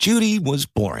Judy was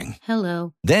boring.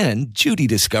 Hello. Then Judy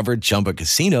discovered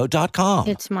ChumbaCasino.com.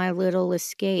 It's my little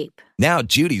escape. Now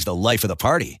Judy's the life of the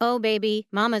party. Oh, baby,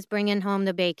 mama's bringing home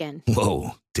the bacon.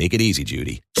 Whoa, take it easy,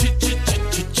 Judy.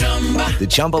 The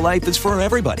Chumba life is for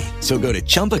everybody. So go to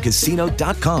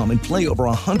ChumbaCasino.com and play over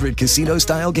 100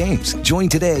 casino-style games. Join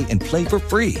today and play for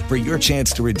free for your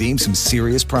chance to redeem some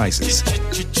serious prizes.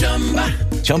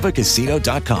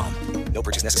 ChumbaCasino.com. No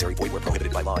purchase necessary. Void where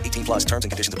prohibited by law. 18 plus terms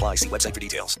and conditions apply. See website for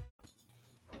details.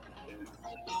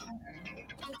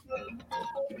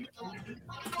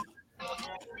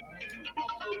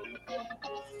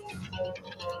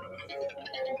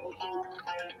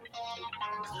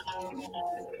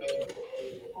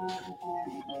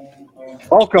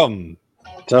 Welcome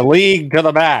to League to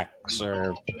the Max,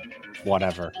 or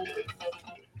whatever.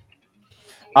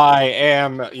 I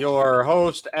am your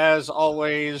host, as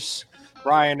always,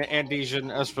 Bryan and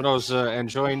Dr. Espinosa, and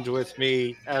joined with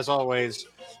me, as always,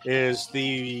 is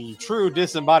the true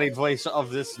disembodied voice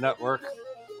of this network.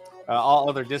 All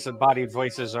other disembodied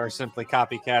voices are simply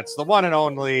copycats. The one and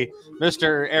only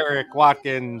Mr. Eric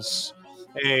Watkins,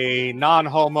 a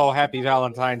non-homo. Happy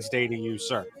Valentine's Day to you,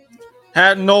 sir.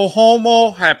 Had no homo.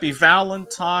 Happy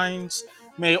Valentine's.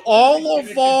 May all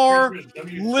of our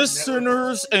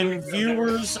listeners and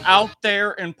viewers out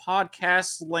there in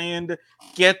podcast land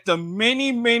get the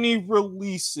many, many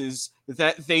releases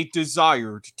that they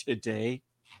desired today.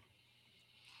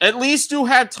 At least you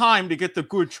had time to get the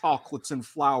good chocolates and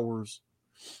flowers.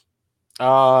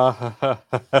 No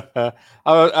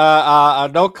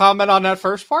comment on that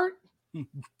first part?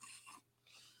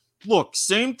 Look,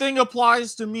 same thing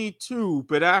applies to me too,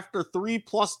 but after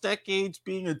 3+ decades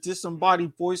being a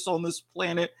disembodied voice on this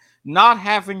planet, not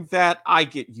having that, I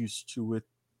get used to it.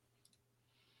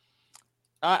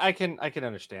 I can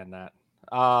understand that.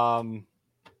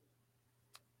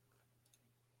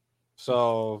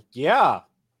 So yeah.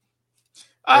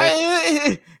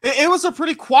 It was a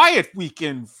pretty quiet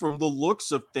weekend from the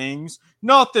looks of things.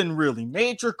 Nothing really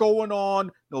major going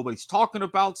on. Nobody's talking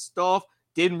about stuff.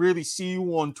 Didn't really see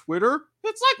you on Twitter.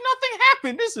 It's like nothing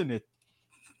happened, isn't it?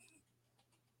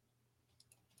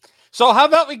 So how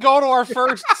about we go to our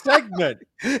first segment?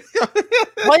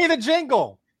 Play the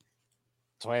jingle.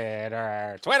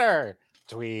 Twitter,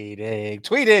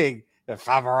 tweeting,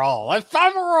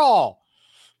 ephemeral.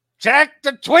 Check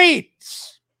the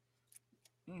tweets.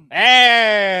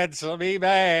 And some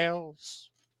emails.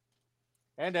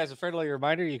 And as a friendly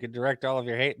reminder, you can direct all of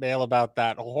your hate mail about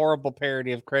that horrible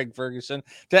parody of Craig Ferguson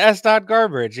to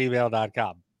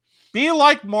s.garber@gmail.com. Be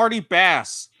like Marty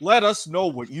Bass. Let us know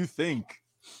what you think.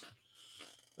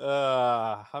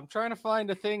 I'm trying to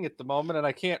find a thing at the moment, and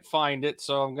I can't find it,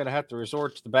 so I'm going to have to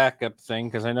resort to the backup thing,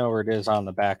 because I know where it is on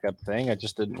the backup thing. I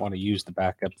just didn't want to use the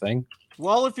backup thing.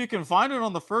 Well, if you can find it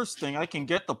on the first thing, I can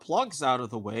get the plugs out of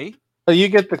the way. So you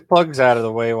get the plugs out of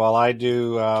the way while I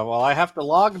do. While I have to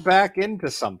log back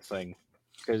into something,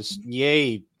 because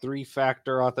yay,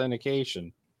 3-factor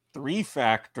authentication.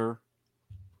 3-factor.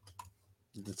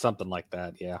 Something like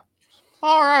that, yeah.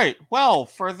 All right. Well,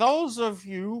 for those of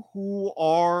you who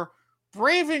are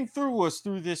braving through us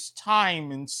through this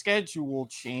time and schedule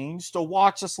change to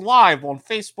watch us live on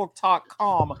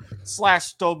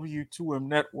Facebook.com/W2M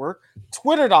Network,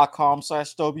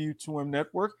 Twitter.com/W2M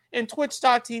Network, and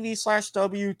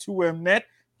Twitch.tv/W2M Net,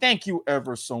 thank you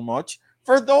ever so much.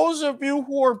 For those of you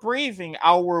who are braving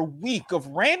our week of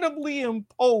randomly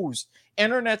imposed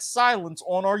internet silence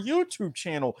on our YouTube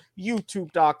channel,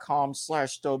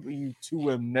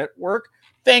 youtube.com/W2M Network,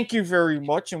 thank you very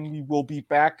much, and we will be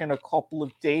back in a couple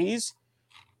of days.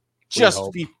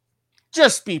 Just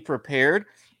be prepared.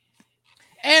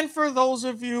 And for those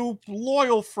of you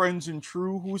loyal friends and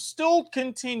true who still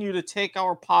continue to take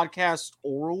our podcast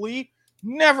orally,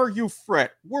 never you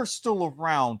fret. We're still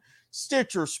around.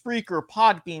 Stitcher, Spreaker,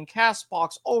 Podbean,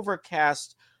 Castbox,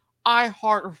 Overcast,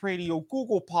 iHeartRadio,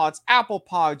 Google Pods, Apple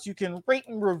Pods. You can rate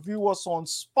and review us on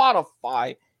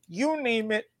Spotify. You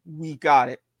name it, we got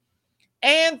it.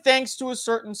 And thanks to a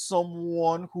certain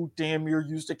someone who damn near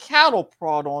used a cattle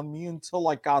prod on me until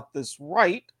I got this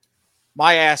right.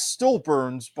 My ass still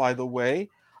burns, by the way.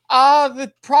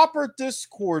 The proper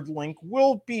Discord link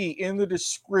will be in the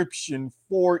description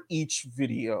for each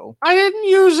video. I didn't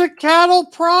use a cattle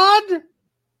prod.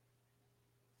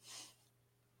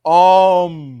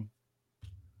 Oh,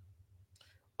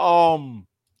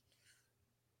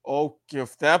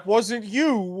 if that wasn't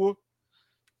you,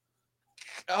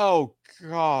 oh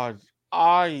God,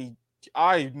 I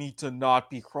need to not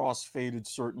be crossfaded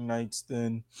certain nights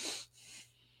then.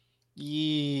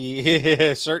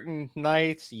 Yeah, certain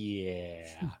nights, yeah.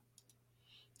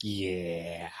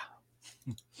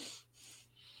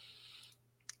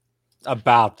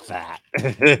 about that.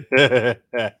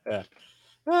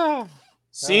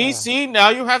 See, now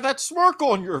you have that smirk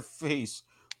on your face.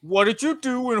 What did you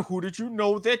do and who did you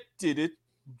know that did it?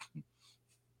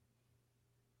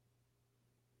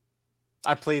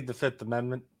 I plead the Fifth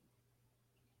Amendment.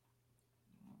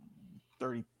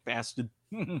 Dirty bastard.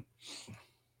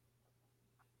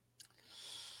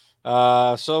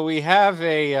 So we have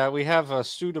a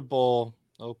suitable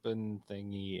open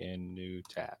thingy and new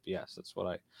tab. Yes, that's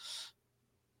what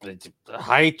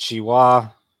Hi, Chihuahua.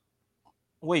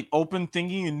 Wait, open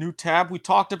thingy and new tab? We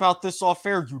talked about this off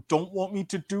air. You don't want me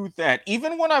to do that,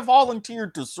 even when I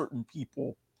volunteered to certain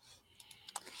people.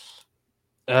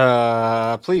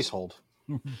 Please hold.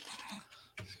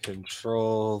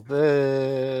 Control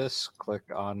this. Click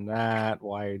on that.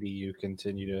 Why do you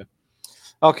continue to...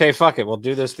 Okay, fuck it. We'll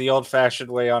do this the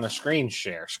old-fashioned way on a screen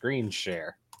share.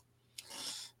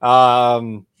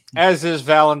 As is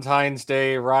Valentine's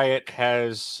Day, Riot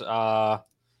has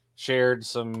shared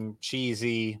some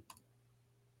cheesy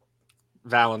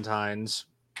Valentines.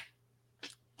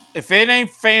 If it ain't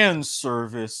fan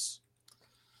service.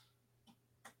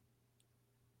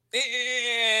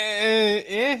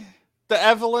 The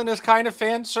Evelyn is kind of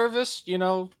fan service, you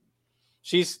know.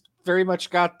 She's very much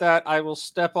got that I will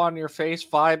step on your face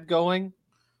vibe going.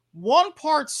 One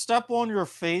part step on your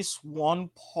face, one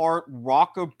part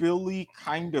rockabilly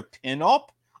kind of pinup.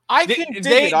 I can dig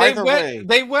it either way.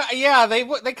 They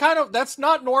kind of, that's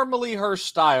not normally her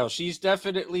style. She's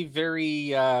definitely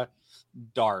very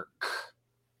dark.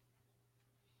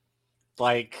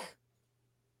 Like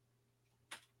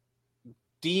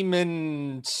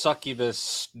demon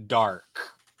succubus dark.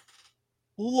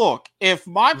 Look, if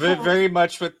my very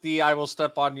much with the I will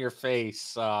step on your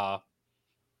face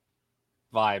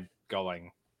vibe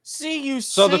going.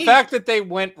 So the fact that they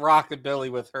went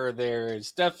rockabilly with her there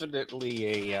is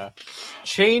definitely a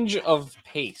change of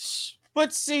pace.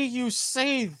 But see, you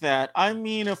say that. I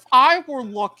mean, if I were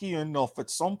lucky enough at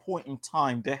some point in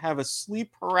time to have a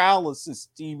sleep paralysis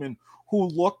demon who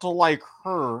looked like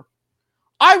her,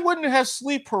 I wouldn't have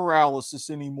sleep paralysis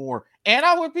anymore, and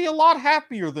I would be a lot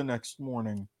happier the next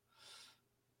morning.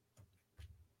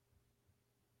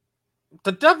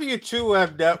 The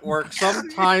W2M network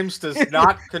sometimes does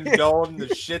not condone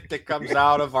the shit that comes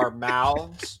out of our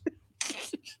mouths.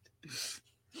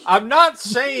 I'm not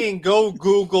saying go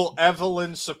Google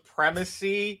Evelyn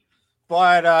supremacy,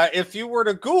 but if you were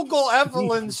to Google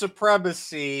Evelyn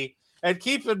supremacy, and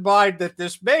keep in mind that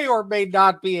this may or may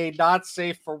not be a not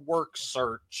safe for work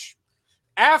search,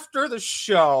 after the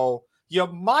show, you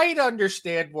might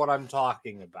understand what I'm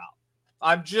talking about.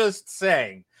 I'm just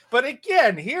saying. But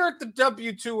again, here at the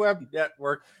W2M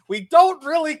network, we don't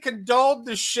really condone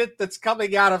the shit that's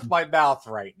coming out of my mouth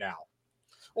right now.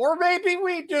 Or maybe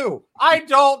we do. I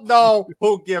don't know.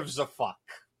 Who gives a fuck?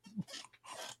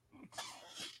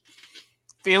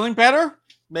 Feeling better?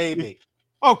 Maybe.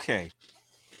 Okay.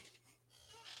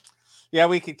 Yeah,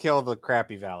 we could kill the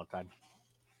crappy Valentine.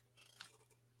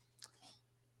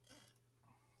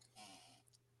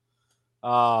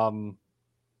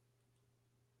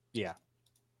 Yeah.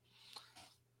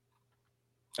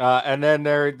 And then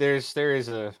there is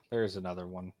another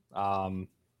one.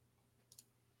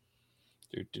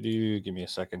 Give me a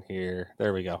second here.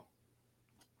 There we go.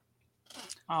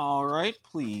 All right,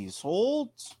 please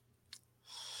hold.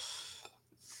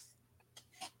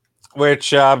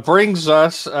 Which brings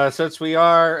us, since we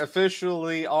are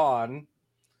officially on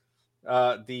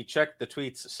the Check the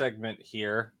Tweets segment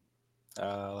here.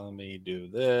 Let me do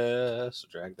this.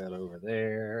 Drag that over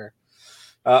there.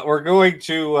 We're going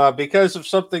to, because of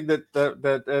something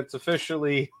that's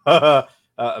officially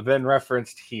been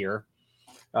referenced here,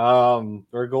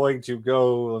 we're going to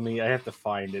go. I have to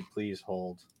find it. Please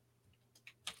hold.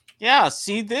 Yeah,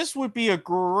 see, this would be a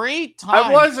great time.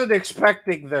 I wasn't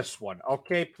expecting this one.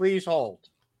 Okay, please hold.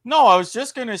 No, I was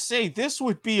just going to say this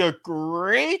would be a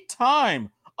great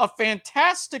time, a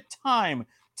fantastic time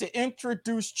to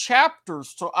introduce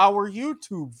chapters to our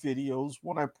YouTube videos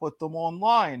when I put them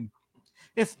online.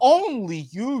 If only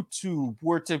YouTube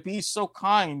were to be so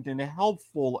kind and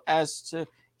helpful as to,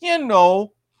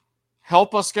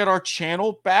 help us get our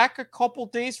channel back a couple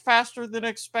days faster than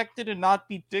expected and not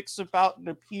be dicks about an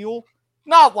appeal.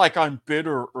 Not like I'm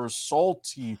bitter or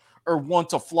salty or want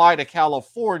to fly to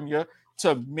California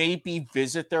to maybe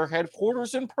visit their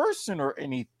headquarters in person or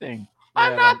anything. Yeah,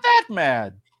 I'm not that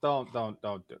mad. Don't do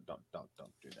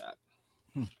that.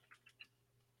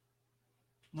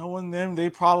 Knowing them, they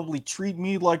probably treat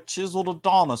me like Chiseled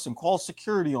Adonis and call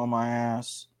security on my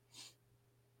ass.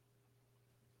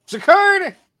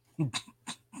 Security!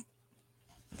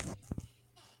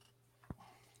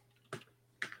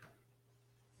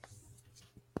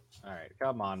 All right,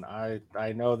 come on.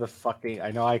 I know the fucking.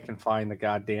 I know I can find the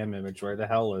goddamn image. Where the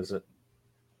hell is it?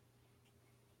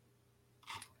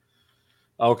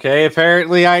 Okay,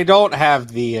 apparently I don't have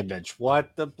the image.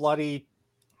 What the bloody?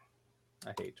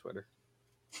 I hate Twitter.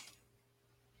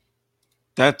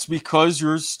 That's because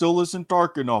yours still isn't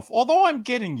dark enough. Although I'm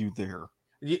getting you there.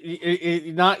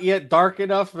 Not yet dark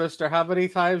enough, Mister. How many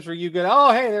times were you good?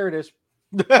 Oh, hey, there it is.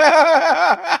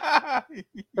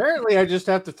 Apparently, I just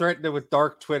have to threaten it with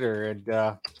dark Twitter, and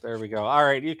there we go. All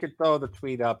right, you can throw the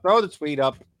tweet up. Throw the tweet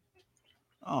up.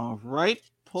 All right.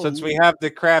 Since we have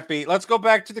the crappy, let's go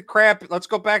back to the crap. Let's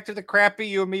go back to the crappy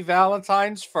you and me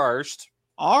Valentine's first.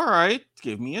 All right,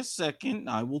 give me a second.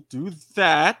 I will do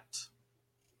that.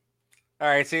 All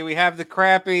right, see, we have the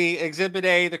crappy Exhibit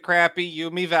A, the crappy you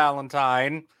and me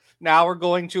Valentine. Now we're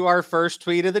going to our first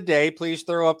tweet of the day. Please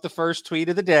throw up the first tweet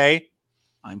of the day.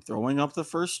 I'm throwing up the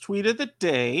first tweet of the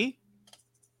day.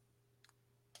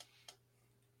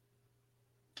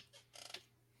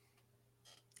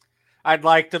 I'd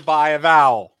like to buy a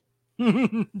vowel.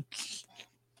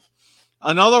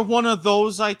 Another one of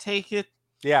those, I take it?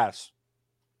 Yes.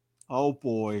 Oh,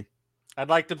 boy. I'd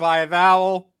like to buy a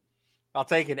vowel. I'll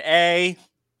take an A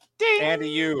Ding! and a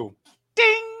U.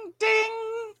 Ding, ding.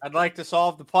 I'd like to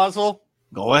solve the puzzle.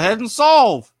 Go ahead and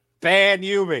solve. Ban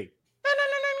Yumi.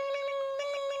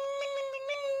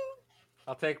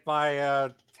 I'll take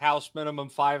my house minimum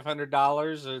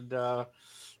 $500, and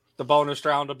the bonus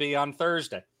round will be on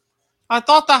Thursday. I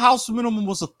thought the house minimum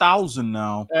was 1,000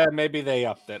 now. Maybe they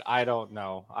upped it. I don't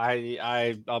know.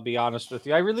 I'll be honest with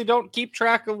you. I really don't keep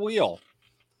track of Wheel.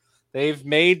 They've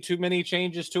made too many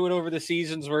changes to it over the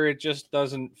seasons where it just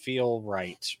doesn't feel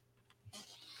right.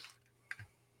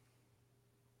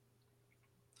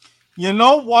 You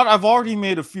know what? I've already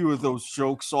made a few of those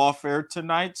jokes off air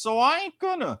tonight, so I ain't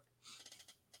gonna.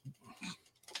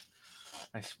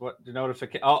 What the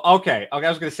notification? Oh, okay. I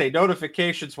was going to say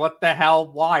notifications. What the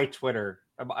hell? Why Twitter?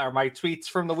 Are my tweets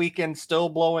from the weekend still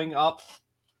blowing up?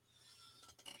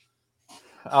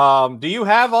 Do you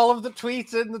have all of the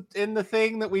tweets in the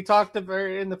thing that we talked about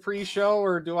in the pre-show,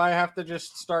 or do I have to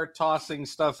just start tossing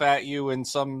stuff at you in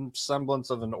some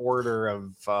semblance of an order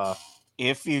of?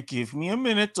 If you give me a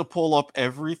minute to pull up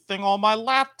everything on my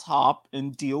laptop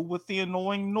and deal with the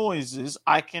annoying noises,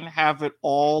 I can have it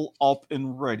all up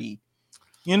and ready.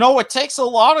 You know, it takes a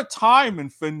lot of time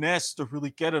and finesse to really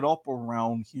get it up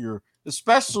around here,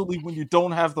 especially when you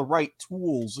don't have the right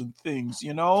tools and things,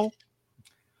 you know?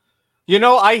 You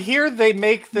know, I hear they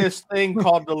make this thing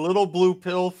called the little blue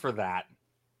pill for that.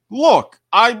 Look,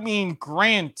 I mean,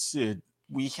 granted,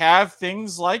 we have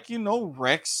things like, you know,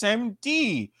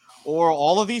 RexMD or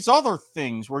all of these other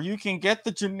things where you can get the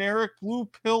generic blue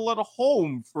pill at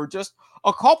home for just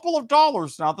a couple of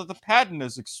dollars now that the patent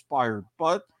has expired,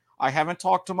 but I haven't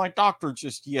talked to my doctor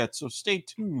just yet, so stay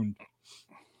tuned.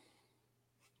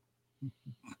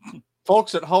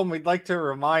 Folks at home, we'd like to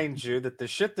remind you that the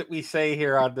shit that we say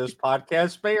here on this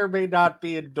podcast may or may not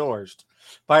be endorsed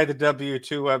by the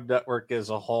W2M network as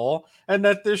a whole, and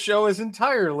that this show is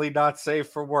entirely not safe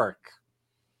for work.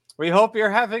 We hope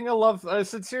you're having a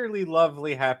sincerely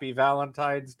lovely happy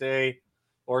Valentine's Day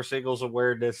or Singles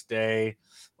Awareness Day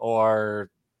or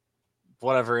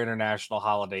whatever international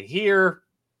holiday here.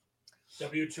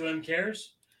 W2M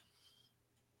cares?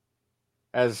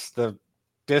 As the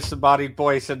disembodied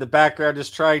voice in the background is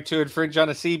trying to infringe on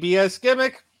a CBS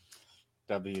gimmick,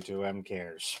 W2M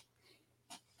cares.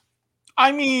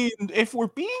 I mean, if we're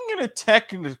being in a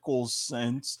technical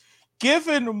sense,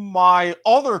 given my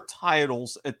other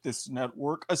titles at this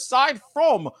network, aside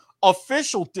from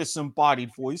official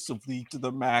disembodied voice of League to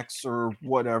the Max or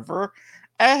whatever,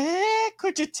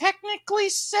 could you technically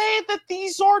say that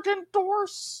these aren't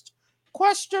endorsed?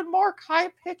 Question mark,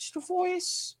 high-pitched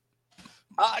voice?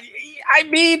 I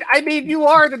mean, you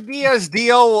are the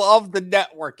DSDO of the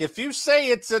network. If you say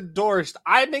it's endorsed,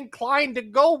 I'm inclined to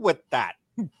go with that.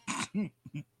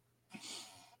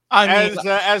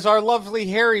 As our lovely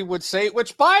Harry would say,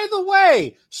 which, by the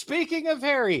way, speaking of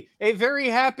Harry, a very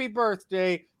happy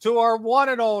birthday to our one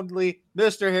and only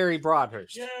Mr. Harry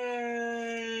Broadhurst.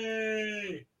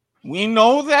 Yay! We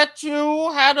know that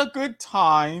you had a good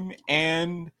time,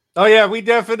 and... Oh, yeah, we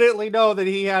definitely know that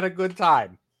he had a good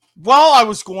time. Well, I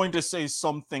was going to say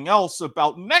something else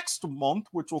about next month,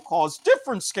 which will cause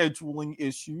different scheduling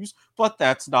issues, but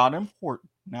that's not important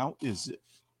now, is it?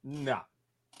 No.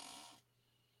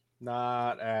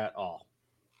 Not at all.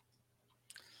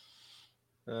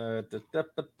 Oh,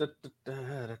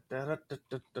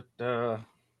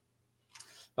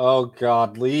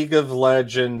 God. League of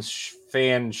Legends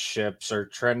fanships are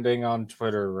trending on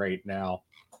Twitter right now.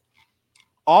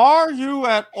 Are you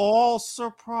at all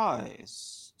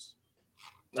surprised?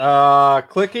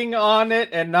 Clicking on it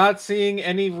and not seeing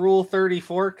any Rule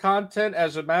 34 content.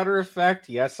 As a matter of fact,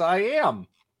 yes, I am.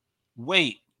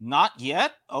 Wait, not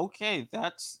yet? Okay,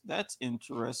 that's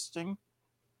interesting.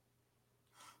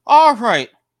 All right.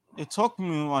 It took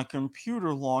me my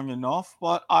computer long enough,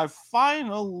 but I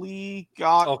finally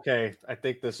got. Okay, I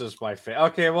think this is my favorite.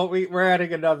 Okay, well we're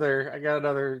adding another. I got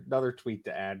another tweet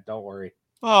to add. Don't worry.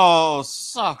 Oh,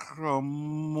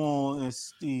 Sacramone.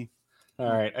 All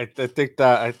right, I think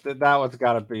that that one's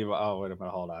got to be. Oh, wait a minute,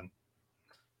 hold on.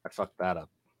 I fucked that up.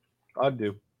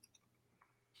 Undo.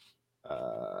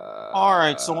 All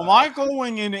right, so am I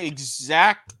going in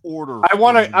exact order? I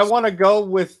want to go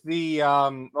with the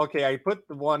okay, I put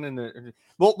the one in the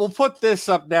we'll put this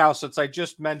up now since I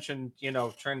just mentioned,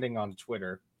 trending on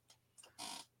Twitter.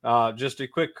 Just a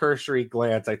quick cursory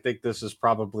glance. I think this is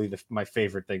probably my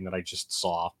favorite thing that I just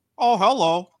saw. Oh,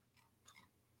 hello.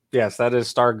 Yes, that is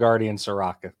Star Guardian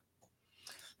Soraka,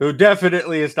 who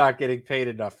definitely is not getting paid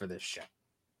enough for this shit.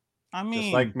 I mean,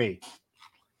 just like me.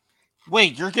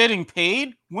 Wait, you're getting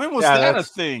paid? When was that a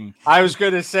thing? I was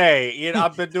going to say,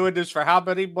 I've been doing this for how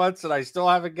many months and I still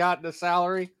haven't gotten a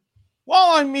salary?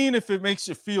 Well, I mean, if it makes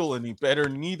you feel any better,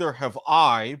 neither have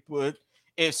I, but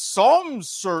if some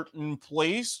certain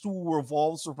place who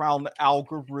revolves around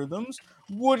algorithms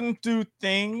wouldn't do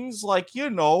things like,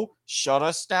 shut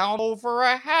us down over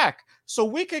a hack so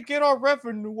we could get our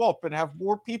revenue up and have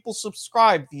more people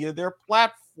subscribe via their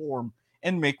platform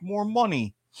and make more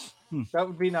money. That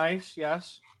would be nice,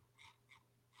 yes.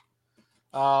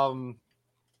 So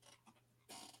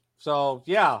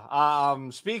yeah.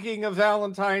 Speaking of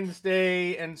Valentine's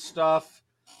Day and stuff,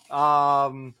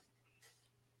 I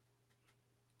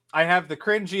have the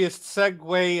cringiest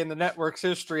segue in the network's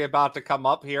history about to come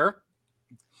up here.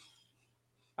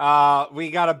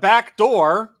 We got a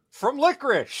backdoor from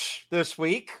Licorice this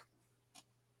week.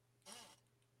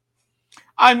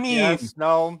 I mean, yes,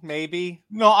 no, maybe.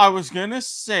 No, I was going to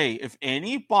say, if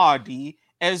anybody,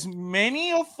 as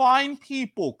many of fine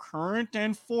people, current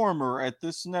and former at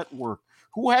this network,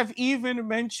 who have even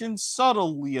mentioned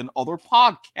subtly in other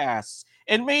podcasts,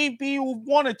 and maybe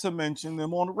wanted to mention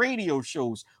them on radio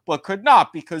shows, but could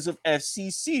not because of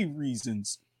FCC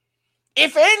reasons.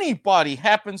 If anybody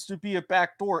happens to be a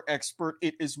backdoor expert,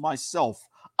 it is myself.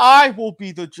 I will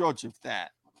be the judge of that.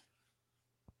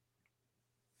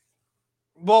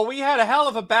 Well, we had a hell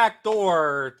of a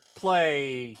backdoor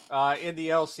play in the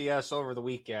LCS over the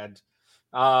weekend.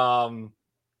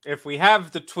 If we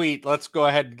have the tweet, let's go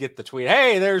ahead and get the tweet.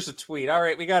 Hey, there's a tweet. All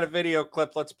right, we got a video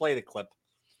clip. Let's play the clip.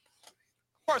 Of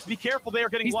course, be careful. They are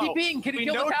getting low. Can he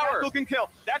kill the tower? Can kill.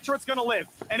 That turret's going to live.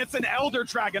 And it's an Elder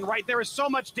Dragon, right? There is so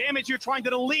much damage. You're trying to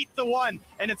delete the one.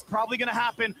 And it's probably going to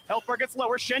happen. Health bar gets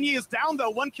lower. Shenyi is down, though.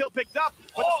 One kill picked up.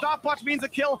 But the stopwatch means a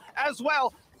kill as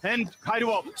well. And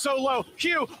Kaiduo, so low.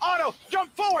 Q, auto,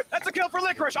 jump forward. That's a kill for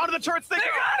Licorice. Onto the turrets. They got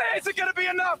it. Is it going to be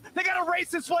enough? They got to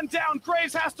race this one down.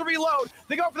 Graves has to reload.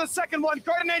 They go for the second one.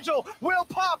 Guardian Angel will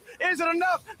pop. Is it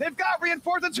enough? They've got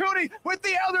reinforced Toonie with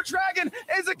the Elder Dragon.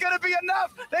 Is it going to be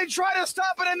enough? They try to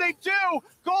stop it, and they do.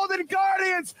 Golden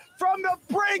Guardians from the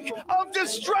brink of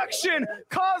destruction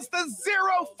cause the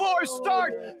 0-4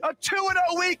 start. A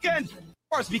 2-0 weekend. Of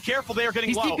course, be careful. They are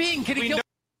getting low. Can he kill?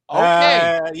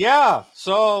 Okay. Yeah.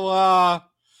 So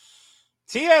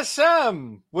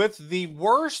TSM with the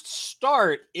worst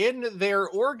start in their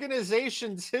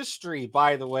organization's history,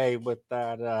 by the way, with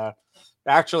that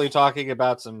actually talking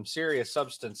about some serious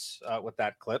substance with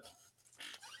that clip.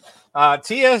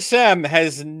 TSM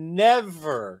has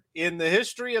never in the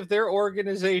history of their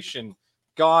organization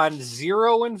gone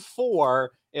 0-4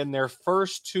 in their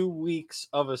first 2 weeks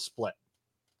of a split.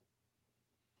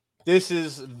 This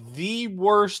is the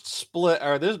worst split,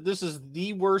 or this is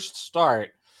the worst start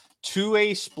to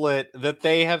a split that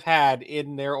they have had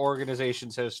in their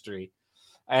organization's history.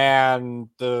 And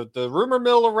the rumor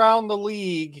mill around the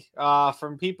league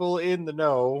from people in the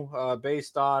know,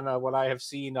 based on what I have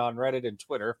seen on Reddit and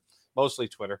Twitter, mostly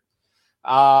Twitter,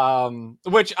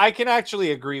 which I can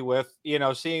actually agree with,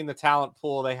 seeing the talent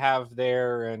pool they have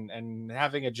there and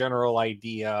having a general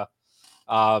idea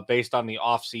based on the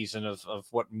off season of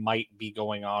what might be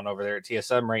going on over there at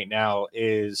TSM right now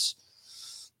is,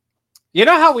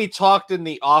 how we talked in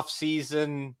the off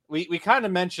season, we kind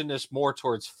of mentioned this more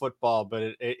towards football,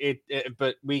 but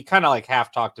but we kind of like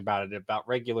half talked about it about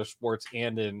regular sports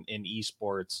and in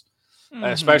esports,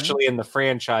 especially in the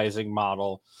franchising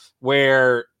model,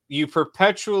 where you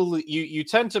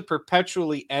tend to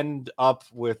perpetually end up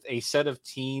with a set of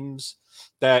teams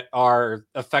that are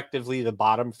effectively the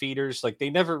bottom feeders. Like they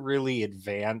never really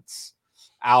advance.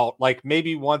 out. Like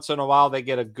maybe once in a while they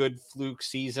get a good fluke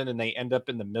season and they end up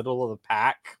in the middle of the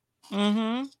pack.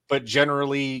 Mm-hmm. But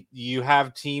generally, you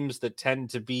have teams that tend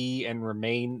to be and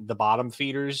remain the bottom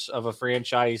feeders of a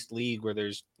franchised league where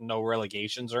there's no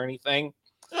relegations or anything.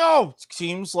 Oh,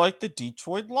 teams like the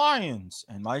Detroit Lions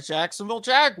and my Jacksonville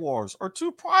Jaguars are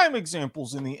two prime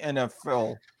examples in the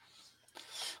NFL.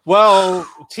 Well,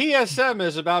 TSM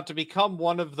is about to become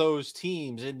one of those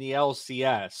teams in the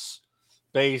LCS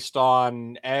based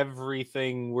on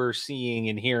everything we're seeing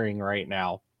and hearing right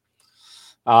now.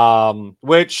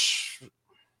 Which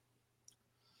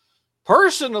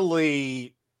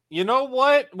personally, you know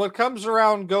what comes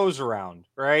around goes around,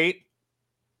 right?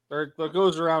 Or what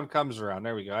goes around comes around.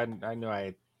 There we go. I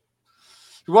knew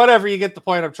whatever, you get the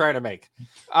point I'm trying to make.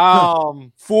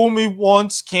 Fool me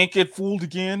once, can't get fooled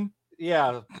again.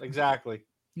 Yeah, exactly.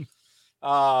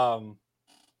 Now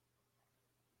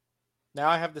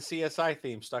I have the CSI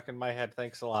theme stuck in my head.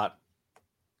 Thanks a lot.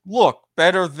 Look,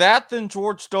 better that than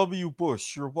George W.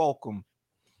 Bush. You're welcome.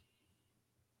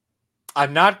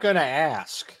 I'm not going to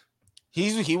ask.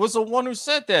 He was the one who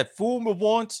said that. Fool me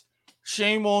once,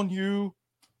 shame on you.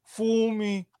 Fool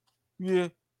me, yeah,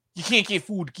 you can't get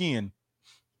fooled again.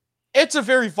 It's a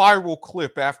very viral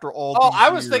clip after all these I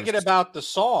was years. thinking about the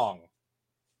song.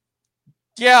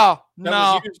 Yeah, that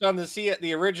was used on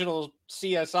the original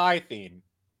CSI theme.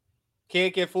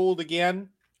 Can't get fooled again.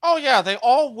 Oh yeah, they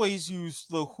always use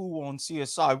the Who on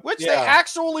CSI, which they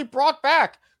actually brought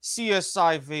back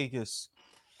CSI Vegas.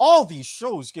 All these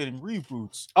shows getting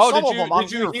reboots. Oh,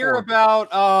 did you hear about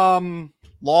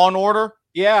Law and Order?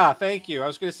 Yeah, thank you. I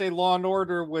was going to say Law and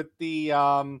Order with the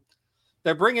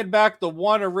they're bringing back the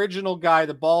one original guy,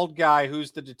 the bald guy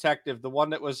who's the detective, the one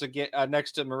that was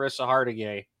next to Marissa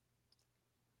Hardigay.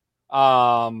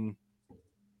 Wait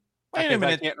a minute.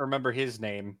 I can't remember his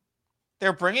name.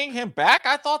 They're bringing him back?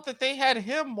 I thought that they had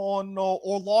him on or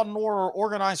Law and Order or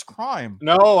Organized Crime.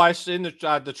 No, in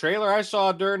the trailer I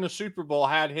saw during the Super Bowl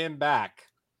had him back.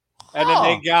 And then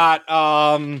they got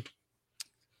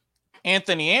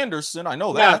Anthony Anderson, I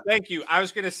know that. Yeah, thank you. I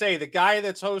was going to say the guy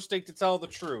that's hosting To Tell the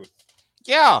Truth.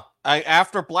 Yeah,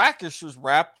 after Blackish is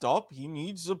wrapped up, he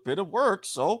needs a bit of work,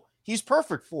 so he's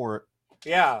perfect for it.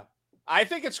 Yeah, I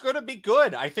think it's going to be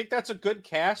good. I think that's a good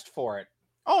cast for it.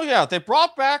 Oh yeah, they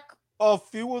brought back a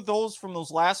few of those from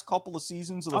those last couple of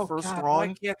seasons of the first run.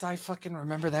 Why can't I fucking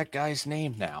remember that guy's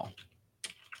name now?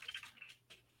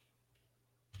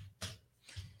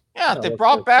 Yeah, they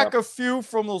brought back a few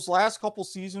from those last couple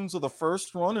seasons of the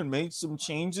first run and made some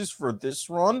changes for this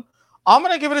run. I'm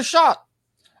going to give it a shot.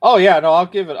 Oh, yeah. No, I'll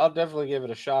definitely give it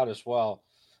a shot as well.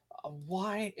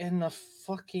 Why in the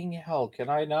fucking hell can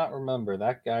I not remember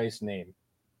that guy's name?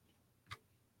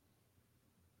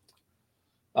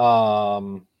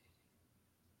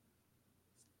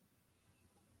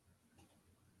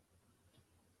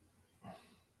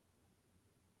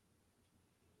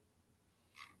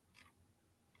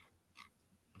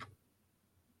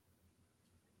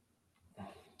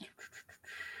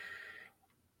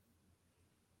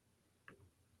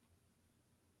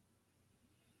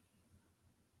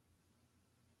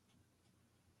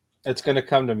 It's going to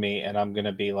come to me, and I'm going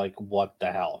to be like, what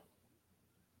the hell?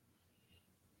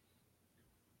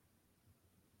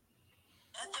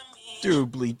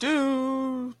 Doobly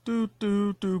doo,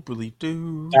 doobly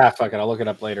doo. Ah, fuck it. I'll look it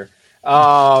up later.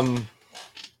 Yeah,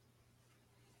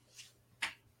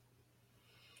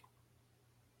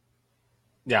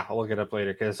 I'll look it up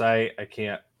later because I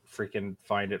can't freaking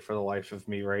find it for the life of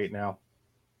me right now.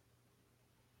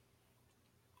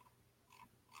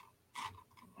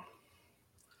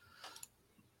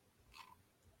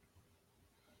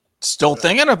 Still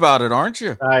thinking about it, aren't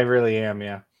you? I really am,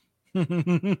 yeah.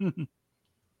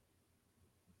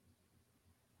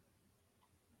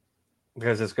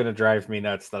 Because it's going to drive me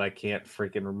nuts that I can't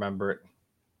freaking remember it.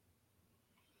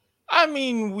 I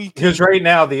mean, because right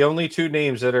now the only two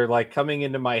names that are like coming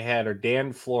into my head are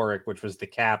Dan Floric, which was the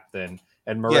captain,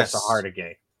 and Marissa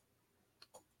Hardigay.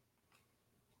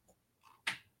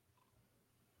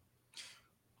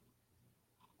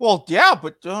 Well, yeah,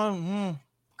 but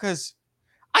because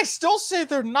I still say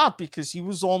they're not, because he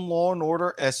was on Law and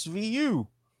Order SVU.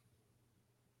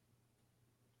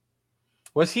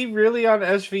 Was he really on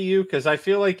SVU? Because I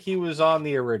feel like he was on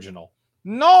the original.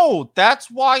 No, that's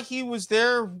why he was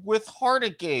there with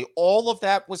Hardigay. All of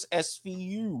that was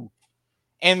SVU.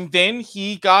 And then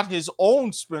he got his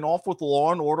own spinoff with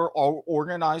Law and Order or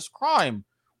Organized Crime,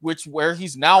 where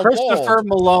he's now Christopher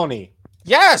Maloney.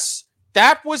 Yes,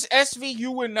 that was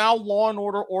SVU and now Law and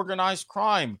Order Organized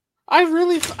Crime. I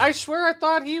swear I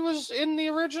thought he was in the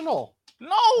original.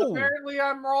 No. Apparently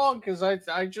I'm wrong because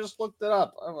I just looked it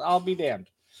up. I'll be damned.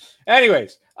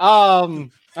 Anyways, I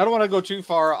don't want to go too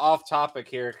far off topic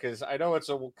here because I know it's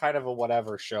a kind of a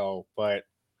whatever show, but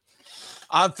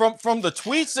from the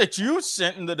tweets that you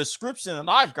sent in the description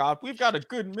that I've got, we've got a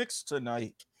good mix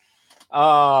tonight.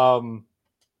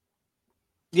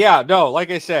 Yeah, no,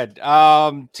 like I said,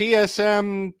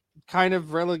 TSM kind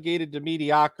of relegated to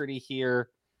mediocrity here.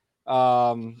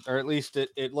 Or at least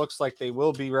it looks like they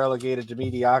will be relegated to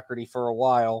mediocrity for a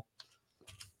while.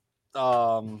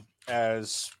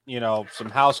 As you know, some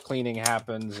house cleaning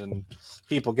happens and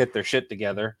people get their shit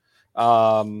together.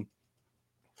 I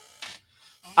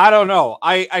don't know.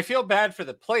 I feel bad for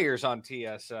the players on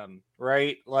TSM,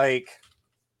 right? Like,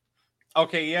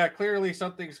 okay, yeah, clearly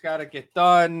something's got to get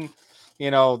done.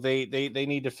 You know, they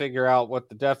need to figure out what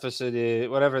the deficit is,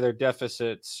 whatever their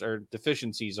deficits or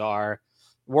deficiencies are,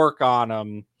 work on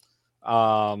them.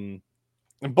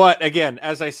 But again,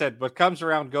 as I said, what comes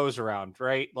around goes around,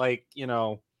 right? Like, you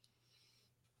know,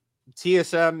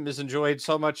 TSM has enjoyed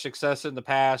so much success in the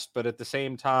past, but at the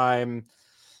same time,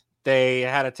 they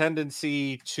had a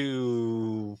tendency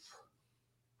to,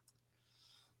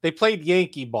 they played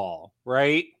Yankee ball,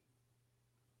 right?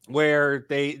 Where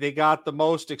they got the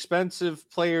most expensive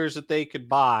players that they could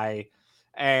buy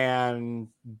and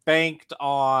banked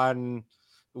on,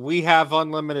 we have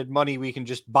unlimited money, we can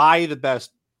just buy the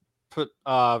best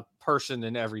person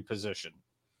in every position.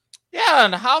 Yeah,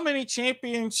 and how many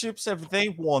championships have they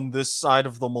won this side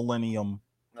of the millennium?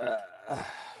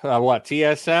 What,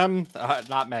 TSM?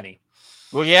 Not many.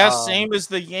 Well, yeah, same as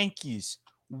the Yankees.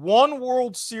 One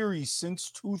World Series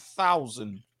since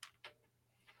 2000.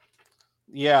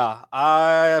 Yeah,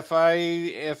 if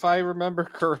I remember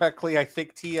correctly, I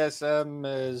think TSM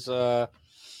has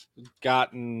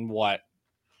gotten what,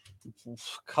 a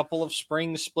couple of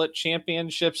spring split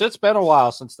championships. It's been a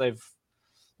while since they've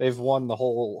won the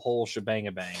whole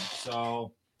shebang-a-bang.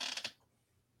 So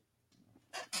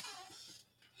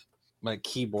my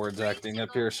keyboard's acting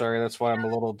up here. Sorry, that's why I'm a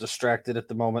little distracted at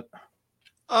the moment.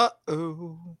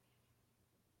 Uh-oh.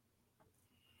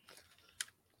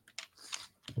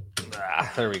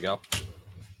 There we go.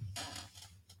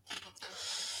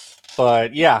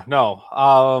 But yeah, no.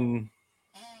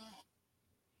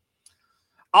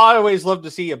 I always love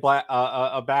to see a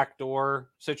backdoor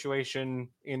situation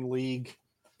in League,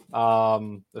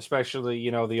 especially,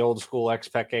 you know, the old school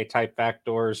XPEK type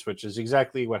backdoors, which is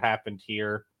exactly what happened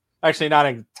here. Actually, not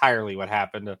entirely what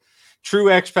happened. A true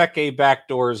XPEK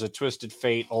backdoor is a Twisted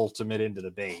Fate ultimate into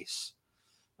the base,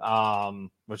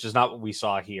 which is not what we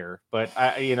saw here. But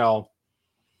a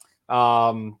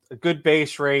good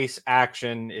base race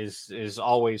action is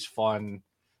always fun.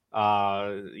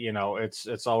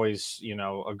 It's always,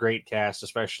 a great cast,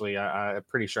 especially I'm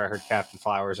pretty sure I heard Captain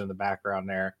Flowers in the background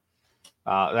there.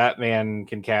 That man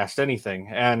can cast anything.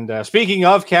 And speaking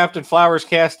of Captain Flowers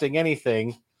casting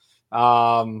anything,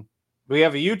 we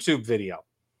have a YouTube video.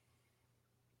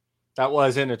 That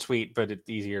was in a tweet, but it's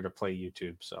easier to play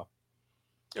YouTube. So,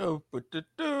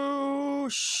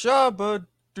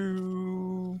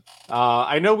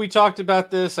 I know we talked about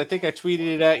this. I think I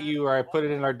tweeted it at you, or I put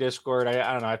it in our Discord.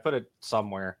 I don't know. I put it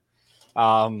somewhere.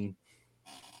 That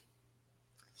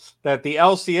the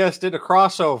LCS did a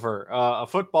crossover, a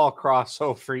football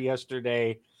crossover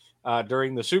yesterday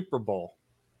during the Super Bowl.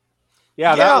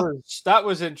 Yeah. That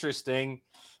was interesting.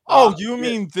 Oh, you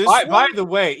mean this one? By the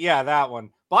way, yeah, that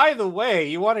one. By the way,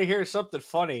 you want to hear something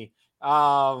funny?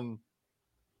 The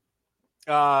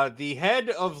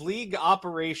head of league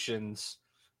operations,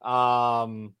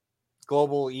 global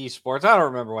esports. I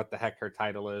don't remember what the heck her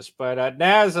title is, but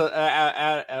Naz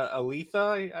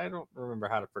Alitha. I don't remember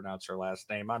how to pronounce her last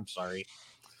name. I'm sorry.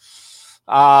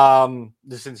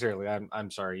 Sincerely,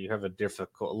 I'm sorry. You have a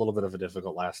little bit of a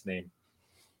difficult last name.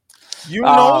 You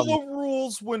know the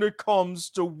rules when it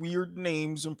comes to weird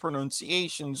names and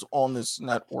pronunciations on this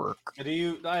network.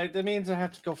 That means I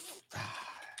have to go.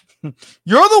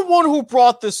 You're the one who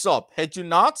brought this up. Had you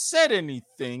not said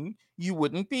anything, you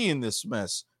wouldn't be in this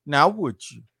mess. Now, would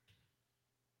you?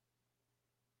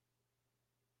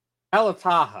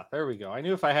 Alataha. There we go. I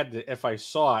knew if I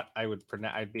saw it,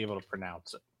 I'd be able to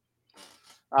pronounce it.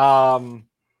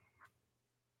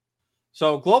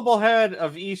 So global head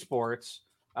of esports,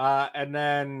 and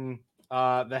then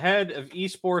the head of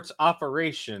esports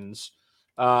operations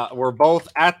were both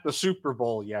at the Super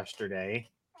Bowl yesterday.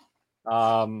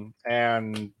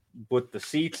 And with the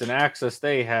seats and access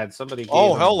they had, somebody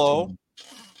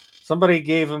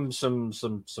gave them some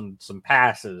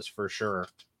passes for sure,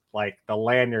 like the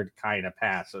lanyard kind of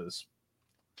passes.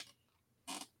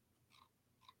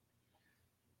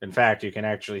 In fact, you can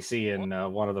actually see in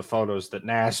one of the photos that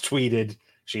Naz tweeted,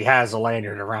 she has a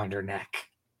lanyard around her neck.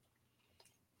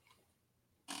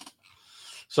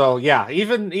 So yeah,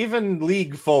 even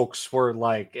league folks were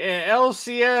like,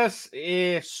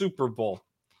 LCS, Super Bowl.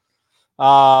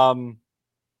 The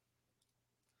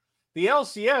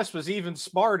LCS was even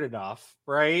smart enough,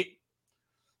 right?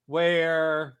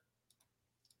 Where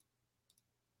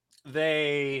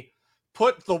they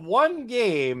put the one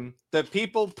game that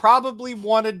people probably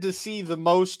wanted to see the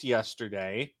most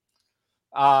yesterday,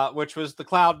 which was the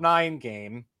Cloud9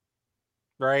 game,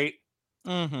 right?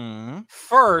 Mm-hmm.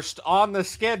 First on the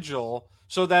schedule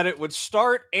so that it would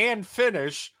start and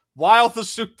finish while the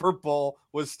Super Bowl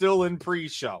was still in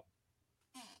pre-show.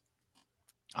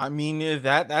 I mean,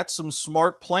 that's some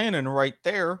smart planning right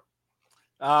there.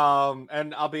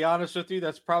 And I'll be honest with you,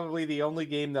 that's probably the only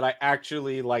game that I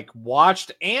actually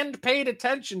watched and paid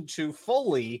attention to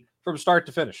fully from start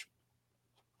to finish.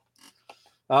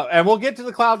 And we'll get to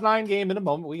the Cloud9 game in a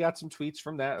moment. We got some tweets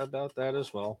from that about that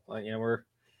as well. We're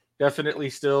definitely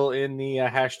still in the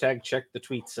hashtag check the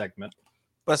tweet segment.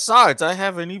 Besides, I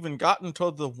haven't even gotten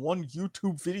to the one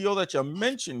YouTube video that you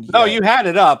mentioned yet. No, you had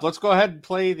it up. Let's go ahead and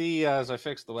play the as I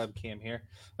fix the webcam here.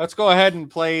 Let's go ahead and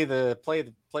play the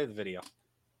video.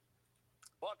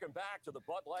 Welcome back to the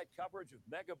Bud Light coverage of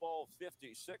Mega Bowl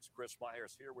 56. Chris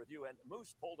Myers here with you. And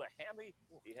Moose pulled a hammy.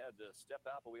 He had to step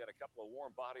out, but we got a couple of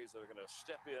warm bodies that are going to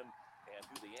step in and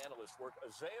do the analyst work.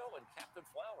 Azael and Captain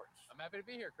Flowers. I'm happy to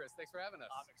be here, Chris. Thanks for having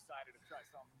us. I'm excited to try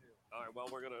something new. All right, well,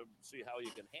 we're going to see how you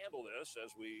can handle this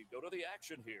as we go to the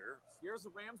action here. Here's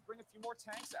the Rams bring a few more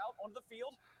tanks out onto the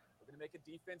field. We're going to make a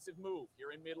defensive move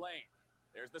here in mid lane.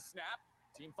 There's the snap.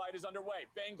 Team fight is underway.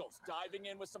 Bengals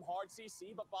diving in with some hard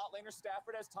CC, but bot laner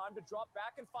Stafford has time to drop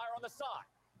back and fire on the side.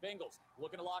 Bengals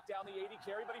looking to lock down the 80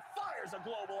 carry, but he fires a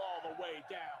global all the way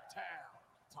downtown.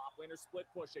 Top laner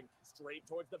split pushing straight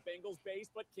towards the Bengals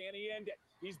base, but can he end it?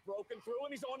 He's broken through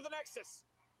and he's on to the Nexus.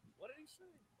 What did he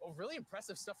say? Oh, really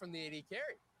impressive stuff from the 80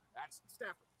 carry. That's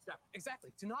Stafford.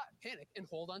 Exactly. Do not panic and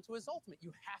hold on to his ultimate.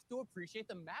 You have to appreciate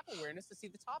the map awareness to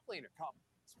see the top laner come.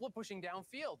 Split pushing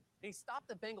downfield. And he stopped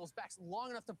the Bengals' backs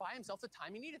long enough to buy himself the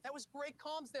time he needed. That was great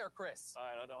comms there, Chris. All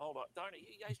right, hold on. Darn it,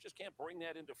 you guys just can't bring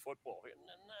that into football.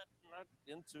 Not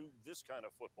into this kind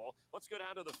of football. Let's go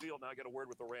down to the field now. Get a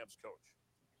word with the Rams coach.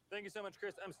 Thank you so much,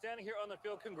 Chris. I'm standing here on the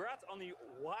field. Congrats on the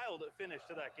wild finish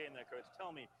to that game there, Coach.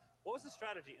 Tell me, what was the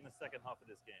strategy in the second half of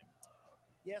this game?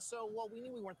 Yeah, so, we knew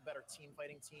we weren't the better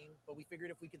team-fighting team, but we figured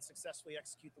if we could successfully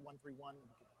execute the 1-3-1, we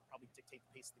could probably dictate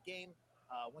the pace of the game.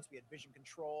 Once we had vision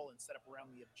control and set up around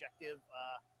the objective,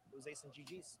 it was ace and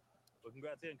GG's. Well,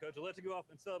 congrats again, Coach. I'll let you go off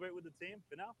and celebrate with the team.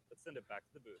 For now, let's send it back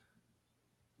to the booth.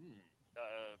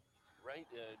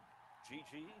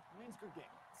 GG? Means good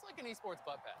game. It's like an esports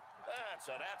butt pad. That's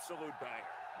an absolute banger.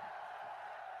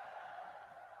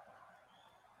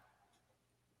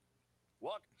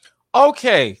 What?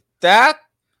 Okay, that,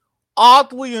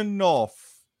 oddly enough,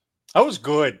 that was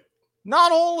good.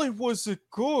 Not only was it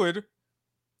good,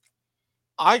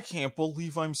 I can't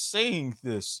believe I'm saying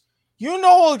this. You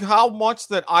know how much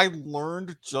that I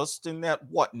learned just in that,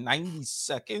 90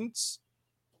 seconds?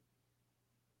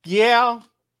 Yeah.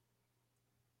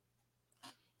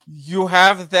 You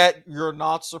have that you're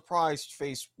not surprised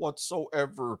face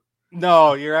whatsoever.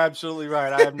 No, you're absolutely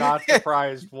right. I am not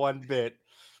surprised one bit.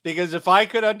 Because if I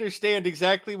could understand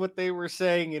exactly what they were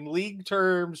saying in league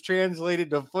terms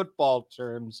translated to football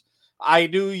terms, I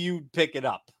knew you'd pick it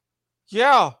up.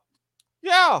 Yeah.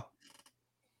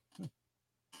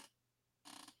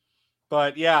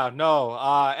 But yeah, no,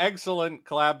 excellent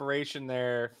collaboration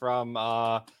there from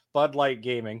Bud Light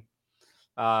Gaming.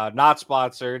 Not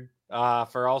sponsored.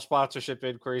 For all sponsorship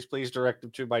inquiries, please direct them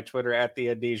to my Twitter at the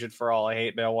Adhesion. For all I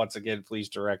hate mail, once again, please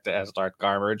direct to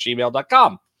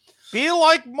sdartgarmer@gmail.com. Be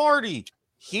like Marty.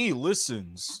 He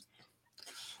listens.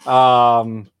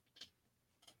 It'd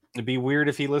be weird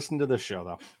if he listened to this show,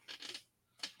 though.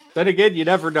 Then again, you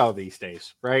never know these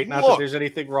days, right? Not that there's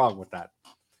anything wrong with that.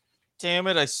 Damn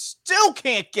it, I still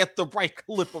can't get the right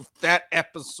clip of that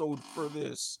episode for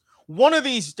this. One of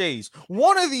these days,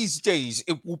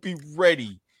 it will be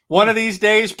ready. One of these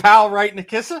days, pal, right,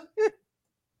 Nikissa?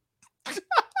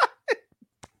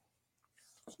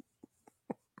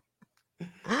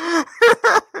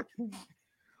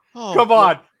 Come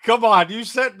on. You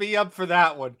set me up for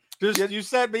that one. You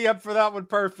set me up for that one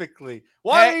perfectly.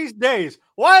 One of these days,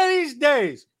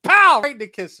 pal, right,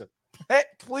 Nikissa. Hey,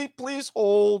 please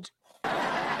hold.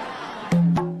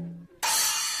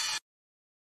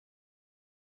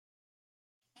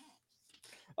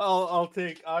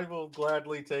 I will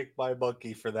gladly take my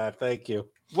monkey for that. Thank you.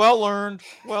 Well earned.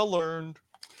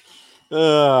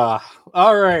 All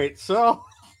right. So,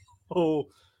 all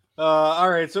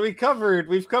right. So we've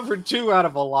covered 2 out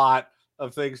of a lot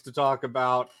of things to talk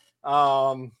about.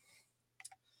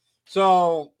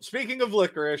 So speaking of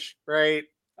licorice, right?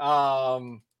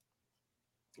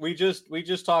 We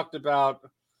just talked about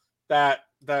that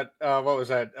what was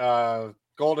that?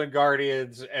 Golden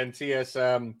Guardians and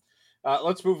TSM.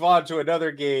 Let's move on to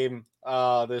another game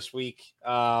this week,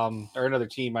 or another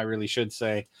team, I really should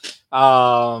say.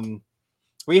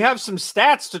 We have some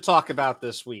stats to talk about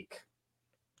this week.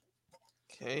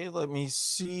 Okay, let me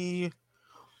see.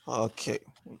 Okay,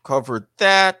 we covered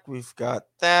that. We've got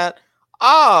that.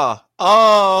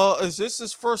 Is this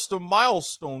his first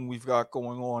milestone we've got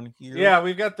going on here? Yeah,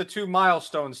 we've got the 2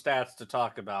 milestone stats to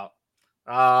talk about.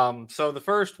 So the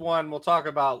first one, we'll talk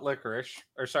about licorice,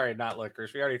 or sorry, not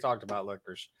licorice. We already talked about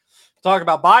licorice. We'll talk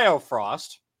about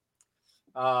Biofrost.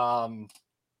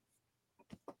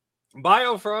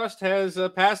 Biofrost has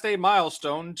passed a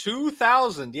milestone,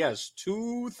 2,000. Yes,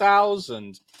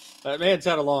 2,000. That man's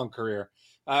had a long career.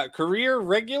 Career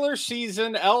regular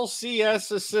season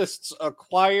LCS assists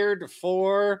acquired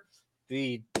for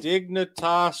the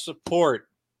Dignitas support.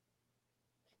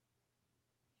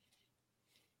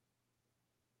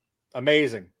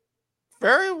 Amazing.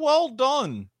 Very well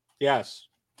done. Yes.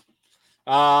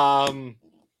 That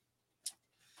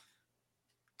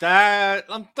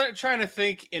I'm trying to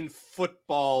think in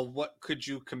football, what could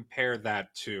you compare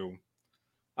that to?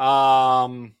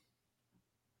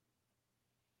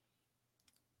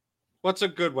 What's a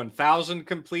good one? 1,000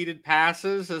 completed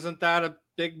passes? Isn't that a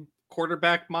big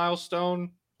quarterback milestone?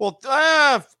 Well,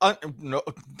 no,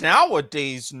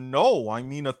 nowadays, no. I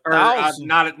mean, 1,000.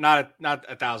 Not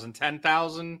 1,000.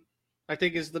 10,000. I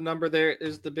think is the number. There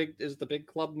is the big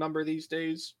club number these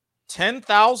days.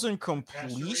 10,000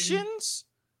 completions?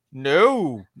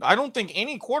 No, I don't think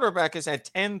any quarterback has had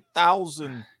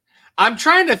 10,000. I'm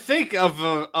trying to think of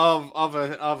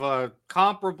a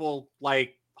comparable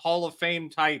like Hall of Fame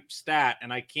type stat,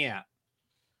 and I can't.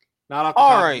 Not off the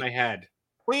top of my head.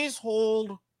 Please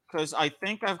hold, because I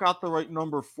think I've got the right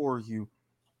number for you.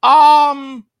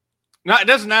 No, it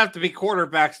doesn't have to be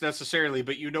quarterbacks necessarily,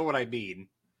 but you know what I mean.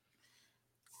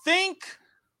 Think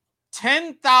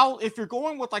 10,000. If you're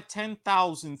going with like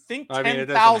 10,000, think 10,000. I mean, it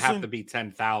doesn't have to be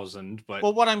 10,000,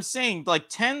 but what I'm saying, like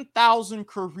 10,000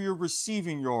 career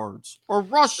receiving yards or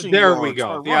rushing there yards. We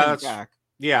go.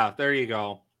 Yeah, there you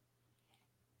go.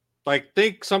 Like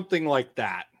think something like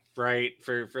that, right?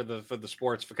 For the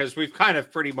sports, because we've kind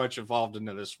of pretty much evolved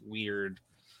into this weird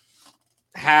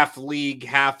half league,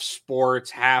 half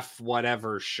sports, half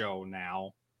whatever show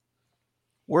now.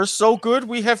 We're so good,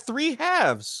 we have 3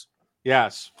 halves.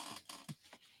 Yes.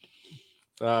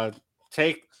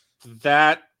 Take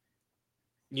that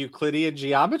Euclidean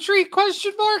geometry ?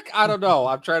 I don't know.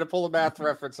 I'm trying to pull a math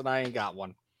reference and I ain't got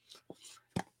one.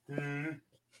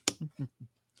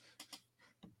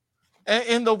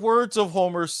 In the words of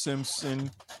Homer Simpson,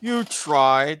 you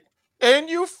tried and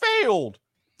you failed.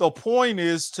 The point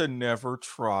is to never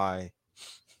try.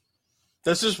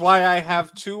 This is why I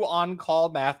have 2 on-call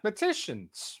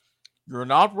mathematicians. You're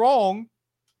not wrong.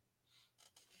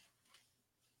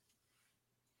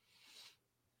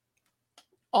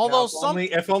 Although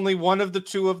if only one of the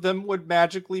 2 of them would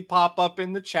magically pop up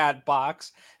in the chat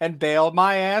box and bail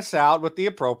my ass out with the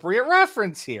appropriate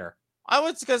reference here.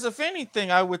 Because if anything,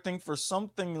 I would think for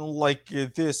something like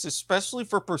this, especially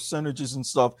for percentages and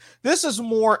stuff, this is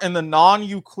more in the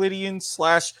non-Euclidean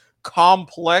 /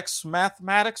 complex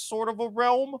mathematics sort of a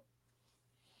realm.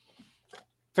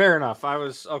 Fair enough. I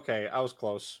was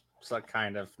close. So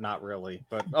kind of, not really,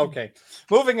 but okay.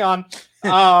 Moving on.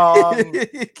 We're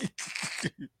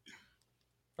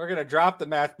going to drop the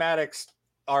mathematics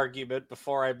argument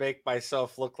before I make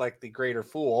myself look like the greater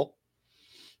fool.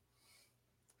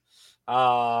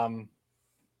 So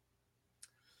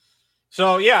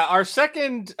yeah, our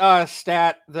second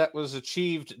stat that was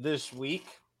achieved this week,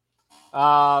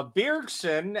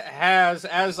 Bjergsen has,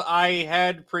 as I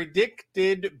had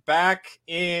predicted back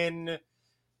in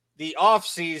the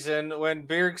offseason when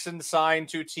Bjergsen signed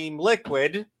to Team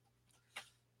Liquid,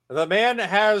 the man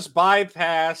has has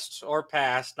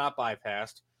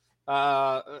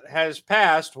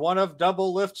passed one of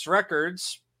Double Lift's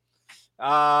records.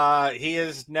 He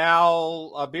is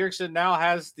now, Bjergsen now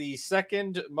has the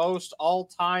second most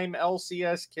all-time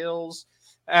LCS kills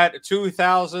at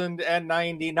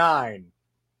 2,099.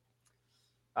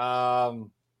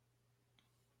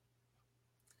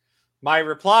 My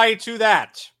reply to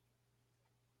that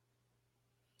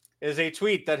is a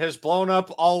tweet that has blown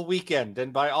up all weekend.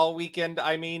 And by all weekend,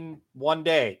 I mean one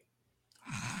day.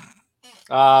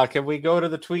 Can we go to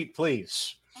the tweet,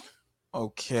 please?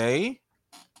 Okay.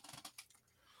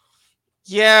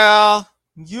 Yeah,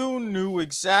 you knew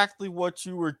exactly what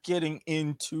you were getting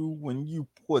into when you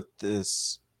put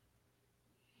this.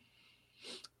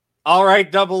 All right,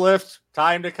 Double Lift,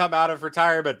 time to come out of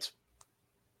retirement.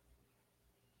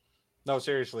 No,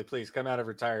 seriously, please come out of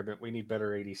retirement. We need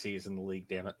better ADCs in the league,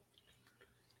 damn it.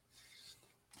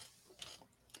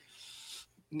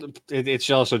 It's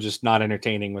also just not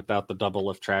entertaining without the Double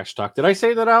Lift trash talk. Did I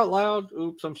say that out loud?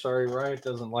 Oops, I'm sorry. Riot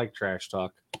doesn't like trash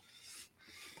talk.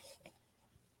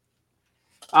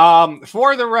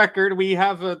 For the record, we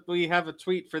have a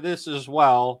tweet for this as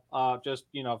well. Just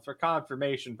for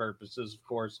confirmation purposes, of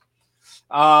course.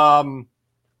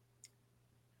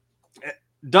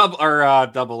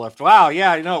 Double Lift. Wow,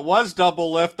 yeah, it was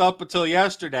Double Lift up until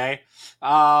yesterday.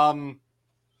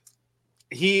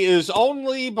 He is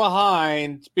only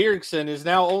behind, Bjergsen is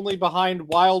now only behind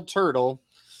Wild Turtle,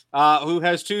 who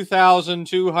has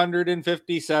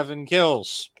 2,257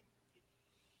 kills.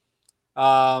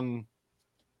 And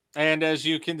as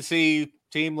you can see,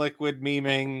 Team Liquid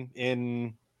memeing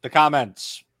in the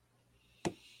comments.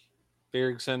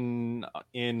 Bjergsen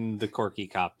in the Corky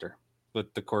copter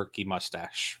with the Corky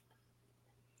mustache.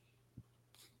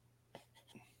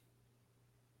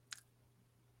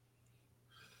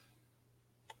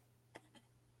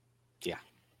 Yeah.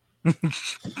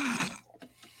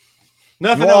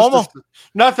 Nothing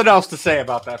else to say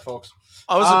about that, folks.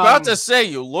 I was about to say,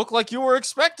 you look like you were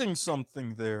expecting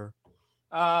something there.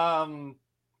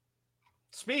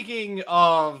 Speaking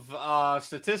of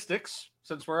statistics,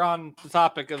 since we're on the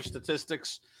topic of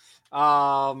statistics,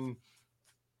 yeah,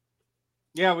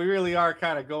 we really are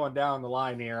kind of going down the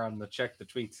line here on the Check the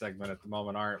Tweet segment at the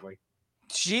moment, aren't we?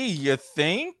 Gee, you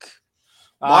think?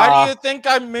 Why do you think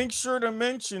I make sure to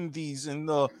mention these in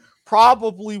the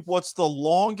probably what's the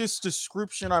longest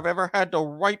description I've ever had to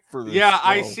write for this show?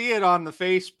 I see it on the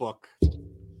Facebook.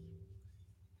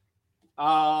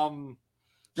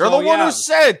 You're the one who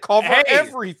said cover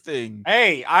everything.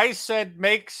 Hey, I said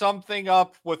make something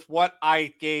up with what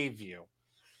I gave you.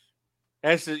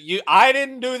 I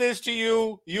didn't do this to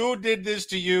you. You did this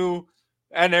to you,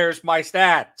 and there's my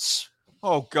stats.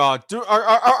 Oh God, dude,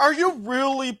 are you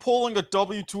really pulling a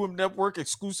W2M network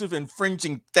exclusive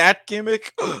infringing that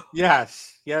gimmick?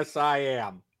 Yes, I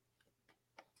am.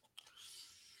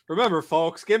 Remember,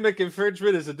 folks, gimmick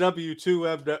infringement is a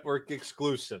W2M network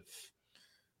exclusive.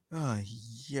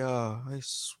 Yeah, I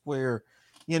swear.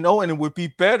 And it would be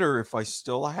better if I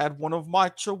still had one of my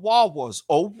chihuahuas.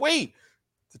 Oh, wait.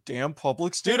 The damn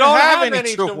Publix didn't have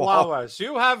any chihuahuas.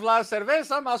 You have la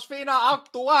cerveza más fina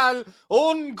actual,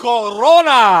 un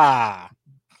Corona.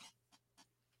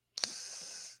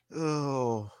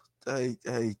 Oh,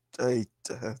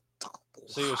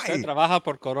 Si usted trabaja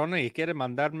por Corona y quiere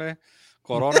mandarme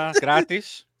Corona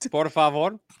gratis, por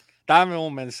favor, dame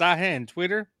un mensaje en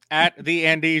Twitter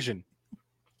 @TheAndesian.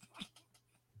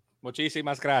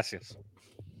 Muchísimas gracias.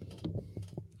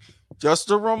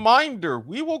 Just a reminder,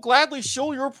 we will gladly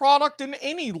show your product in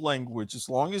any language as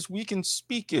long as we can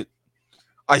speak it.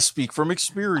 I speak from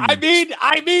experience. I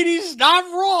mean, he's not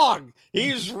wrong.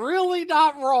 He's really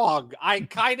not wrong. I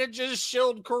kind of just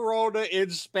shilled Corona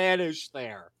in Spanish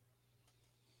there.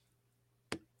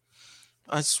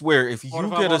 I swear, if you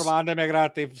get mándeme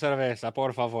gratis cerveza,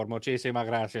 por favor. Muchísimas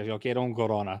gracias. Yo quiero un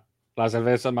Corona. La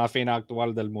cerveza más fina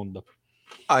actual del mundo.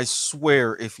 I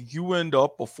swear, if you end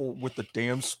up with the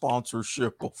damn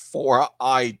sponsorship before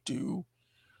I do.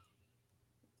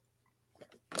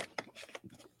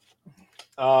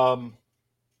 I'll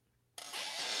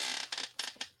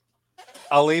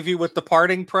leave you with the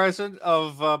parting present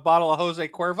of a bottle of Jose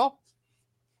Cuervo.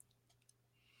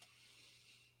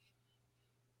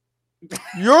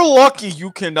 You're lucky you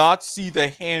cannot see the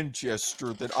hand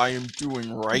gesture that I am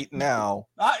doing right now.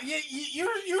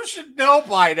 You should know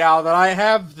by now that I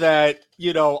have that,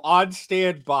 on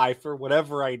standby for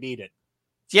whenever I need it.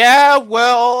 Yeah,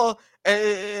 well,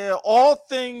 all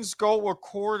things go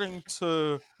according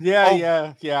to...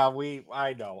 Yeah,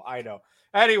 I know.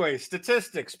 Anyway,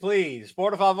 statistics, please.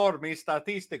 Por favor, mis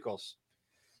estatísticos.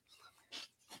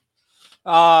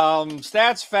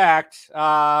 Stats fact,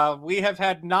 we have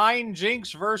had 9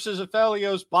 Jinx versus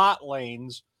Aphelios bot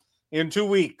lanes in 2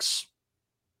 weeks,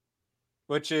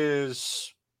 which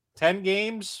is 10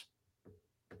 games.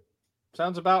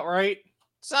 Sounds about right.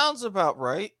 Sounds about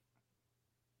right.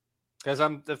 Because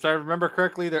if I remember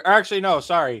correctly,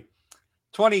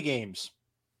 20 games.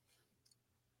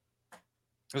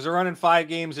 Because they're running 5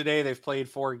 games a day. They've played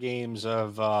 4 games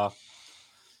of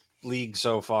league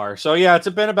so far. So yeah, it's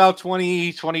been about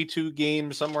 20, 22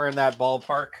 games, somewhere in that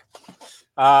ballpark.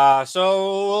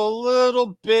 So a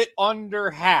little bit under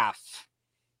half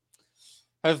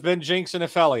have been Jinx and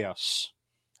Aphelios.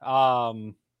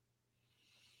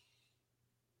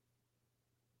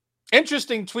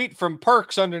 Interesting tweet from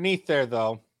Perks underneath there,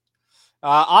 though.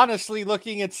 Honestly,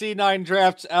 looking at C9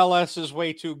 drafts, LS is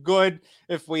way too good.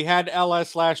 If we had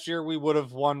LS last year, we would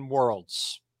have won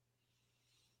Worlds.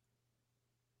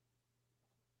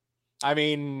 I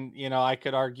mean, you know, I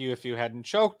could argue if you hadn't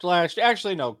choked last year.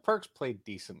 Actually, no, Perks played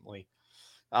decently.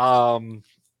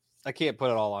 I can't put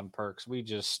it all on Perks. We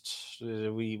just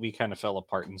we kind of fell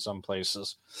apart in some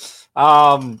places.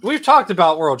 We've talked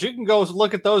about Worlds. You can go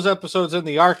look at those episodes in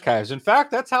the archives. In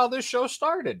fact, that's how this show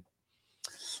started.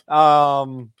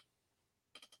 So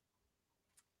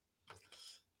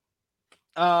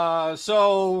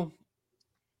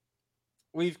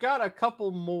we've got a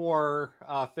couple more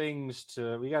things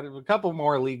to. We got a couple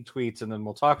more league tweets, and then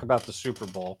we'll talk about the Super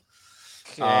Bowl.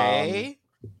 Okay.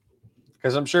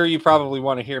 Because I'm sure you probably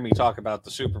want to hear me talk about the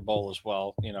Super Bowl as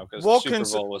well, you know, because the Super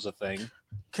Bowl was a thing.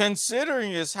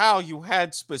 Considering is how you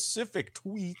had specific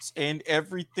tweets and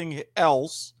everything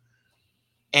else,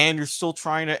 and you're still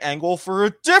trying to angle for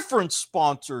a different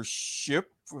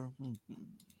sponsorship.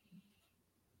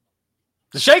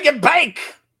 The Shake and Bake!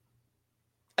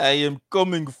 I am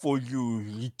coming for you,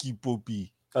 Ricky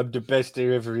Bobby. I'm the best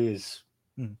there ever is.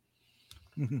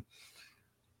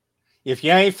 If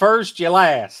you ain't first, you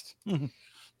last.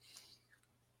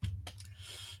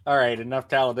 All right, enough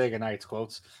Talladega Nights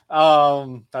quotes.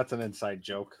 That's an inside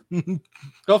joke.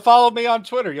 Go follow me on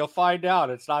Twitter. You'll find out.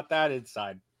 It's not that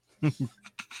inside. We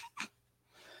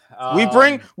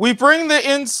bring the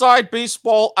inside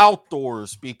baseball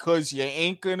outdoors because you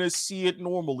ain't gonna see it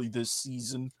normally this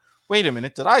season. Wait a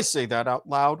minute, did I say that out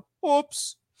loud?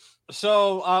 Oops.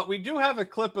 So we do have a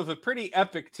clip of a pretty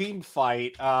epic team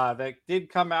fight that did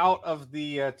come out of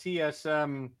the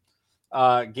TSM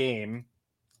game.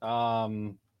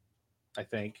 I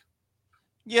think.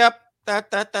 Yep,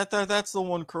 that's the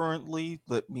one currently.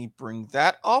 Let me bring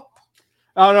that up.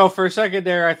 Oh no, for a second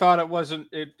there, I thought it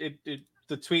wasn't.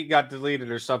 The tweet got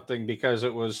deleted or something because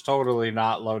it was totally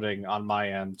not loading on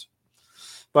my end.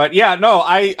 But yeah, no,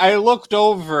 I looked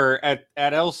over at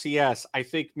LCS, I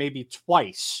think maybe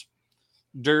twice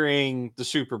during the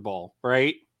Super Bowl,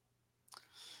 right?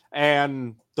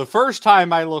 And the first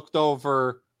time I looked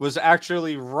over was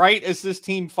actually right as this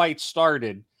team fight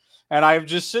started. And I'm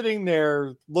just sitting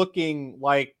there looking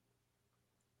like,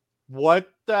 what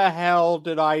the hell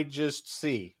did I just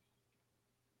see?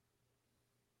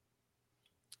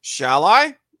 Shall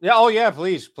I? Yeah, oh yeah,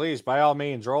 please, by all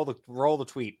means, roll the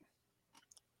tweet.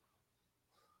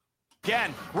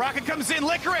 Again, Rocket comes in,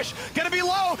 Licorice, gonna be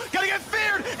low, gonna get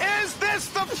feared. Is this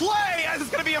the play? As it's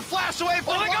gonna be a flash away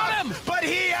from him, but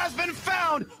he has been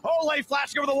found. Ole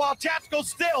flashing over the wall, Tactical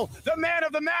still the man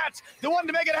of the match, the one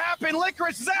to make it happen.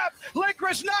 Licorice zap,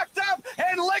 Licorice knocked up,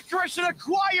 and Licorice, an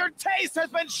acquired taste, has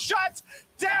been shut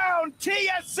down.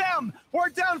 TSM, we're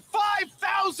down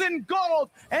 5,000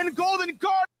 gold, and Golden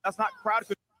Guard. That's not crowd.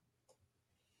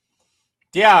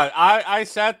 Yeah, I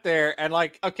sat there and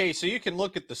like, okay, so you can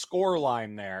look at the score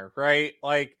line there, right?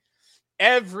 Like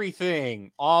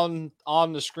everything on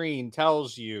the screen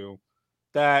tells you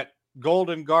that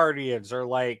Golden Guardians are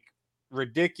like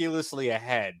ridiculously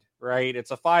ahead, right?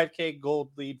 It's a 5K gold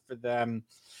lead for them.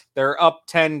 They're up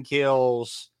 10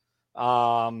 kills.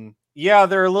 Yeah,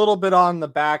 they're a little bit on the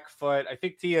back foot. I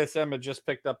think TSM had just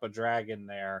picked up a dragon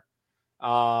there.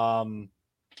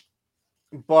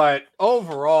 But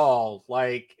overall,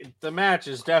 like the match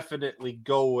is definitely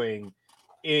going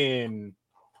in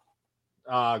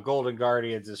Golden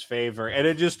Guardians' favor, and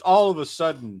it just all of a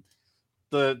sudden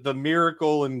the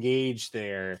miracle engaged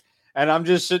there, and I'm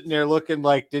just sitting there looking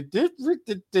like, did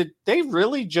they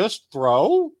really just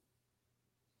throw?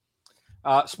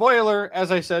 Spoiler,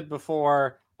 as I said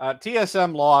before,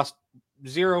 TSM lost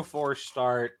 0-4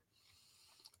 start.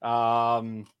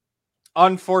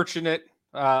 Unfortunate.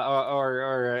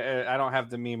 Or I don't have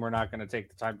the meme. We're not going to take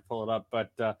the time to pull it up,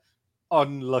 but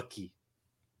unlucky.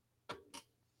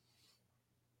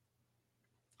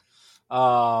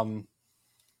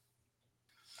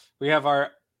 We have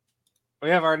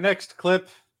our next clip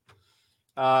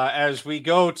as we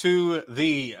go to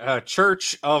the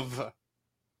Church of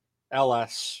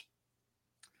LS.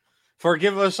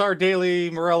 Forgive us our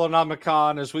daily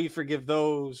Morellonomicon as we forgive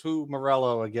those who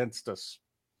Morello against us.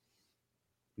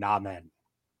 Amen.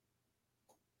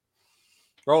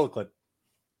 Roll the clip.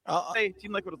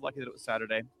 Team Liquid was lucky that it was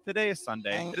Saturday. Today is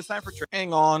Sunday. It is time for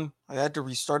hang on. I had to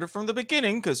restart it from the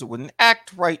beginning because it wouldn't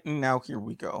act right, and now here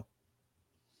we go.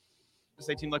 to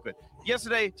say Team Liquid.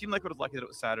 Yesterday, Team Liquid was lucky that it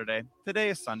was Saturday. Today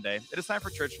is Sunday. It is time for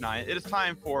Church Night. It is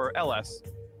time for LS,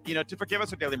 to forgive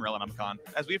us our daily Marilla Numcon,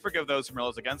 as we forgive those who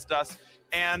Marilla's against us,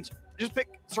 and just pick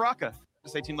Soraka to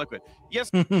say Team Liquid.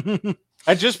 Yes.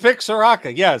 I just picked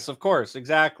Soraka. Yes, of course.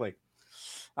 Exactly.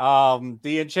 The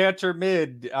Enchanter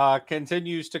mid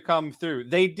continues to come through.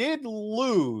 They did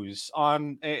lose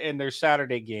in their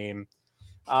Saturday game,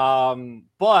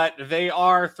 but they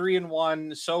are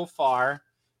 3-1 so far.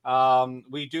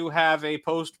 We do have a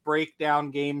post breakdown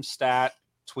game stat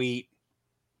tweet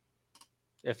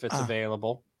if it's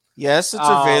available. Yes, it's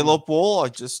available. I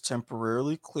just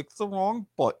temporarily clicked the wrong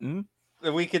button.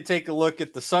 We could take a look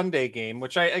at the Sunday game,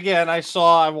 which I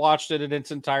saw. I watched it in its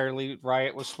entirety.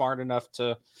 Riot was smart enough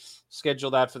to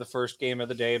schedule that for the first game of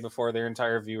the day before their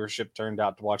entire viewership turned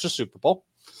out to watch the Super Bowl,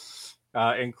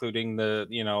 including the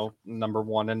number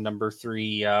 1 and number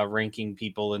 3 ranking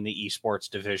people in the esports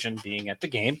division being at the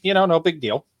game. No big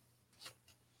deal.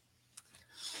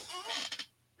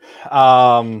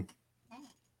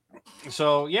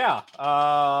 So yeah.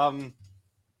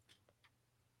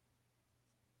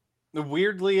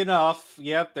 Weirdly enough,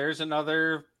 yep, there's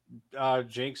another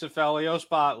Jinx Aphelios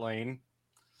bot lane.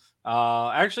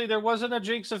 Actually, there wasn't a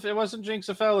Jinx. It wasn't Jinx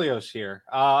Aphelios here.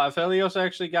 Aphelios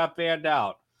actually got banned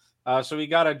out. So we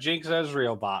got a Jinx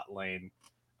Ezreal bot lane.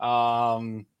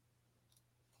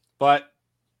 But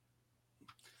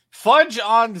Fudge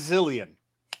on Zillion.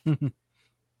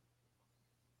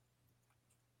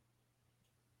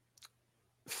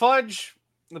 Fudge,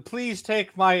 please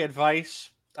take my advice.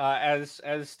 As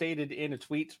stated in a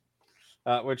tweet,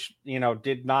 which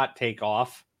did not take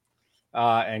off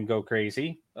and go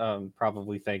crazy,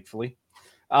 probably thankfully.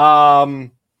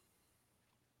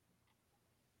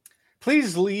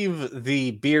 Please leave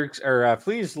the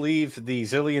please leave the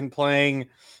Zillion playing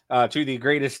to the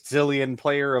greatest Zillion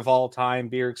player of all time,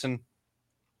 Bjergsen.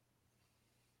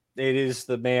 It is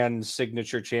the man's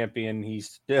signature champion.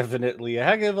 He's definitely a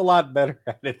heck of a lot better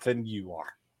at it than you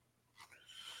are.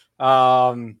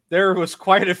 There was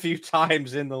quite a few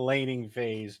times in the laning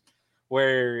phase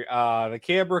where the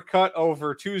camera cut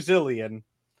over to Zillion,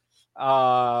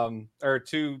 or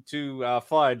to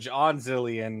Fudge on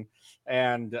Zillion,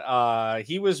 and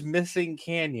he was missing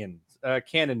cannon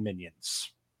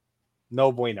minions.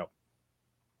 No bueno.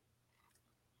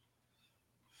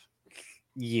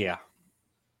 Yeah.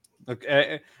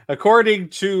 Okay. According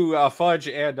to Fudge,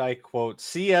 and I quote,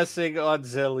 "CSing on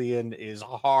Zillion is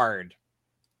hard."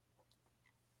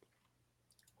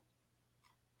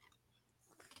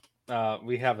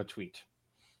 We have a tweet.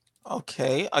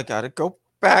 Okay, I gotta go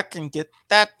back and get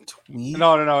that tweet.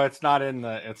 No, it's not in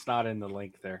the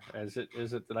link there. Is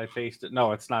it that I pasted it?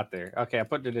 No, it's not there. Okay, I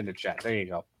put it in the chat. There you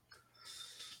go.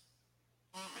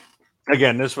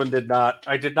 Again, this one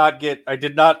I did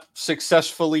not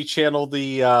successfully channel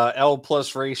the L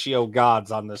plus ratio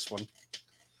gods on this one.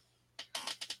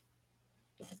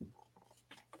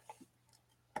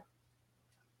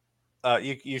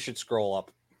 You should scroll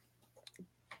up.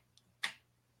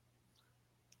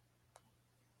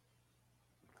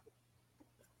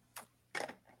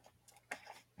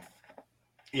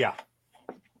 Yeah.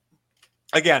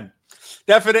 Again,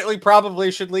 definitely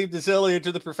probably should leave the Zillion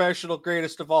to the professional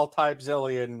greatest of all time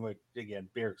Zillion, which, again,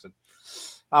 Bjergsen.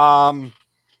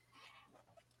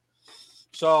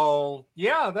 So,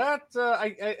 yeah,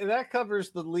 that covers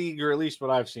the league, or at least what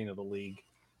I've seen of the league,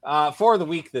 for the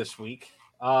week this week.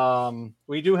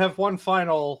 We do have one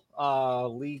final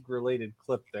league-related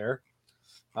clip there.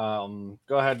 Go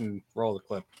ahead and roll the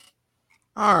clip.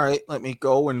 All right, let me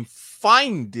go and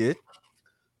find it.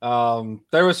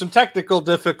 There was some technical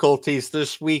difficulties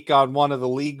this week on one of the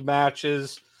league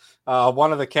matches.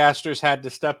 One of the casters had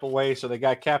to step away, so they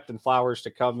got Captain Flowers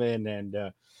to come in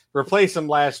and replace him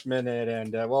last minute.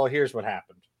 And, well, here's what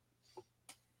happened.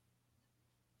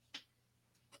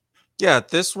 Yeah,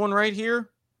 this one right here.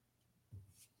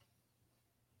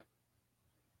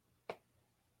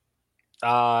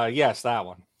 Yes, that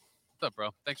one. What's up,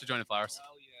 bro? Thanks for joining, Flowers.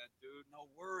 No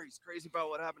worries. Crazy about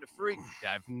what happened to Freak.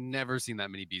 Yeah, I've never seen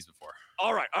that many bees before.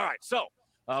 All right. So,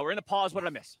 we're in the pause. What did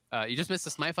I miss? You just missed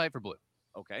the smite fight for blue.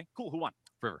 Okay, cool. Who won?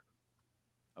 River.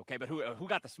 Okay, but who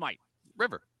got the smite?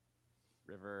 River.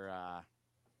 River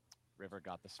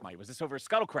got the smite. Was this over a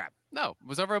Scuttle Crab? No, it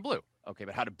was over a blue. Okay,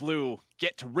 but how did blue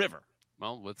get to River?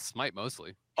 Well, with smite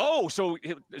mostly. Oh, so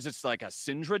is this like a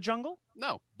Syndra jungle?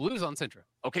 No, blue's on Syndra.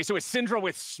 Okay, so it's Syndra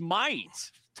with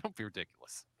smite. Don't be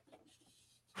ridiculous.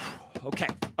 Okay.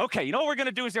 You know what we're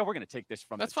gonna do is we're gonna take this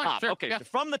from the top. Fine. Sure. Okay, yeah. so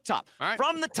from the top. All right.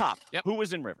 From the top. Yep. Who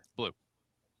was in River? Blue.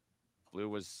 Blue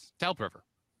was Talp River.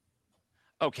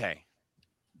 Okay.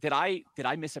 Did I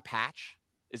miss a patch?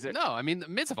 Is it? No, I mean, the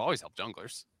mids have always helped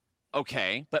junglers.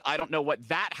 Okay, but I don't know what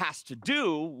that has to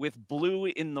do with blue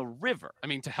in the river. I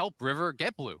mean, to help River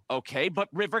get blue. Okay, but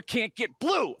River can't get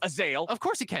blue, Azael. Of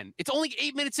course he can. It's only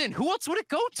 8 minutes in. Who else would it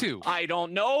go to? I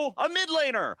don't know. A mid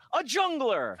laner, a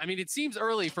jungler. I mean, it seems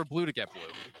early for blue to get blue.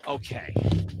 Okay,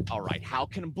 all right. How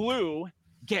can blue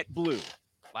get blue?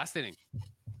 Last inning.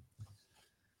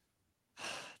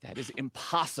 That is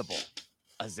impossible,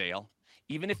 Azael.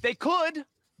 Even if they could,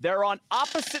 they're on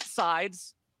opposite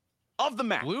sides of the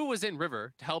map. Blue was in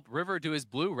River to help River do his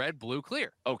blue, red, blue,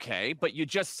 clear. Okay, but you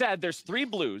just said there's 3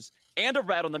 blues and a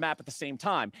red on the map at the same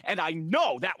time, and I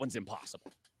know that one's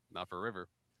impossible. Not for River.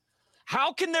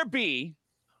 How can there be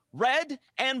red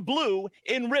and blue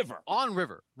in River? On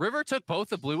River. River took both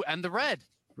the blue and the red.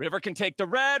 River can take the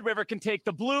red, River can take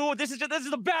the blue. This is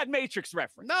a bad Matrix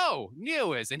reference. No,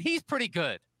 Neo is, and he's pretty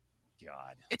good.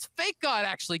 God. It's fake God,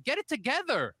 actually. Get it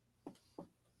together.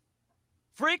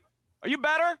 Freak, are you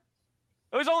better?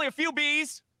 It was only a few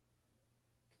bees.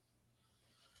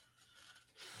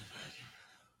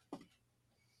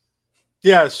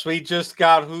 Yes, we just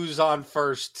got Who's On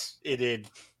First. It did.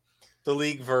 The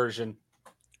league version.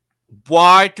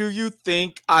 Why do you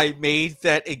think I made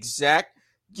that exact?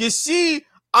 You see,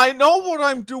 I know what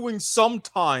I'm doing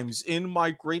sometimes in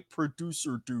my great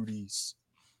producer duties.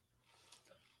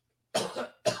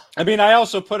 I mean, I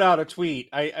also put out a tweet.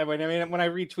 I mean, when I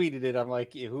retweeted it, I'm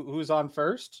like, who's on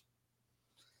first?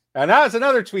 And that was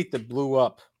another tweet that blew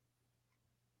up.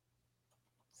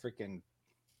 Freaking.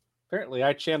 Apparently,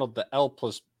 I channeled the L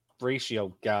plus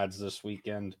ratio gods this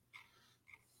weekend.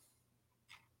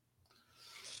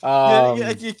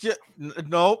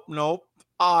 Nope.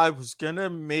 I was going to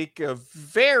make a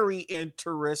very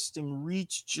interesting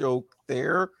reach joke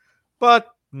there,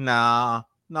 but nah,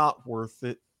 not worth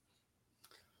it.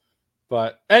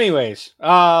 But anyways,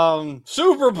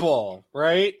 Super Bowl,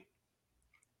 right?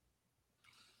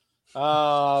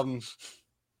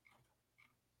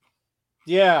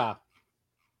 Yeah.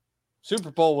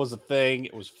 Super Bowl was a thing.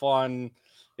 It was fun,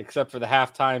 except for the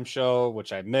halftime show,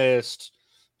 which I missed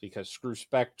because screw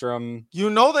Spectrum. You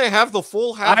know they have the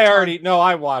full halftime.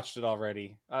 I watched it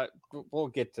already. We'll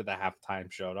get to the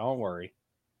halftime show. Don't worry.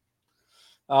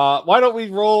 Why don't we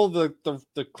roll the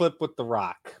clip with The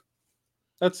Rock?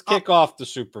 Let's kick off the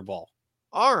Super Bowl.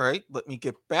 All right, let me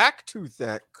get back to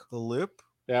that clip.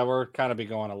 Yeah, we're kind of be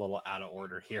going a little out of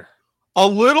order here. A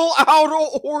little out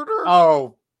of order?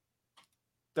 Oh,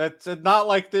 that's not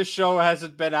like this show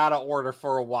hasn't been out of order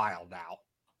for a while now.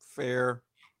 Fair.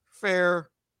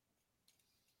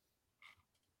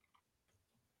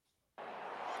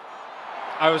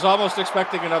 I was almost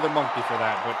expecting another monkey for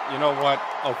that, but you know what?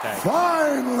 Okay.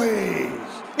 Finally,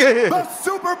 the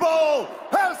Super Bowl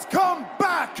has come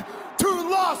back to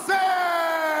Los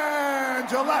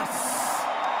Angeles.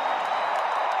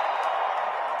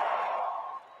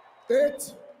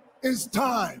 It is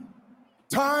time.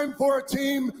 Time for a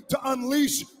team to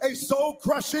unleash a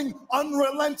soul-crushing,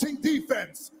 unrelenting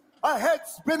defense, a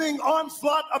head-spinning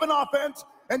onslaught of an offense,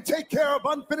 and take care of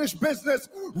unfinished business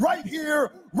right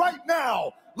here, right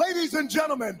now. Ladies and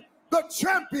gentlemen, the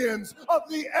champions of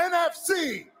the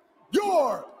NFC,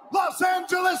 your Los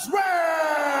Angeles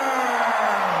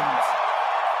Rams!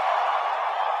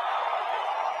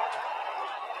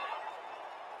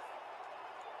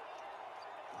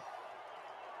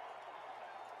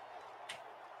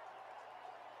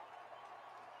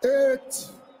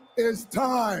 It is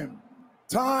time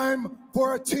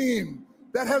for a team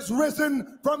that has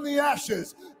risen from the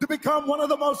ashes to become one of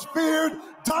the most feared,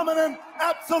 dominant,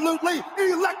 absolutely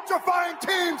electrifying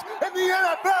teams in the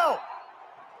NFL.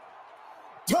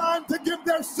 Time to give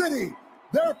their city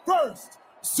their first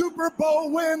Super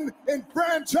Bowl win in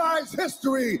franchise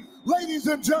history. Ladies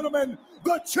and gentlemen,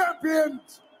 the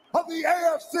champions of the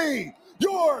AFC,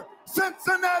 your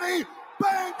Cincinnati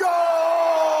Bengals!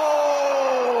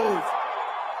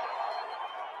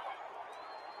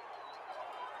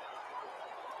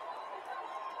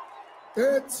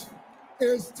 It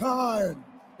is time.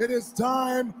 It is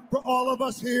time for all of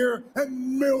us here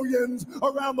and millions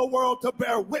around the world to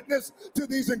bear witness to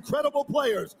these incredible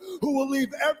players who will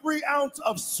leave every ounce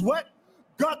of sweat,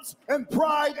 guts, and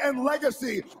pride and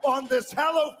legacy on this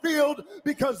hallowed field,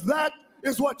 because that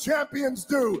is what champions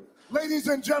do. Ladies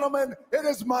and gentlemen, it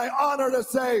is my honor to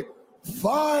say,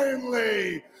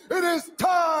 finally, it is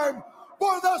time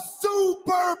for the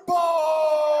Super Bowl!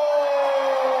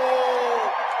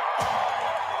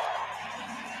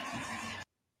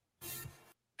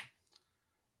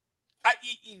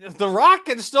 The Rock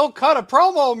can still cut a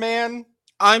promo, man.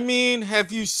 I mean,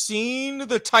 have you seen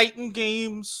the Titan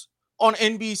games on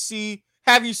NBC?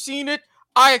 Have you seen it?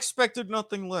 I expected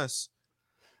nothing less.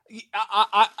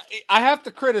 I have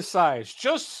to criticize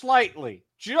just slightly,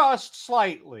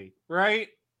 right?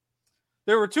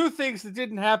 There were two things that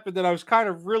didn't happen that I was kind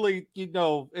of really,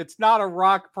 it's not a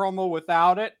Rock promo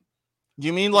without it.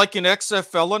 You mean like an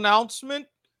XFL announcement?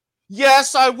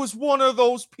 Yes, I was one of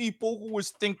those people who was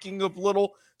thinking of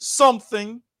little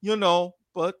something,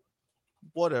 but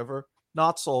whatever.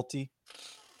 Not salty.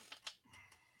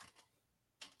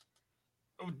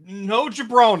 No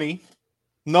jabroni.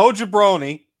 No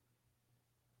jabroni.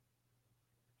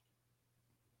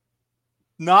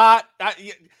 I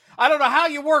don't know how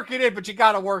you work it in, but you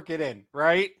got to work it in,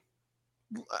 right?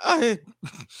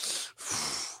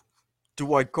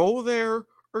 Do I go there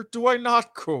or do I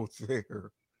not go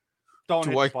there? Don't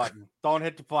hit the button. Don't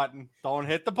hit the button. Don't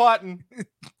hit the button.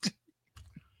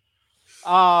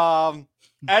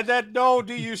 And then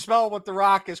do you smell what the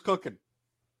Rock is cooking?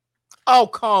 Oh,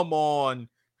 come on.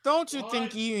 Don't you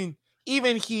think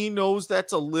even he knows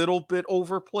that's a little bit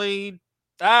overplayed?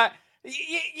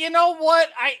 You know what?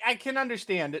 I can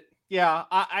understand it. Yeah,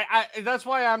 that's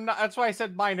why I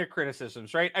said minor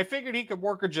criticisms, right? I figured he could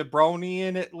work a jabroni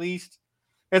in at least.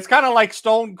 It's kind of like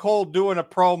Stone Cold doing a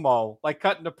promo, like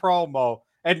cutting a promo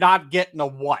and not getting a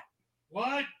what?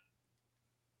 What?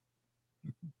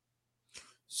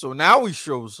 So now he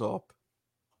shows up.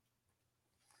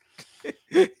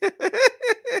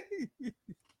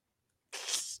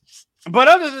 But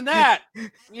other than that,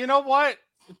 you know what?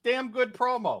 Damn good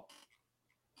promo.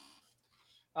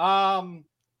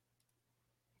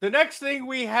 The next thing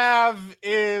we have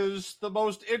is the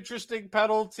most interesting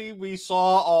penalty we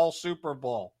saw all Super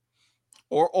Bowl.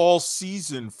 Or all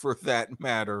season, for that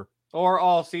matter.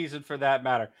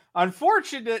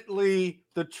 Unfortunately,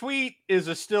 the tweet is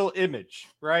a still image,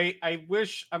 right?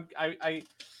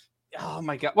 Oh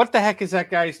my God. What the heck is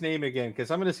that guy's name again? Because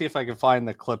I'm going to see if I can find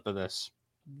the clip of this.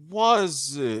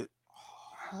 Was it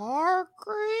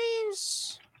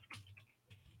Hargreaves?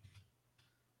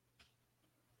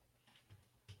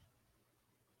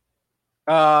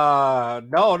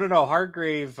 No.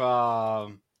 Hargrave.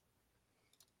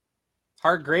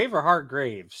 Hargrave or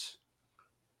Hargraves?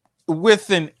 With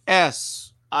an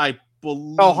S, I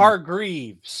believe. Oh,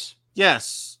 Hargreaves.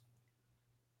 Yes.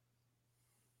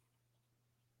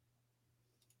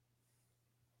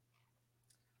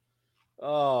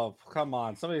 Oh, come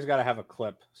on. Somebody's got to have a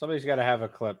clip.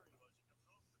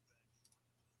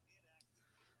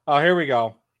 Oh, here we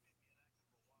go.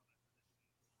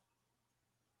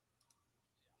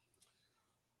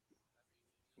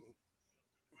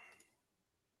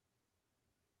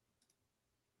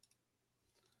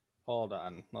 Hold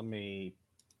on. Let me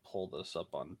pull this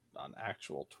up on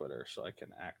actual Twitter so I can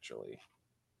actually.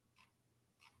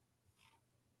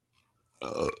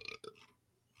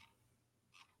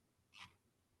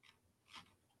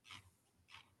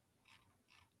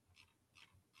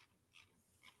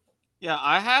 Yeah,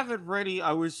 I have it ready.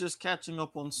 I was just catching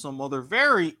up on some other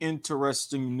very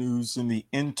interesting news in the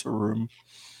interim.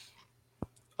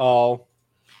 Oh.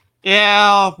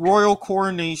 Yeah, royal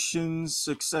coronations,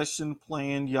 succession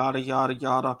plan, yada, yada,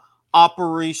 yada.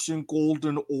 Operation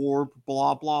Golden Orb,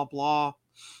 blah, blah, blah.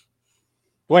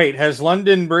 Wait, has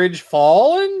London Bridge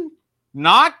fallen?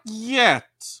 Not yet.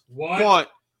 What?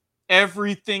 But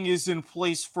everything is in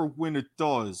place for when it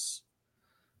does.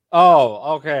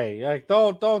 Oh, okay. Like,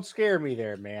 don't scare me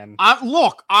there, man.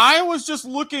 Look, I was just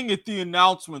looking at the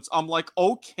announcements. I'm like,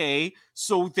 okay,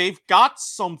 so they've got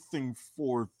something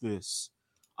for this.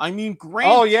 I mean,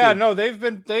 granted. Oh yeah, no, they've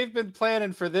been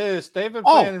planning for this. They've been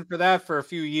planning for that for a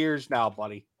few years now,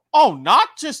 buddy. Oh, not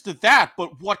just that,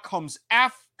 but what comes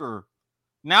after.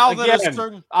 Now Again, that a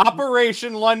certain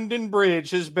Operation London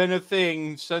Bridge has been a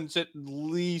thing since at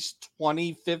least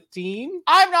 2015.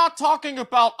 I'm not talking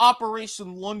about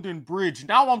Operation London Bridge.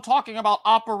 Now I'm talking about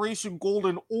Operation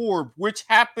Golden Orb, which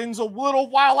happens a little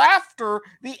while after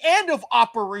the end of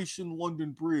Operation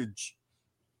London Bridge.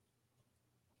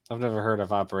 I've never heard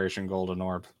of Operation Golden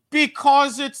Orb.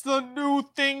 Because it's the new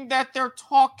thing that they're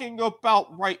talking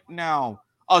about right now.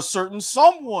 A certain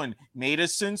someone made a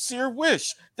sincere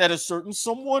wish that a certain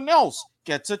someone else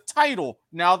gets a title.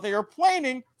 Now they are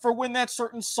planning for when that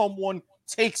certain someone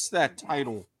takes that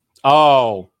title.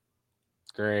 Oh,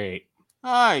 great.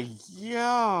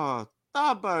 Yeah.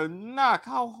 Tabarnak,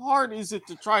 how hard is it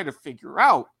to try to figure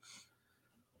out?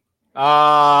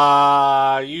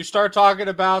 You start talking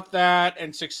about that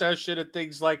and succession and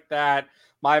things like that,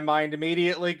 my mind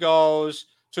immediately goes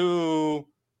to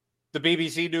the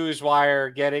BBC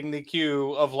Newswire getting the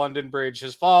cue of London Bridge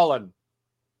has fallen.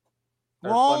 Or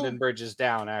London Bridge is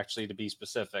down, actually, to be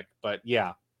specific. But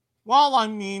yeah. Well, I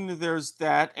mean, there's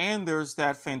that, and there's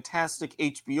that fantastic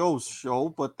HBO show,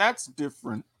 but that's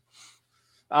different.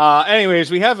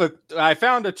 Anyways, I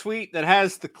found a tweet that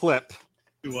has the clip.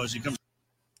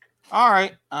 All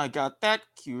right, I got that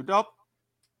queued up.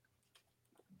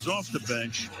 Off the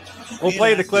bench. We'll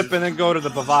play the clip and then go to the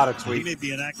Bovada tweet. He may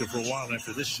be inactive for a while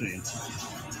after this scene.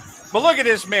 But look at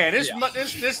this man. This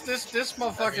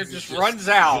motherfucker just runs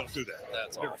out. Don't do that.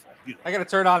 That's awful. I gotta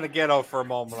turn on the ghetto for a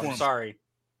moment. I'm sorry.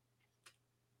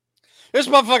 This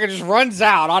motherfucker just runs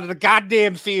out onto the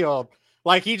goddamn field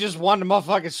like he just won the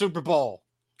motherfucking Super Bowl.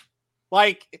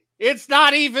 Like it's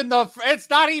not even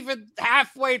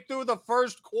halfway through the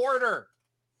first quarter.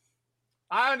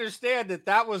 I understand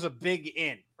that was a big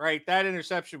in, right? That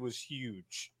interception was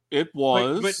huge. It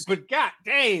was. But god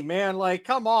dang, man, like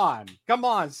come on,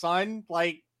 son.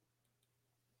 Like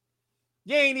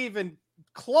you ain't even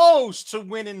close to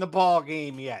winning the ball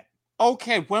game yet.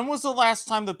 Okay, when was the last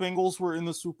time the Bengals were in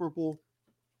the Super Bowl?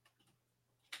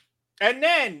 And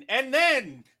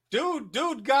then,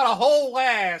 dude got a whole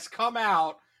ass come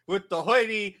out with the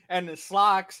hoodie and the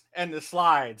slacks and the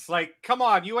slides. Like, come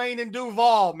on, you ain't in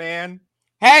Duval, man.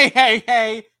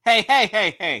 Hey.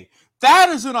 That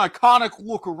is an iconic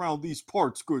look around these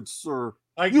parts, good sir.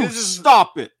 Like,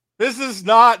 stop it. This is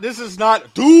not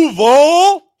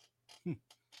Duval.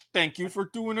 Thank you for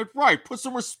doing it right. Put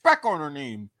some respect on her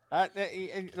name.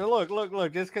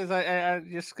 Look. Just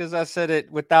because I said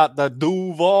it without the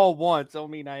Duval once,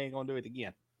 don't mean I ain't gonna do it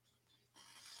again.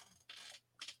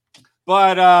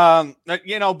 But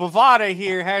Bovada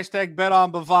here. Hashtag bet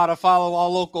on Bovada. Follow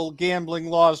all local gambling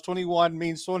laws. 21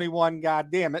 means 21. God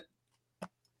damn it.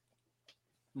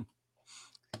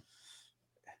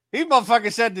 He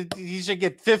motherfucker said that he should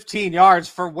get 15 yards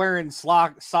for wearing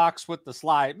socks with the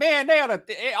slide. Man, they had an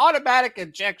automatic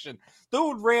injection.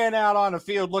 Dude ran out on the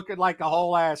field looking like a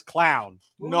whole ass clown.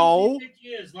 Who No. do you think he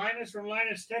is? Linus from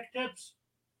Linus Tech Tips?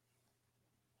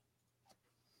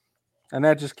 And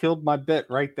that just killed my bit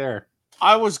right there.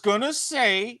 I was going to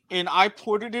say, and I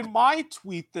put it in my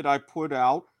tweet that I put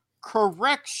out,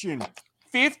 correction,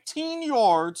 15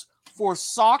 yards for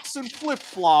socks and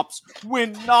flip-flops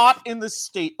when not in the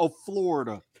state of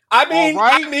Florida. I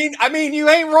mean, you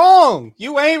ain't wrong.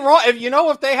 You ain't wrong.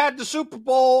 If they had the Super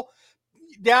Bowl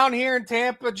down here in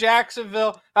Tampa,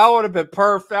 Jacksonville, that would have been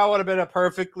perfect. That would have been a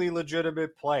perfectly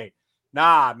legitimate play.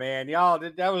 Nah, man, y'all,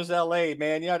 that was L.A.,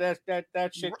 man. Yeah, that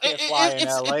shit can't fly in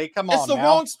L.A. Come on, it's the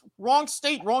now. wrong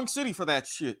state, wrong city for that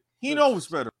shit. He knows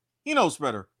better.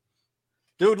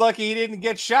 Dude, lucky he didn't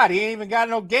get shot. He ain't even got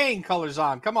no gang colors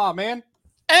on. Come on, man.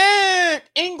 And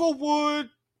Inglewood,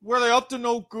 where they up to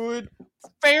no good,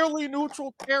 fairly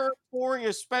neutral territory,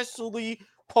 especially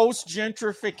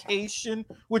post-gentrification,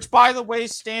 which, by the way,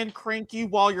 Stan Cranky,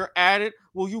 while you're at it,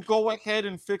 will you go ahead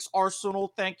and fix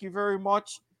Arsenal? Thank you very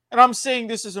much. And I'm saying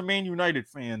this as a Man United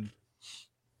fan.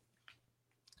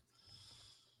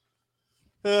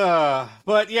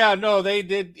 But yeah, no, they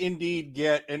did indeed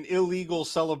get an illegal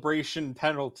celebration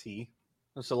penalty.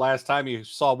 That's the last time you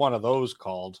saw one of those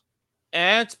called.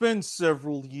 And it's been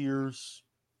several years.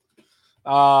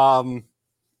 On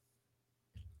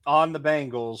the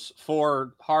Bengals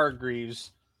for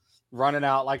Hargreaves running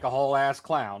out like a whole ass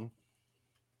clown.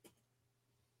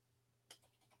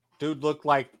 Dude looked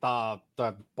like the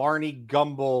Barney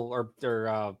Gumble or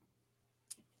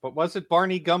what was it?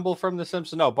 Barney Gumble from The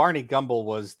Simpsons? No, Barney Gumble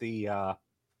was the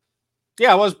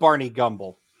it was Barney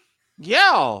Gumble.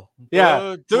 Yeah.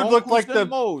 Dude looked like the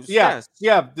Moe's, yes.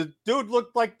 The dude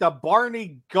looked like the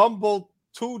Barney Gumble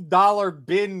 $2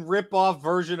 bin ripoff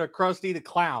version of Krusty the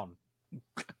Clown.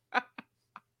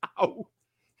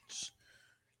 Ouch.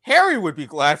 Harry would be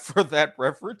glad for that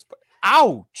reference, but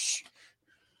ouch.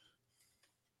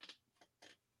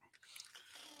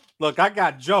 Look, I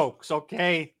got jokes,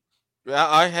 okay? Yeah,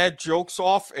 I had jokes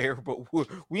off air, but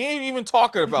we ain't even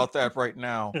talking about that right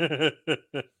now.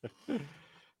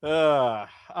 All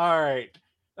right.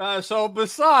 So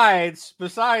besides,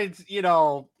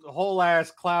 whole ass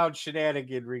cloud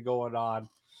shenaniganry going on,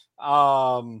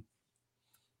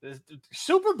 the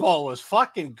Super Bowl was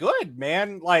fucking good,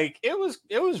 man. Like it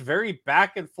was very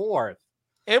back and forth.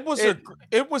 It was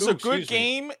a good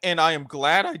game, and I am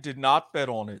glad I did not bet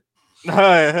on it.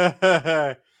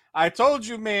 I told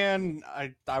you, man,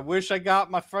 I wish I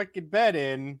got my freaking bet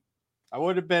in. I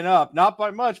would have been up. Not by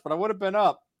much, but I would have been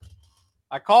up.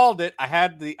 I called it. I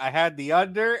had the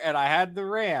under and I had the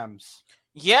Rams.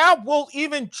 Yeah, well,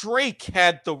 even Drake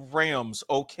had the Rams,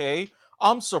 okay?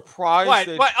 I'm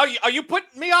surprised. What? Are you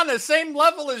putting me on the same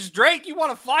level as Drake? You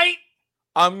want to fight?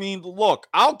 I mean, look,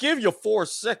 I'll give you 4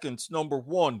 seconds, number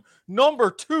one.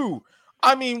 Number two,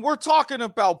 I mean, we're talking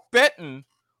about betting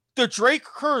The Drake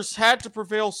curse had to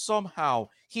prevail somehow.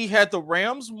 He had the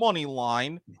Rams money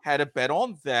line, had a bet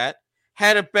on that,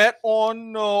 had a bet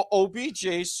on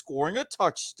OBJ scoring a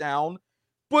touchdown,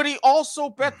 but he also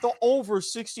bet the over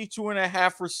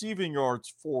 62.5 receiving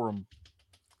yards for him.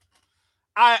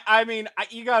 I mean,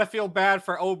 you got to feel bad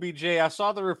for OBJ. I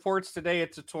saw the reports today.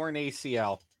 It's a torn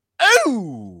ACL.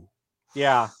 Oh!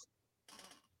 Yeah.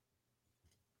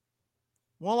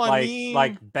 Well, I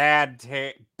mean... bad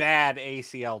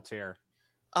ACL tear.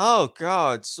 Oh,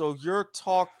 God. So you're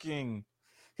talking...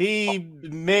 He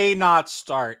may not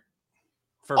start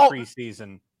for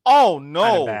preseason. Oh, no.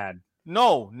 Kind of bad.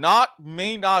 No,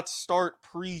 may not start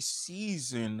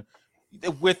preseason.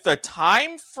 With the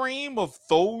time frame of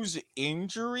those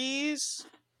injuries,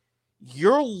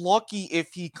 you're lucky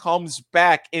if he comes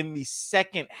back in the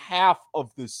second half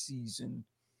of the season.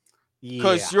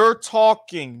 Because you're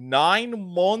talking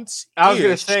 9 months. I was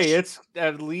gonna say it's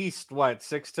at least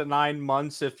 6 to 9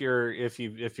 months if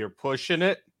you're pushing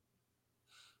it.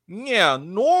 Yeah,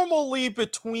 normally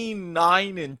between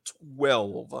 9 and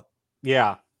 12.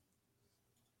 Yeah.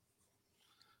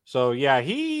 So yeah,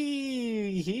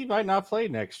 he might not play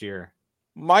next year.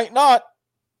 Might not.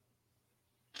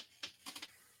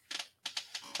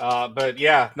 But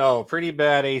yeah, no, pretty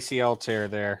bad ACL tear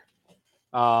there.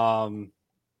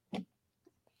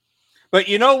 But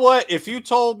you know what? If you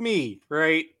told me,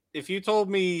 right? If you told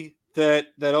me that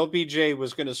OBJ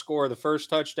was going to score the first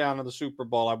touchdown of the Super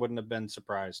Bowl, I wouldn't have been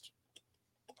surprised.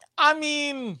 I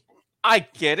mean, I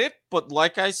get it, but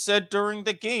like I said during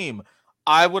the game,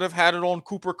 I would have had it on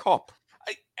Cooper Kupp.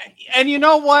 And you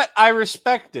know what? I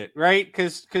respect it, right?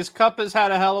 Because Kupp has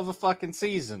had a hell of a fucking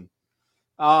season.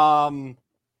 But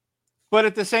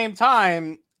at the same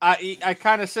time, I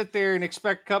kind of sit there and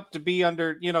expect Kupp to be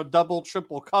under, double,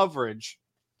 triple coverage.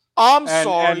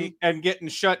 Sorry. And getting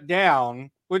shut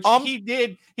down, which he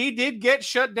did. He did get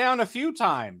shut down a few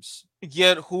times.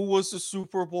 Yet who was the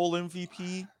Super Bowl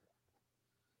MVP?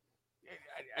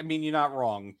 I mean, you're not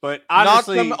wrong, but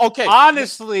honestly,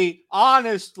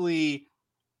 honestly,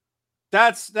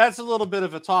 that's a little bit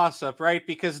of a toss-up, right?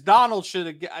 Because Donald should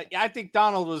have. I think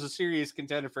Donald was a serious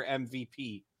contender for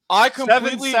MVP.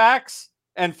 7 sacks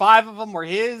and 5 of them were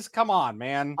his. Come on,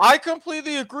 man. I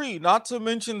completely agree. Not to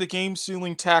mention the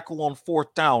game-sealing tackle on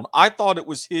 4th down. I thought it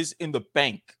was his in the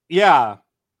bank. Yeah,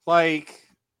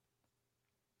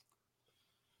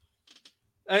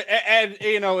 And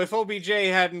if OBJ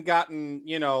hadn't gotten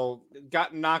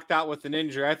knocked out with an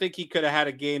injury, I think he could have had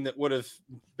a game that would have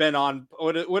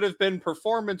been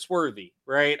performance worthy,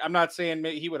 right? I'm not saying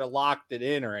he would have locked it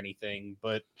in or anything,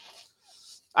 but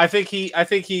I think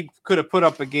he could have put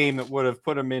up a game that would have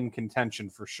put him in contention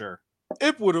for sure.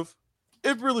 It would have.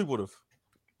 It really would have.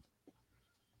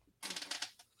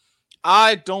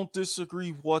 I don't disagree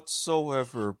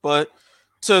whatsoever, but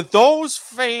to those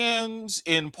fans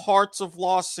in parts of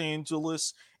Los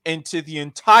Angeles and to the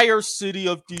entire city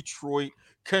of Detroit,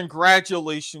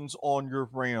 congratulations on your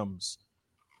Rams.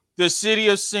 The city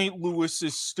of St. Louis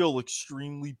is still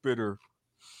extremely bitter.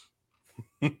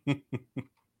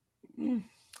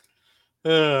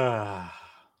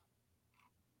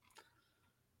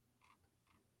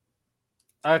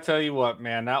 I tell you what,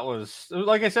 man, that was,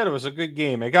 like I said, it was a good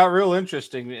game. It got real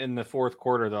interesting in the fourth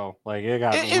quarter, though.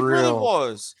 It really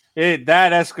was. That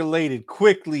escalated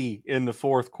quickly in the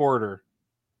fourth quarter.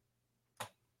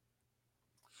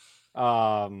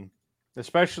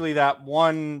 Especially that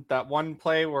one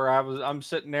play where I'm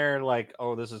sitting there like,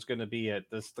 oh, this is going to be it.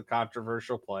 This is the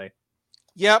controversial play.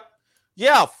 Yep.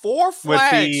 Yeah, 4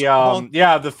 flags.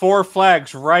 With the 4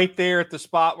 flags right there at the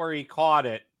spot where he caught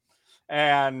it.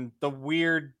 And the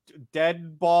weird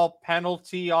dead ball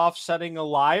penalty offsetting a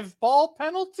live ball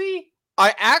penalty?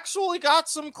 I actually got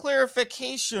some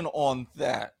clarification on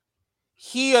that.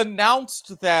 He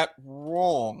announced that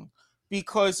wrong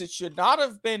because it should not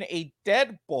have been a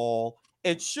dead ball.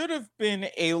 It should have been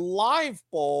a live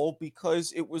ball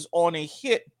because it was on a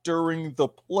hit during the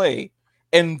play.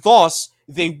 And thus,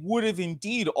 they would have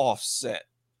indeed offset.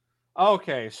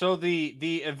 Okay, so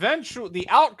the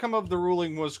outcome of the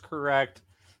ruling was correct.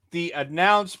 The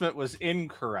announcement was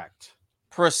incorrect.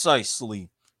 Precisely.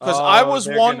 Because I was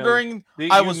wondering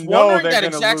that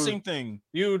exact same thing.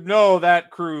 That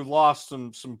crew lost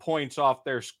some points off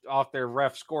their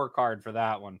ref scorecard for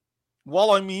that one.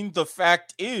 Well, I mean, the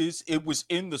fact is, it was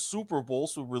in the Super Bowl,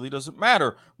 so it really doesn't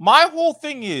matter. My whole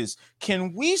thing is,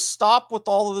 can we stop with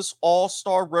all of this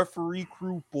all-star referee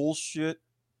crew bullshit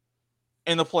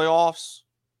in the playoffs?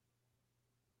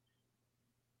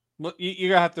 Well, you're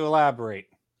going to have to elaborate.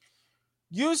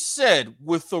 You said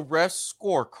with the ref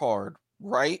scorecard,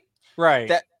 right?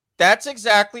 Right. That's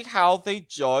exactly how they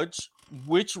judge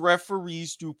which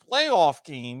referees do playoff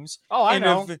games. Oh, I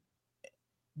know.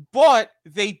 But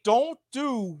they don't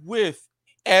do with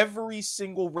every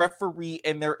single referee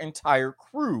and their entire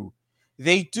crew.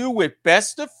 They do with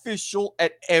best official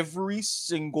at every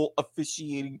single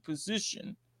officiating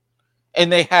position.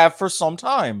 And they have for some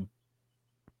time.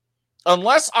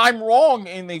 Unless I'm wrong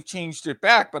and they've changed it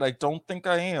back, but I don't think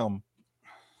I am.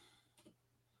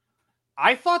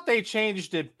 I thought they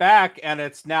changed it back and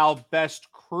it's now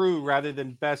best crew rather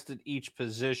than best at each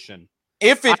position.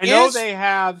 If it I know is, they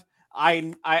have,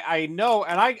 I know,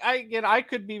 and I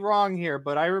could be wrong here,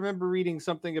 but I remember reading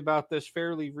something about this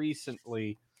fairly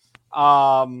recently.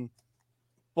 But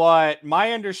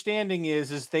my understanding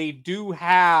is they do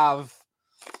have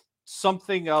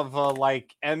something of a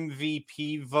like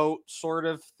MVP vote sort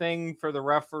of thing for the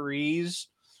referees,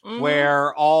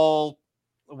 where all,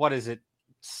 what is it,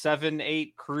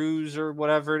 7-8 crews or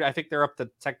whatever. I think they're up to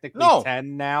technically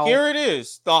 10 now. Here it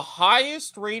is. The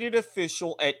highest rated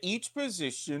official at each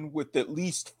position with at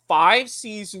least 5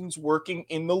 seasons working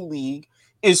in the league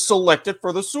is selected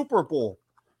for the Super Bowl.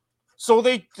 So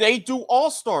they do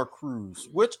all-star crews,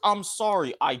 which I'm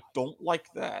sorry, I don't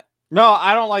like that. No,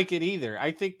 I don't like it either.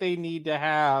 I think they need to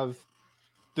have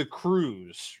the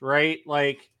crews, right?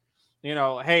 Like, you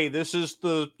know, hey, this is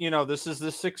the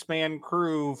 6-man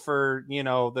crew for,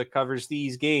 that covers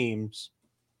these games.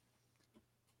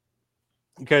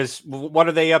 Because what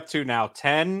are they up to now?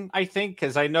 10, I think?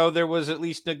 Because I know there was at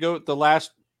least the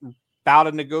last bout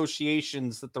of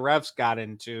negotiations that the refs got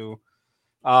into.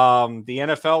 The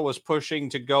NFL was pushing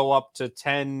to go up to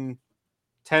 10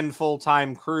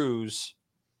 full-time crews.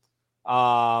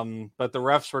 But the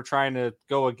refs were trying to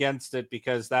go against it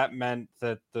because that meant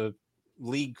that the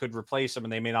league could replace them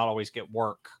and they may not always get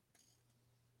work.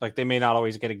 Like they may not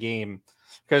always get a game.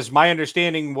 Because my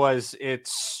understanding was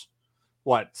it's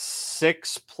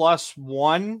 6 plus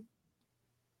 1?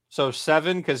 So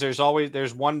 7, because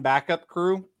there's one backup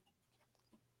crew.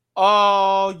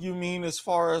 Oh, you mean as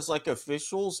far as like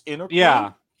officials in a crew?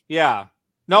 Yeah.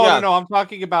 No, I'm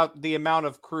talking about the amount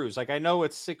of crews. Like I know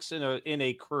it's 6 in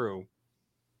a crew.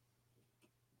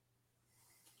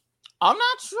 I'm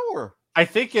not sure. I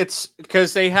think it's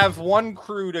because they have one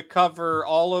crew to cover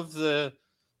all of the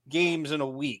games in a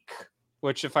week,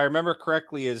 which, if I remember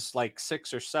correctly, is like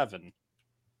 6 or 7.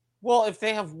 Well, if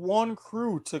they have one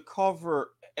crew to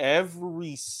cover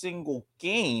every single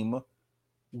game,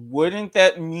 wouldn't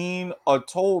that mean a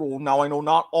total? Now, I know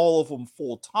not all of them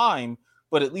full-time,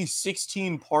 but at least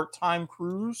 16 part-time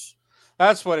crews?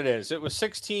 That's what it is. It was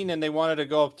 16 and they wanted to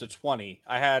go up to 20.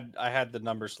 I had the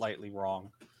number slightly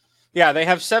wrong. Yeah, they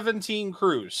have 17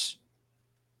 crews.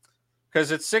 Because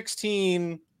it's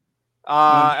 16,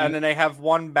 and then they have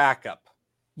one backup.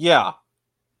 Yeah.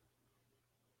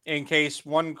 In case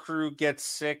one crew gets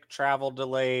sick, travel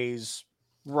delays,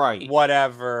 right,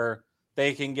 whatever,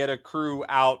 they can get a crew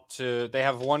out to... They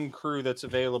have one crew that's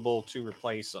available to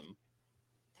replace them.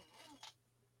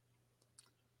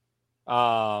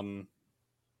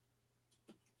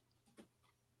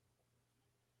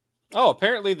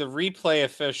 Apparently the replay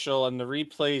official and the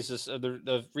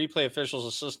replay official's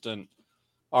assistant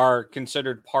are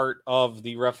considered part of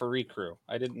the referee crew.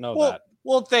 I didn't know that.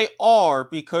 Well, they are,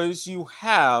 because you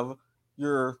have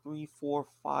your 3, 4,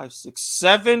 5, 6,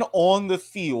 7 on the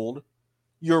field,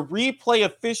 your replay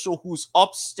official who's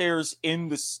upstairs in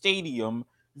the stadium,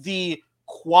 the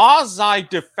quasi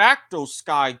de facto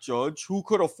sky judge who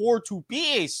could afford to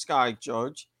be a sky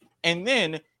judge, and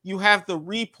then you have the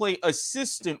replay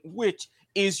assistant, which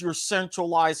is your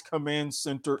centralized command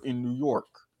center in New York.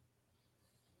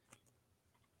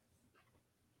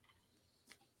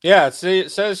 Yeah,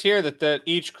 it says here that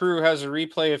each crew has a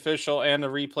replay official and a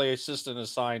replay assistant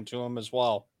assigned to them as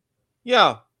well.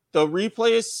 Yeah, the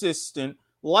replay assistant,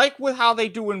 like with how they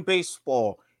do in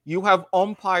baseball, you have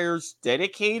umpires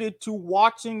dedicated to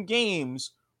watching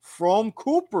games from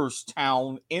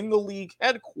Cooperstown in the league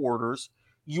headquarters.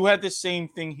 You have the same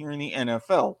thing here in the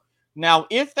NFL. Now,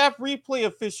 if that replay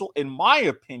official, in my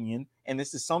opinion, and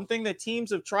this is something that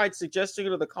teams have tried suggesting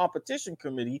to the competition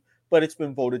committee, but it's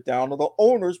been voted down to the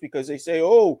owners because they say,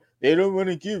 they don't want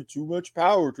to give too much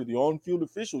power to the on-field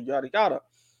official, yada, yada.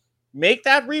 Make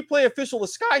that replay official a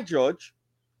sky judge,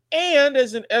 and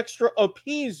as an extra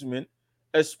appeasement,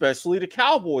 especially to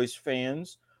Cowboys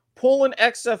fans, pull an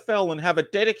XFL and have a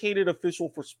dedicated official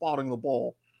for spotting the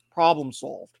ball. Problem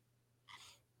solved.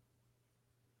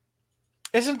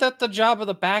 Isn't that the job of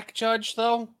the back judge,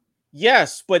 though?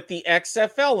 Yes, but the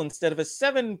XFL, instead of a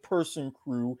 7-person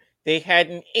crew, they had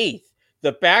an 8th.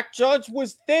 The back judge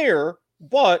was there,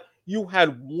 but you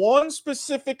had one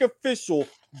specific official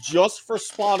just for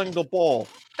spotting the ball.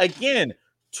 Again,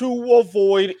 to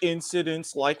avoid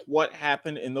incidents like what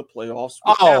happened in the playoffs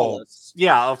with Dallas.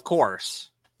 Yeah, of course.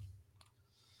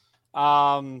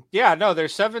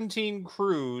 There's 17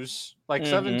 crews, like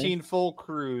 17 full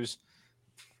crews.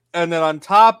 And then on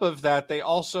top of that, they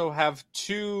also have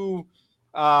 2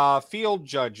 field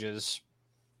judges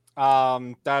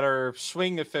that are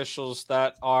swing officials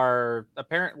that are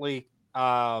apparently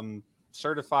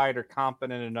certified or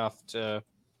competent enough to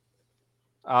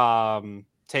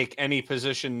take any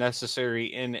position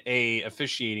necessary in a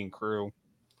officiating crew.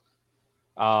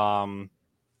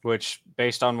 Which,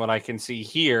 based on what I can see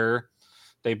here,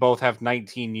 they both have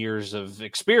 19 years of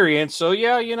experience. So,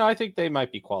 yeah, I think they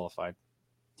might be qualified.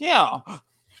 Yeah.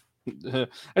 I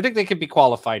think they could be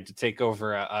qualified to take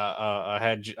over a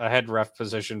head ref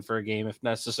position for a game if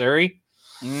necessary.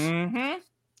 Seeing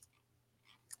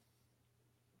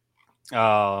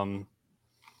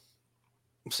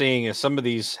as some of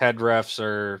these head refs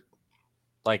are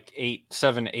like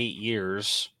 7, 8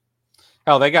 years.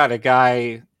 Hell, they got a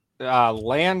guy,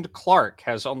 Land Clark,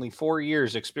 has only 4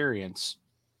 years experience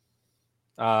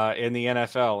in the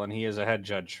NFL, and he is a head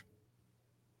judge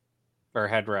or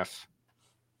head ref.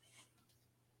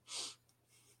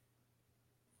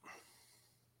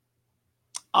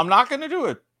 I'm not going to do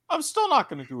it. I'm still not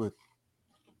going to do it.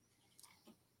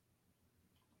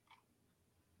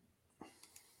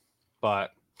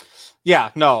 But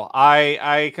yeah, no,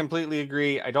 I completely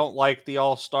agree. I don't like the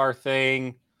all-star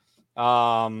thing.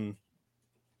 I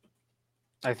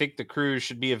think the crews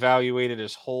should be evaluated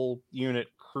as whole unit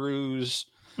crews,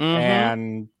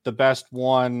 and the best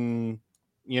one,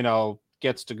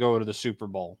 gets to go to the Super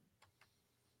Bowl.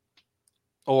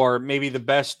 Or maybe the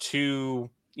best 2,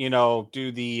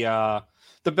 do the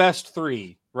best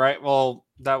 3, right? Well,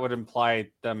 that would imply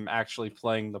them actually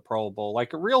playing the Pro Bowl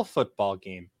like a real football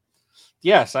game.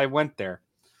 Yes, I went there.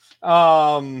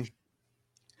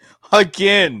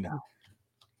 Again,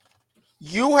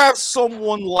 you have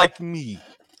someone like me.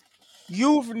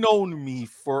 You've known me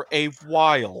for a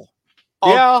while.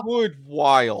 A good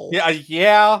while.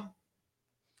 Yeah.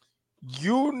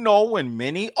 You know, and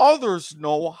many others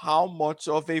know how much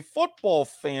of a football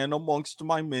fan amongst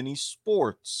my many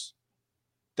sports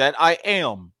that I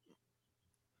am.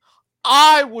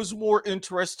 I was more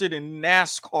interested in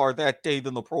NASCAR that day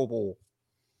than the Pro Bowl.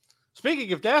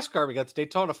 Speaking of NASCAR, we got the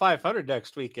Daytona 500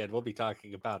 next weekend. We'll be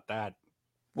talking about that.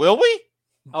 Will we?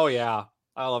 Oh, yeah.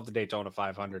 I love the Daytona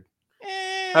 500.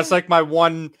 That's like my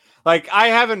one... Like, I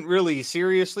haven't really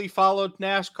seriously followed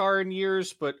NASCAR in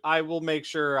years, but I will make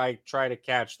sure I try to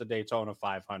catch the Daytona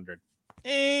 500.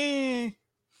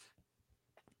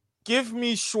 Give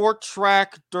me short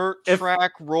track, dirt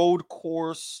track, road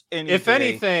course, If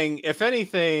anything,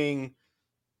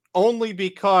 only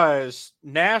because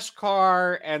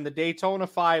NASCAR and the Daytona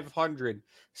 500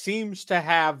 seems to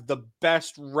have the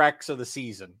best wrecks of the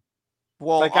season.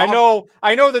 Well, like I know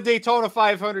the Daytona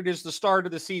 500 is the start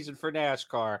of the season for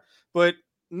NASCAR, but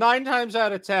 9 times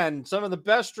out of 10, some of the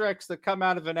best wrecks that come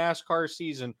out of a NASCAR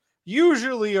season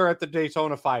usually are at the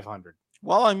Daytona 500.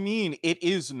 Well, I mean, it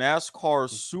is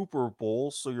NASCAR's Super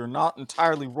Bowl, so you're not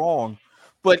entirely wrong.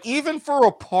 But even for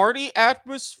a party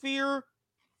atmosphere,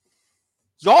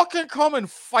 y'all can come and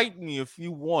fight me if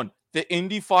you want. The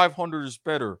Indy 500 is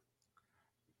better.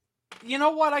 You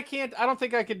know what? I don't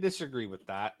think I can disagree with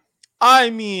that.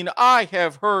 I mean, I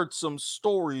have heard some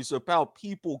stories about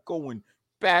people going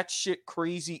batshit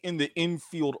crazy in the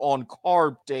infield on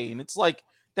carb day. And it's like,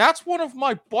 that's one of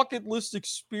my bucket list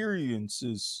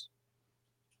experiences.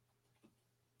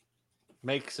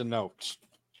 Makes a note.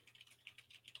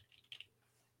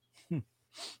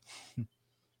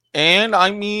 And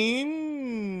I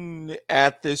mean,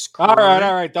 at this current...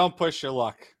 All right. Don't push your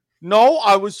luck. No,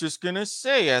 I was just going to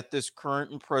say, at this current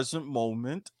and present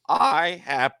moment, I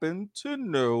happen to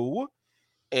know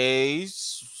a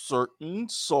certain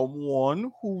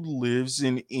someone who lives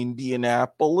in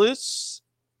Indianapolis.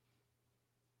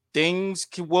 Things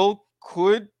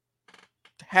could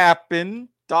happen, ...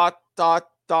 Snapchat, ...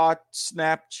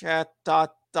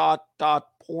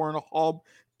 Pornhub, ...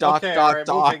 Okay, all right,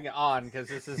 moving on, because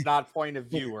this is not point of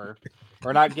viewer.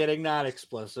 We're not getting that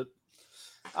explicit.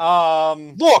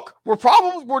 Look,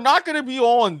 we're not going to be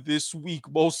on this week,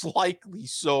 most likely,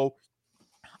 so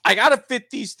I got to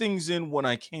fit these things in when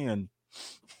I can.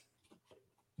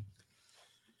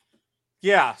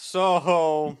 Yeah,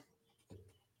 so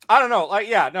I don't know.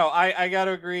 I got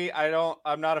to agree.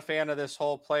 I'm not a fan of this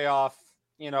whole playoff,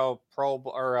 Pro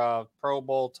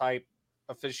Bowl type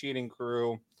officiating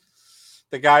crew.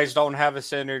 The guys don't have a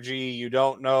synergy. You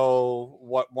don't know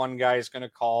what one guy is going to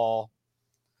call.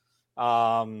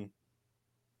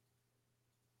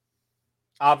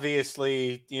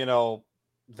 obviously,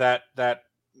 that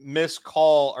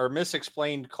miscall or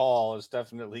misexplained call is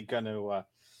definitely going to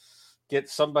get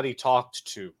somebody talked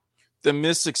to. The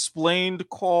misexplained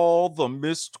call, the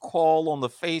missed call on the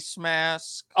face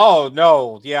mask. Oh,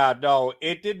 no. Yeah, no.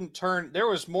 It didn't turn. There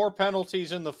was more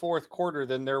penalties in the fourth quarter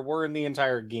than there were in the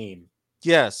entire game.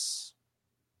 Yes.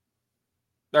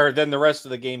 Or than the rest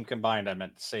of the game combined, I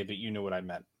meant to say, but you knew what I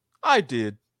meant. I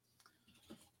did.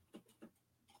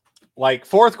 Like,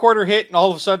 fourth quarter hit, and all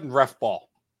of a sudden, ref ball.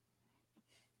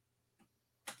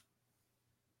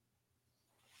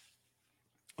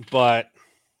 But,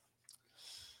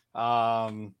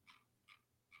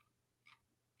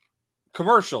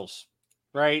 commercials,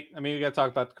 right? I mean, we got to talk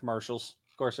about the commercials.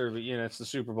 Of course, everybody, it's the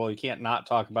Super Bowl. You can't not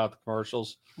talk about the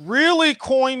commercials. Really,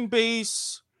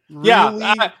 Coinbase? Really?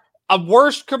 Yeah, a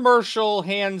worst commercial,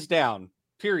 hands down.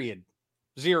 Period.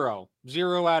 0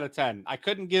 out of 10. I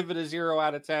couldn't give it a 0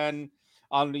 out of 10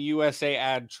 on the USA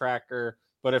ad tracker,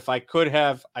 but if I could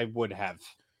have, I would have.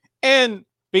 And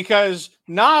because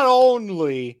not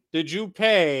only did you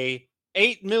pay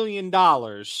 $8 million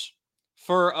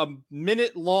for a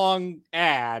minute-long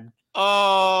ad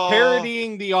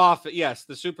parodying the office. Yes,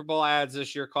 the Super Bowl ads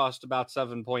this year cost about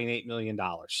 $7.8 million.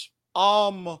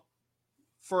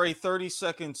 For a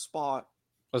 30-second spot.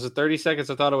 Was it 30 seconds?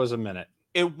 I thought it was a minute.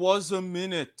 It was a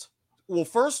minute. Well,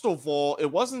 first of all, it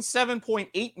wasn't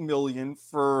 7.8 million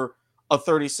for a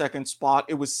 30-second spot.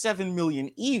 It was 7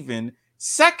 million even.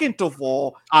 Second of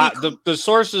all, the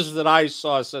sources that I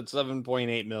saw said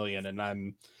 7.8 million, and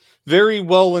I'm very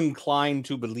well inclined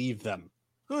to believe them.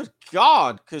 Good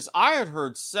God, because I had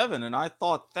heard 7, and I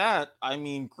thought that,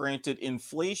 granted,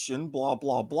 inflation, blah,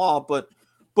 blah, blah, but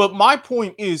my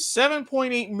point is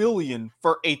 7.8 million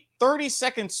for a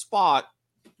 30-second spot,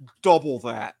 double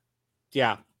that.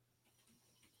 Yeah.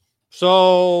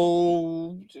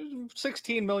 So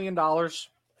 $16 million.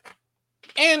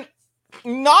 And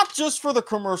not just for the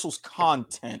commercials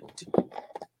content.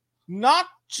 Not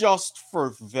just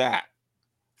for that.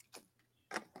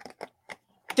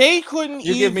 They couldn't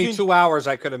You give me 2 hours,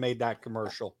 I could have made that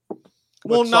commercial.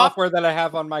 With software that I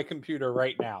have on my computer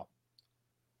right now.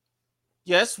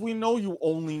 Yes, we know you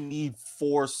only need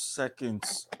 4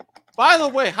 seconds. By the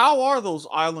way, how are those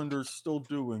Islanders still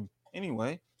doing?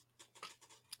 Anyway.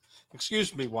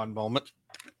 Excuse me one moment.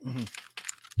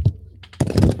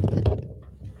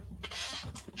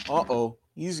 Uh-oh.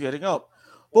 He's getting up.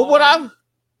 But what I'm...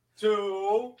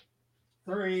 2,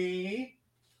 3,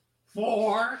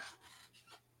 4...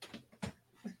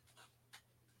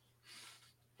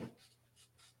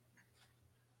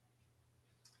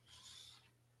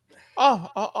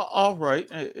 all right.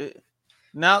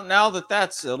 Now that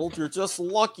that's settled, you're just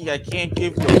lucky I can't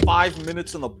give you 5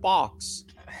 minutes in the box.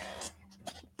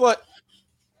 But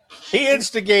he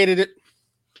instigated it.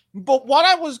 But what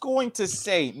I was going to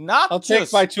say, I'll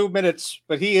take my 2 minutes,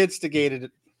 but he instigated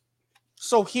it.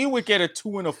 So he would get a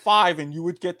 2 and a 5, and you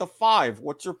would get the 5.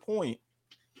 What's your point?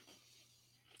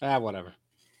 Whatever.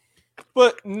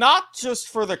 But not just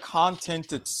for the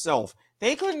content itself.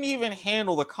 They couldn't even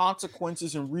handle the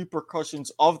consequences and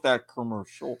repercussions of that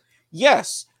commercial.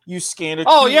 Yes, you scanned it.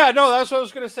 Oh, yeah, no, that's what I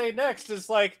was going to say next. Is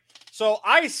like, so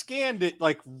I scanned it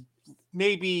like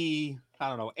maybe,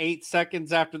 8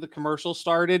 seconds after the commercial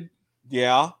started.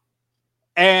 Yeah.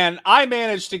 And I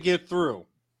managed to get through.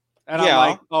 And I'm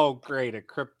like, oh, great, a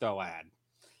crypto ad.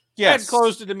 Yes. And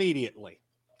closed it immediately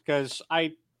because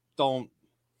I don't.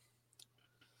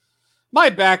 My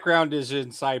background is in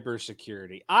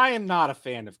cybersecurity. I am not a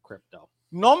fan of crypto.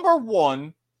 Number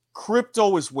 1,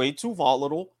 crypto is way too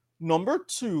volatile. Number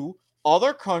 2,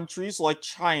 other countries like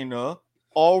China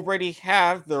already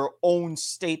have their own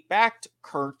state-backed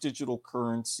digital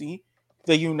currency.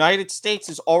 The United States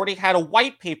has already had a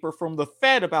white paper from the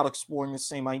Fed about exploring the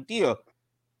same idea.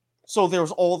 So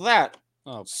there's all that.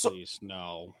 Oh, please,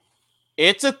 no.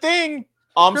 It's a thing.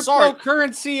 I'm sorry.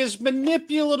 Cryptocurrency is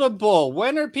manipulatable.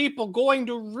 When are people going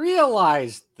to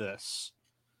realize this?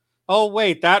 Oh,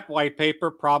 wait, that white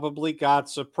paper probably got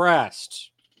suppressed.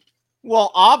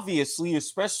 Well, obviously,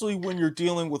 especially when you're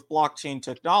dealing with blockchain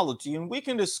technology, and we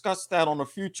can discuss that on a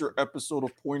future episode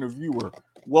of Point of Viewer.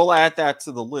 We'll add that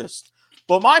to the list.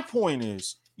 But my point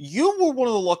is, you were one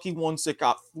of the lucky ones that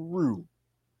got through.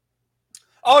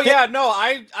 Oh, yeah, no,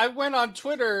 I went on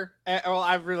Twitter. Well,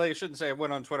 I really shouldn't say I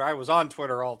went on Twitter. I was on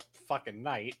Twitter all fucking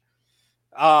night.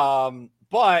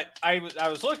 But I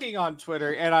was looking on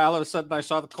Twitter, and all of a sudden I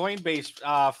saw the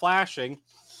Coinbase flashing,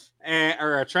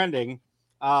 or trending.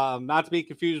 Not to be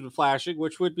confused with flashing,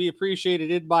 which would be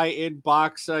appreciated in my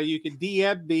inbox. You can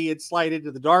DM me and slide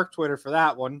into the dark Twitter for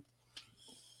that one.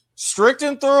 Strict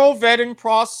and thorough vetting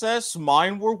process.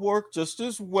 Mine will work just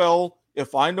as well.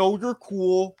 If I know you're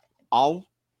cool, I'll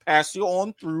pass you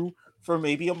on through for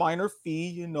maybe a minor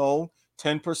fee,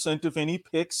 10% of any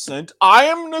pick sent. I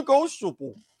am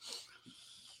negotiable.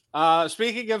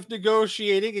 Speaking of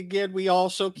negotiating, again, we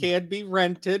also can be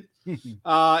rented.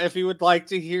 If you would like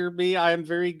to hear me, I am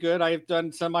very good. I have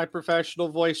done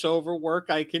semi-professional voiceover work.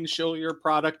 I can show your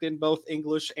product in both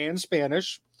English and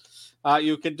Spanish.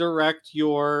 You can direct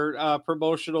your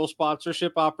promotional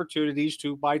sponsorship opportunities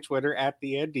to my Twitter at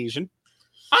the Andesian.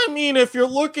 I mean, if you're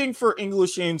looking for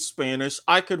English and Spanish,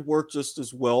 I could work just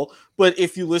as well. But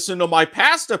if you listen to my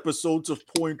past episodes of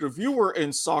Point of Viewer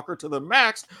and Soccer to the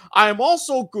Max, I am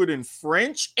also good in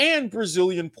French and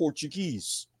Brazilian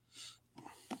Portuguese.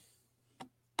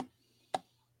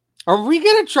 Are we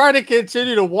going to try to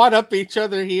continue to one-up each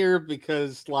other here?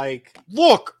 Because,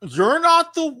 look, you're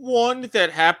not the one that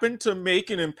happened to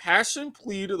make an impassioned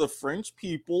plea to the French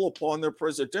people upon their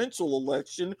presidential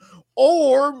election,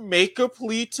 or make a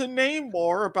plea to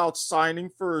Neymar about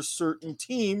signing for a certain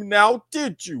team. Now,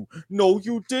 did you? No,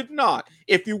 you did not.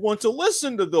 If you want to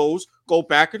listen to those, go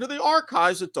back into the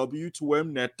archives at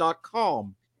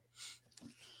w2mnet.com.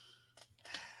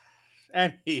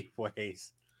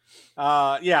 Anyways.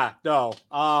 I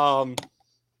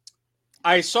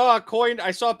saw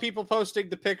people posting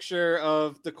the picture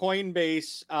of the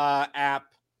Coinbase app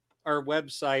or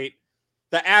website.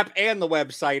 The app and the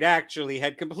website actually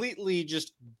had completely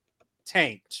just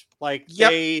tanked.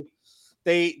 They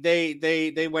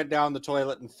went down the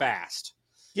toilet and fast.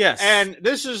 Yes. And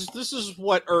this is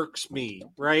what irks me,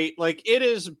 right? It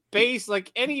is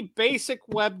any basic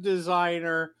web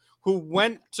designer who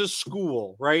went to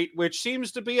school, right? Which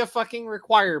seems to be a fucking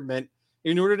requirement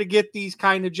in order to get these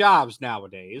kind of jobs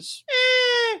nowadays.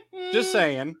 Just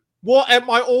saying. Well, at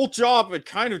my old job, I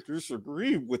kind of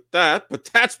disagree with that, but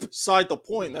that's beside the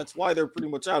point. That's why they're pretty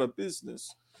much out of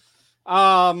business.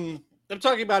 I'm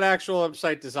talking about actual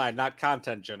website design, not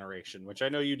content generation, which I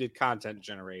know you did content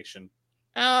generation.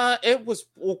 It was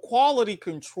quality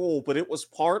control, but it was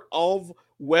part of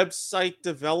website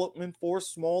development for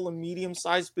small and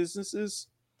medium-sized businesses.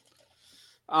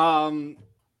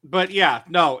 But yeah,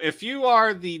 no, if you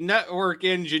are the network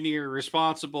engineer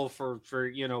responsible for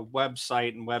website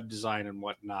and web design and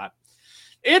whatnot,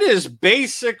 it is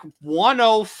basic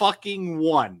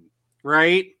 101,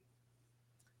 right?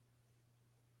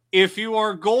 If you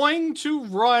are going to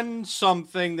run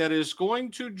something that is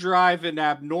going to drive an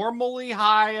abnormally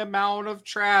high amount of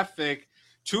traffic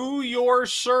to your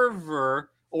server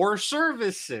or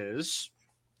services,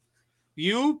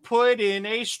 you put in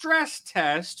a stress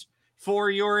test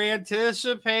for your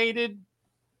anticipated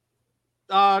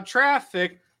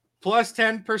traffic plus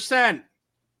 10%.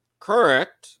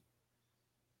 Correct.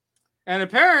 And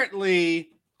apparently,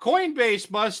 Coinbase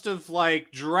must have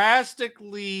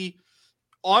drastically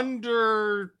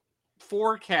under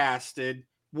forecasted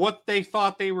what they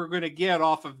thought they were going to get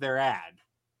off of their ad.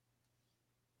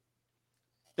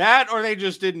 That, or they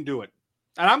just didn't do it.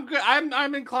 And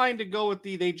I'm inclined to go with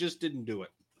they just didn't do it.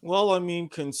 Well, I mean,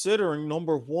 considering,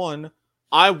 number one,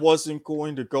 I wasn't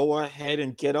going to go ahead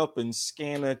and get up and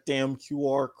scan a damn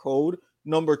QR code.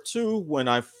 Number two, when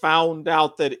I found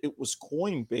out that it was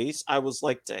Coinbase, I was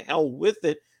like, to hell with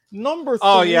it. Number three.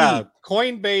 Oh, yeah.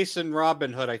 Coinbase and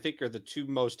Robinhood, I think, are the two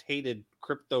most hated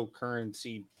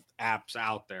cryptocurrency apps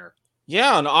out there.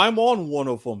 Yeah, and I'm on one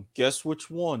of them. Guess which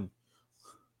one?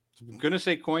 I'm going to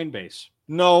say Coinbase.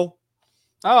 No.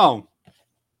 Oh.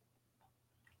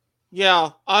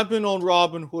 Yeah, I've been on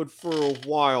Robinhood for a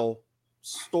while.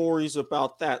 Stories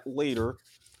about that later.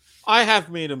 I have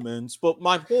made amends, but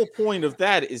my whole point of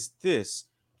that is this.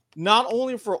 Not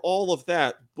only for all of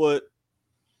that, but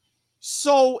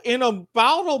so in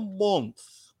about a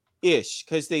month-ish,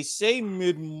 because they say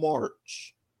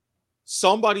mid-March,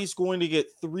 somebody's going to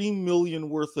get 3 million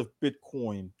worth of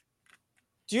Bitcoin.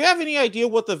 Do you have any idea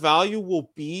what the value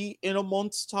will be in a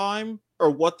month's time? Or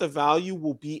what the value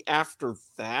will be after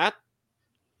that?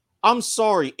 I'm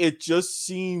sorry, it just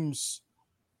seems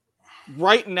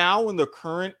right now in the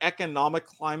current economic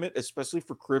climate, especially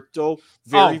for crypto,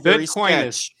 very Bitcoin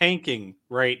is tanking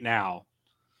right now.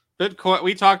 Bitcoin,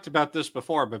 we talked about this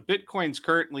before, but Bitcoin's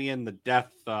currently in the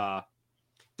death spiral.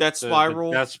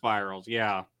 Death spirals,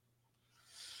 yeah.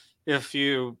 If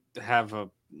you have a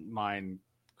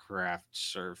Minecraft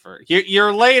server,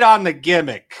 you're late on the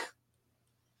gimmick.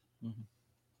 Mm-hmm.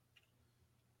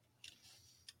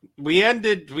 We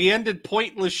ended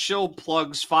pointless show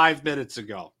plugs 5 minutes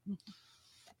ago.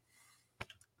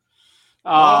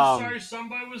 Sorry,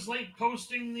 somebody was late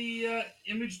posting the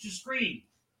image to screen.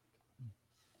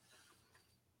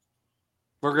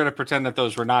 We're going to pretend that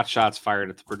those were not shots fired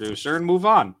at the producer and move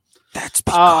on. That's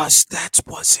because that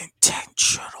was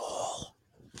intentional.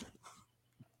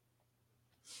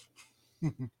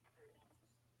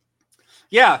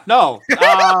 Yeah, no.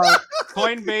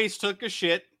 Coinbase took a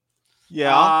shit.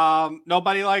 Yeah.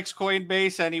 Nobody likes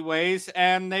Coinbase anyways,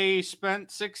 and they spent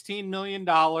 $16 million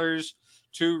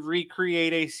to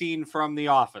recreate a scene from The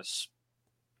Office,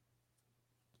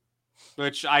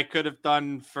 which I could have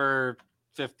done for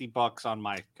 $50 on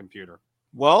my computer.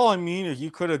 Well, I mean,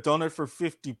 you could have done it for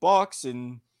 $50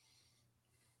 and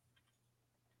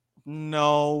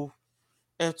no,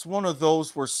 it's one of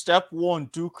those where step one,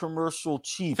 do commercial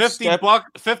cheap.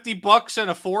 $50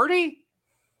 and a 40?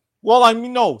 Well, I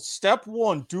mean, no. Step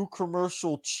one, do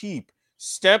commercial cheap.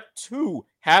 Step two,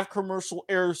 have commercial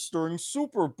airs during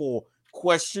Super Bowl.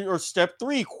 Step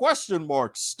three, question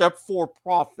mark. Step four,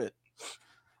 profit.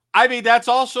 I mean, that's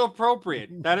also appropriate.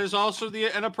 That is also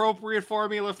an appropriate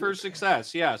formula for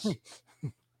success. Yes.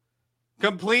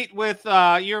 Complete with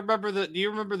do you remember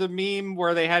the meme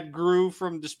where they had Gru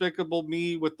from Despicable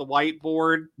Me with the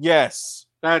whiteboard? Yes.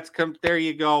 There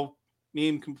you go.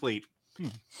 Meme complete.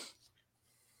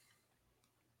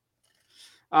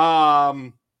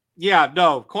 Yeah,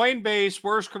 no. Coinbase,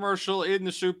 worst commercial in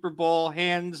the Super Bowl,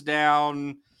 hands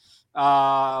down.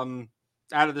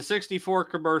 Out of the 64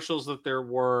 commercials that there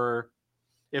were,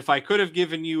 if I could have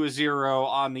given you a 0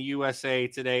 on the USA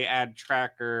Today ad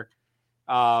tracker,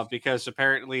 because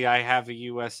apparently I have a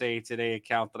USA Today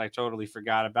account that I totally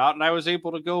forgot about, and I was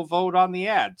able to go vote on the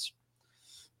ads.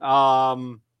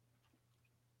 Thank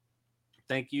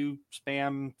you,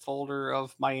 spam folder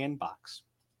of my inbox.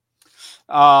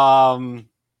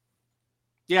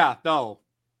 Yeah, no.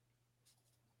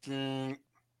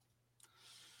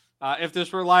 If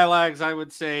this were Lilacs, I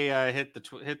would say hit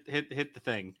the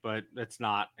thing, but it's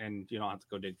not, and you don't have to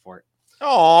go dig for it. Oh,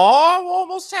 I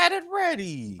almost had it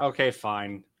ready. Okay,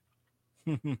 fine.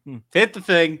 Hit the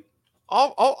thing.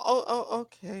 Oh,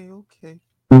 okay.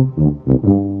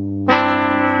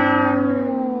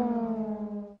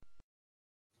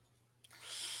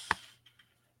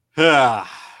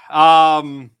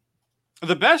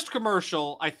 The best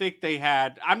commercial I think they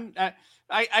had. I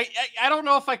don't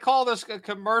know if I call this a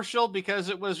commercial because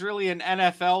it was really an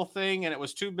NFL thing and it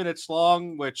was 2 minutes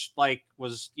long, which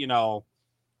was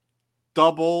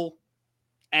double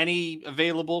any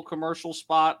available commercial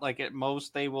spot. Like at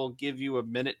most they will give you a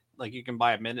minute. Like you can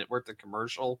buy a minute worth of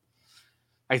commercial.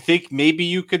 I think maybe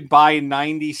you could buy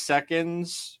 90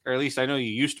 seconds, or at least I know you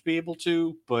used to be able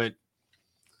to. But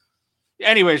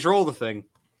anyways, roll the thing.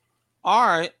 All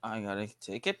right, I gotta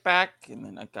take it back, and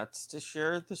then I got to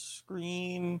share the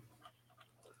screen.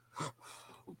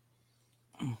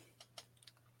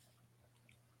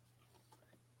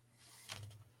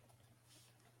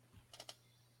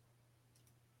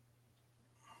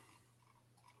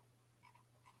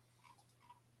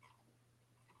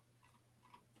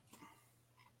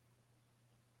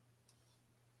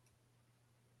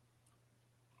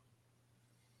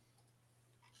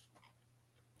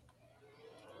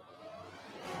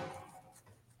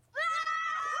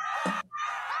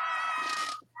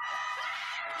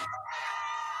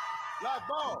 Live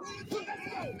ball.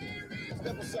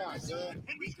 Step aside, son.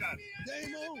 Henry's got it.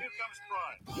 Game on. Here comes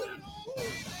Prime.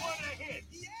 What a hit.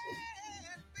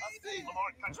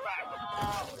 Lamar cuts back.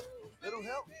 Little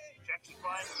help. Jackson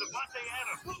finds Devontae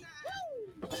Adams.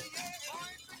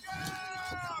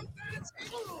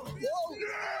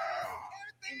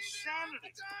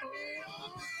 Insanity.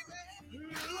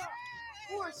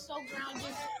 You are so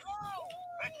grounded.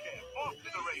 Metcalf off to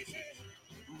the races.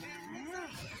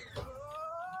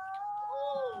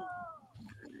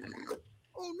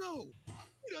 Oh no!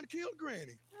 You done killed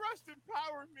Granny. Rest in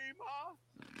power, me, Ma.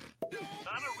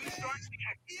 Donna restarts the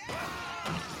action.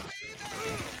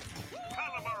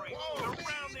 Kyler Murray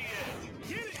around the edge.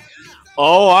 Get it.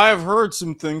 Oh, I've heard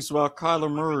some things about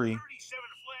Kyler Murray. 37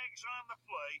 flags on the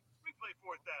play. Replay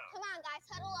fourth down. Come on, guys,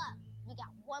 huddle up. We got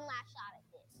one last shot at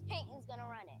this. Peyton's gonna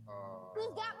run it.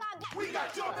 Who's got my back? We got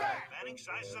your back. Manning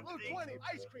sizes up the Blue 20.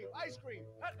 Ice cream. Ice cream.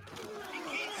 He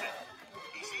keeps it.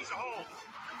 He sees a hole.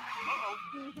 Uh-oh.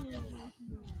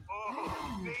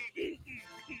 Oh, baby.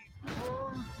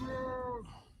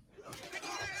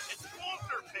 It's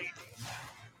Walter Payton.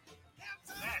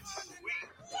 That's sweet.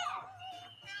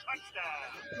 Touchdown.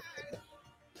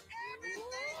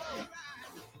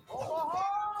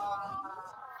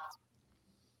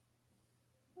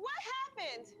 What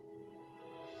happened?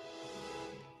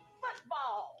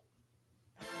 Football.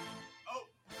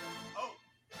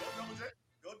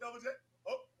 Go double check.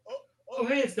 Oh,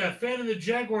 hey, it's that fan in the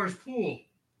Jaguars pool.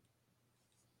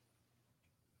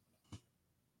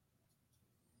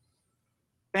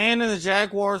 fan in the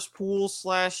Jaguars pool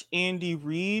 / Andy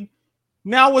Reid.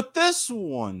 Now with this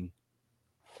one.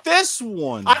 I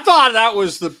thought that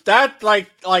was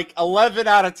like 11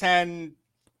 out of 10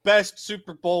 best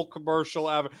Super Bowl commercial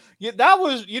ever. Yeah, that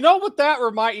was, you know what that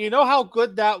you know how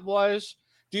good that was?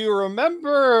 Do you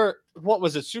remember, what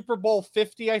was it, Super Bowl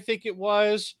 50, I think it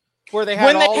was, where they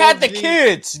had the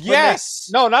kids? Yes.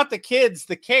 No, not the kids,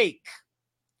 the cake.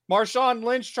 Marshawn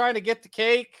Lynch trying to get the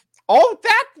cake. Oh,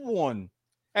 that one.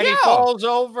 And he falls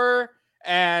over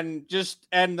and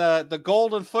the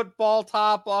golden football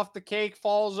top off the cake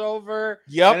falls over.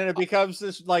 Yep. And then it becomes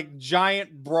this like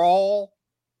giant brawl.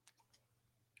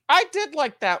 I did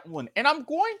like that one. And I'm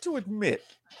going to admit,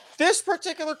 this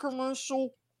particular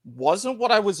commercial wasn't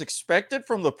what I was expected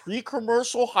from the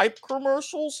pre-commercial hype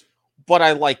commercials, but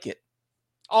I like it.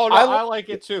 Oh, no, I like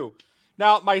it too.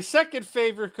 Now, my second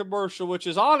favorite commercial, which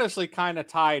is honestly kind of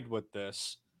tied with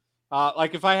this,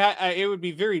 like if I had, it would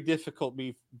be very difficult.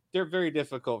 They're very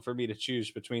difficult for me to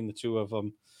choose between the two of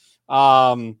them.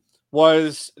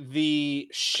 Was the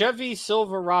Chevy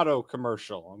Silverado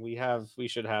commercial, and we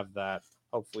should have that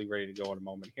hopefully ready to go in a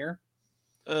moment here.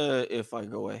 If I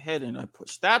go ahead and I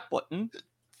push that button.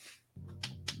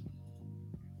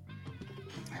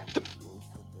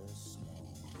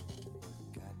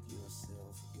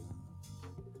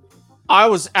 I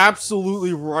was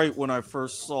absolutely right when I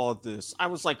first saw this. I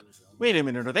was like, wait a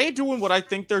minute, are they doing what I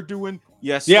think they're doing?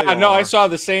 Yes, yeah, they no, are. I saw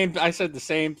the same. I said the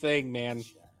same thing, man.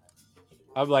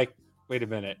 I'm like, wait a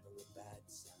minute.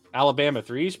 Alabama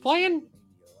 3's playing?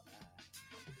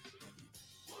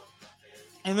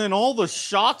 And then all the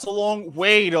shots along.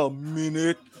 Wait a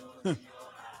minute.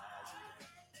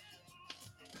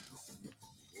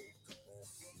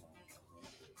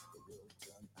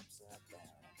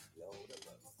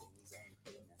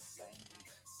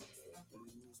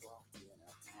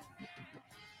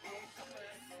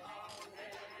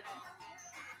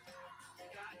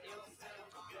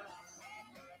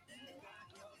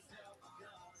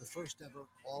 The first ever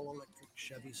all-electric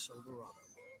Chevy Silverado.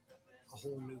 A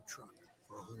whole new truck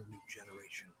for a whole new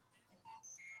generation.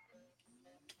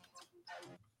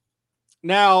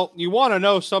 Now, you want to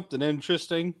know something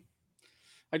interesting?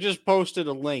 I just posted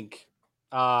a link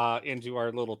into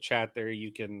our little chat there.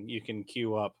 You can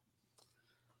queue up.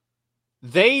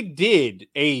 They did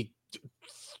a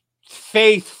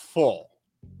faithful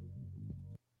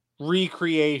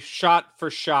shot for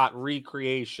shot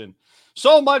recreation.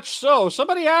 So much so,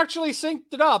 somebody actually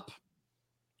synced it up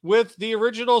with the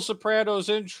original Sopranos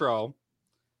intro.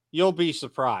 You'll be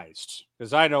surprised,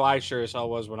 because I know I sure as hell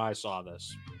was when I saw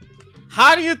this.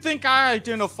 How do you think I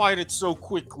identified it so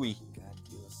quickly?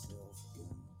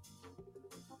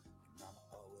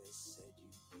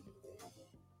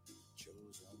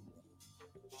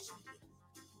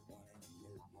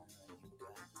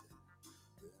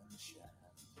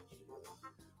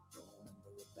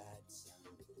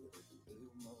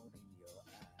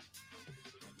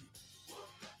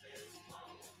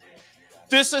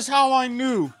 This is how I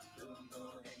knew.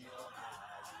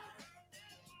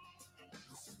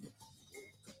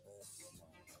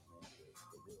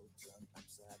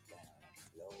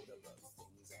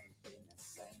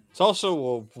 It's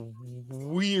also a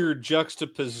weird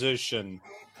juxtaposition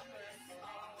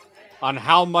on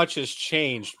how much has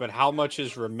changed, but how much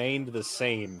has remained the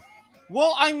same.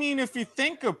 Well, I mean, if you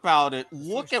think about it,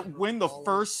 look at when the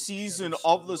first season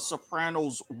of The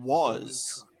Sopranos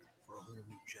was.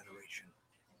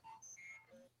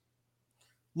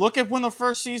 Look at when the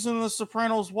first season of The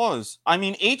Sopranos was. I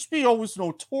mean, HBO was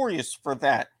notorious for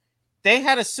that. They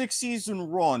had a 6-season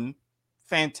run,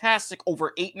 fantastic,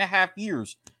 over 8.5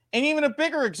 years. And even a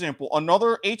bigger example,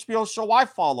 another HBO show I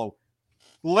follow,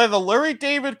 the Larry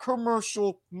David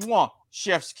commercial, mwah,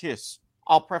 chef's kiss.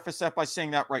 I'll preface that by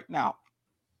saying that right now.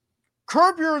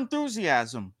 Curb Your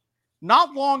Enthusiasm,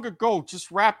 not long ago,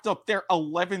 just wrapped up their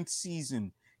 11th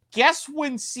season. Guess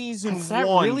when season 1... Has that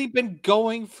really been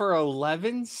going for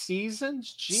 11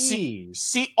 seasons? Jeez.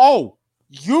 See, oh,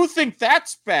 you think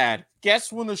that's bad.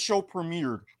 Guess when the show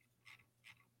premiered?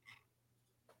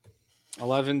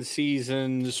 11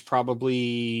 seasons,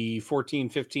 probably 14,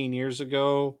 15 years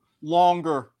ago.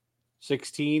 Longer.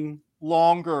 16?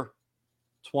 Longer.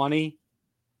 20?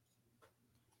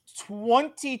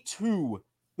 22.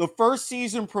 The first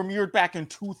season premiered back in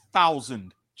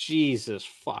 2000. Jesus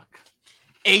fuck.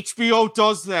 HBO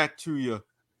does that to you.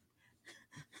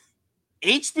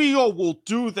 HBO will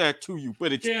do that to you,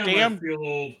 but it's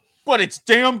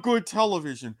damn good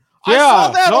television. Yeah, I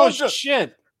saw that no on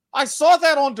shit. I saw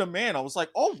that on demand. I was like,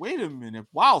 oh, wait a minute.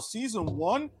 Wow, season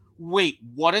 1? Wait,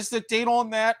 what is the date on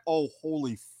that? Oh,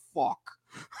 holy fuck.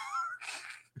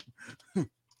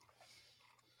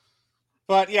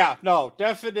 But yeah, no,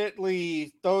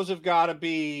 definitely those have got to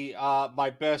be my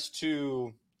best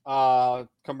two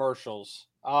commercials.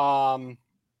 I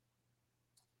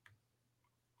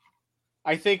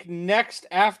think next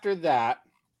after that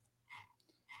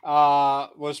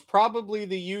was probably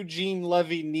the Eugene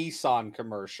Levy Nissan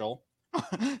commercial.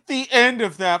 The end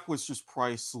of that was just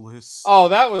priceless. Oh,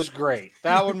 that was great.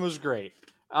 That one was great.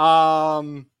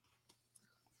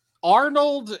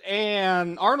 Arnold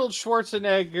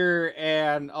Schwarzenegger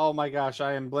and oh my gosh,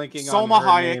 I am blanking Selma on her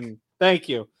Hayek. name. Thank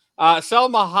you.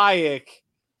 Selma Hayek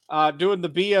doing the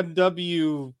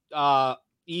BMW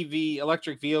EV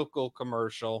electric vehicle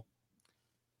commercial.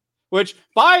 Which,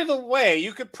 by the way,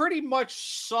 you could pretty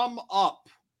much sum up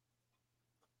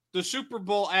the Super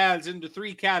Bowl ads into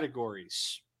three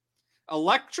categories: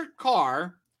 electric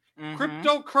car,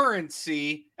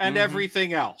 cryptocurrency, and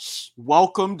everything else.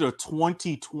 Welcome to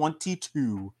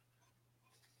 2022.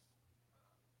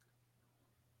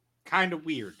 Kind of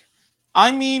weird.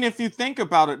 I mean, if you think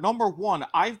about it, number one,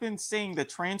 I've been saying that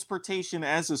transportation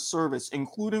as a service,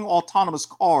 including autonomous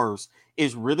cars,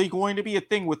 is really going to be a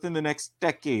thing within the next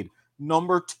decade.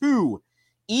 Number two,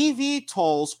 EV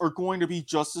tolls are going to be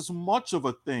just as much of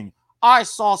a thing. I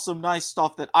saw some nice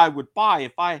stuff that I would buy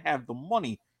if I have the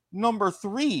money. Number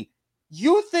three,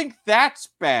 you think that's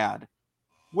bad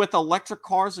with electric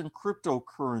cars and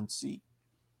cryptocurrency.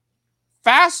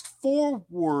 Fast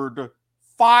forward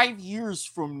 5 years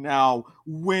from now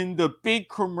when the big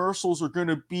commercials are going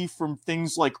to be from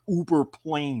things like Uber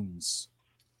planes.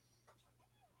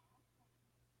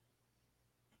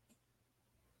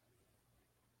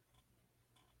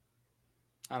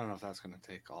 I don't know if that's going to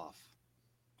take off.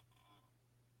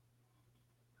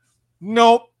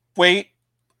 Nope. Wait.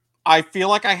 I feel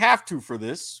like I have to for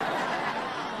this.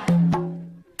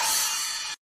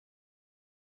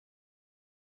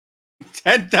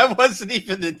 That wasn't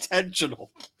even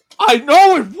intentional. I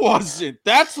know it wasn't.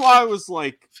 That's why I was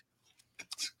like,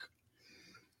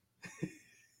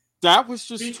 that was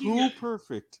just too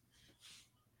perfect.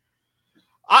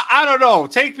 I don't know.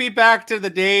 Take me back to the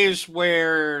days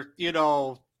where,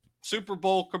 Super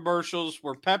Bowl commercials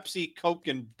were Pepsi, Coke,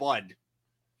 and Bud.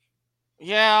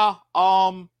 Yeah.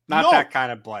 Not that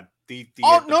kind of Bud. The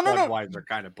Budweiser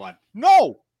kind of Bud.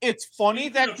 No. It's funny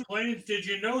Speaking of planes, did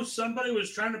you know somebody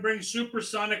was trying to bring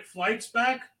supersonic flights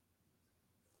back?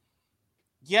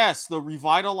 Yes, the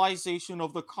revitalization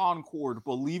of the Concorde.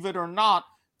 Believe it or not,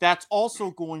 that's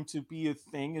also going to be a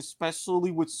thing,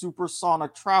 especially with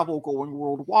supersonic travel going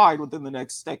worldwide within the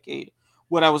next decade.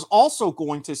 What I was also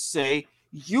going to say,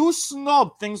 you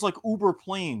snub things like Uber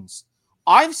planes.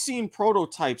 I've seen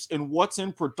prototypes and what's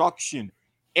in production.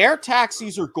 Air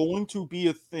taxis are going to be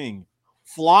a thing.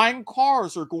 Flying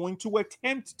cars are going to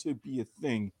attempt to be a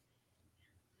thing.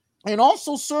 And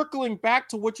also circling back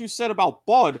to what you said about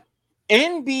Bud,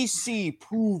 NBC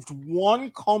proved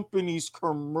one company's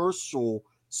commercial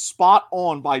spot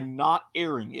on by not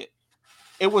airing it.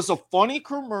 It was a funny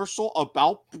commercial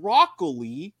about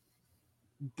broccoli,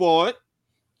 but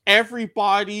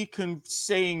everybody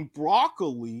saying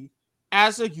broccoli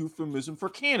as a euphemism for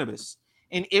cannabis.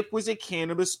 And it was a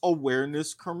cannabis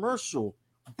awareness commercial.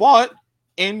 But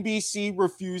NBC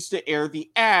refused to air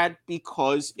the ad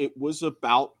because it was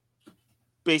about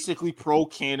basically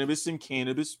pro-cannabis and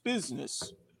cannabis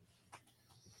business.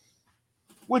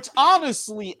 Which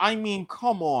honestly, I mean,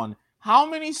 come on. How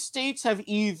many states have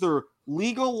either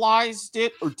legalized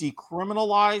it or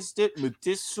decriminalized it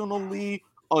medicinally,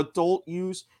 adult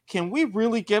use? Can we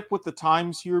really get with the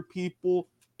times here, people?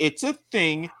 It's a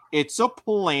thing. It's a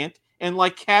plant. And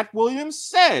like Cat Williams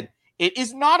said, it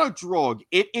is not a drug.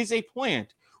 It is a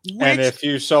plant. And if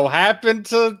you so happen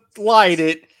to light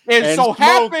it and so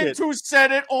happen to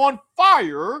set it on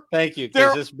fire. Thank you,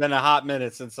 because it's been a hot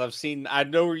minute since I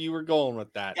know where you were going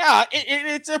with that. Yeah,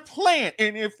 it's a plant.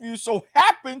 And if you so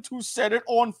happen to set it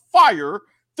on fire,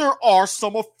 there are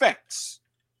some effects.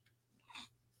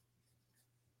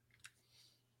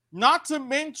 Not to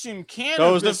mention cannabis.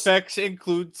 Those effects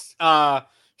include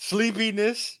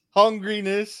sleepiness,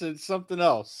 hungriness, and something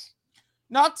else.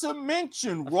 Not to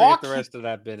mention I forget the rest of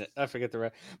that bit. I forget the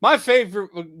rest. My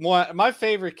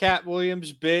favorite Cat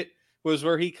Williams bit was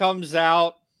where he comes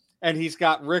out and he's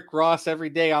got Rick Ross Every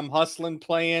Day I'm Hustling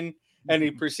playing, and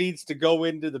he proceeds to go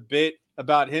into the bit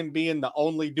about him being the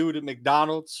only dude at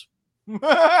McDonald's.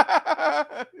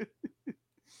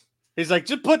 He's like,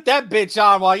 just put that bitch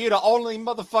on while you're the only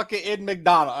motherfucker in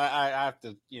McDonald's. I have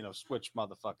to, switch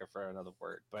motherfucker for another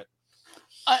word, but.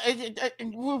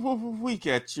 We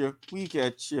get you. We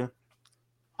get you.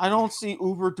 I don't see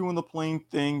Uber doing the plane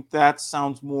thing. That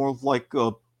sounds more like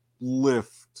a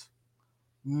Lyft.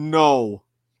 No.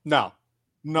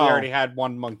 No. We already had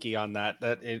one monkey on that.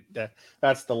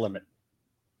 That's the limit.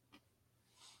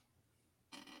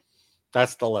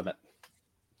 That's the limit.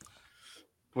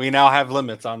 We now have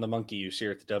limits on the monkey use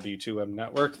here at the W2M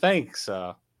network. Thanks,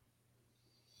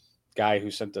 guy who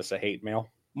sent us a hate mail.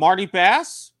 Marty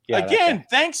Bass? Yeah, again,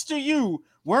 thanks to you,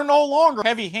 we're no longer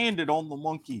heavy-handed on the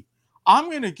monkey. I'm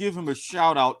going to give him a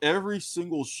shout-out every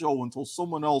single show until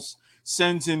someone else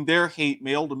sends in their hate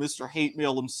mail to Mr. Hate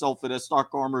Mail himself at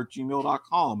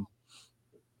s.garmer@gmail.com.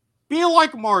 Be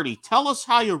like Marty. Tell us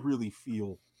how you really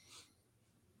feel.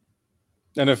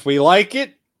 And if we like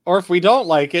it, or if we don't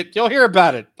like it, you'll hear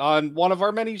about it on one of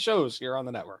our many shows here on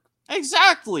the network.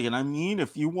 Exactly. And I mean,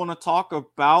 if you want to talk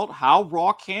about how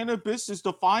raw cannabis is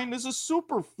defined as a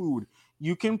superfood,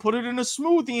 you can put it in a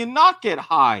smoothie and not get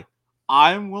high.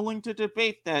 I'm willing to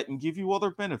debate that and give you other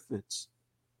benefits.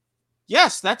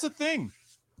 Yes, that's a thing.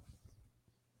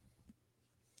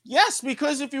 Yes,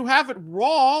 because if you have it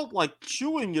raw, like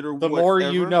chewing it or the whatever, more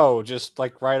you know, just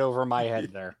like right over my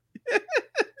head there.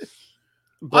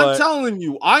 I'm telling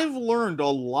you, I've learned a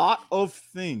lot of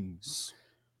things.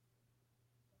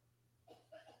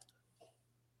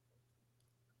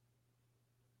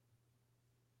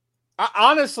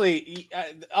 Honestly,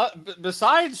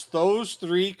 besides those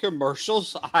 3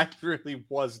 commercials, I really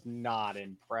was not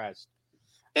impressed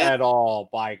at all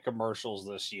by commercials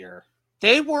this year.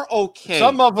 They were okay.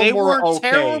 Some of them were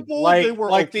okay. Terrible. Like, they were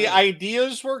like okay. The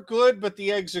ideas were good, but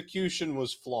the execution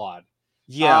was flawed.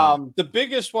 Yeah. The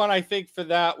biggest one I think for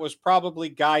that was probably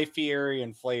Guy Fieri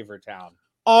and Flavortown.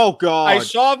 Oh God. I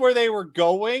saw where they were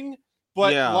going,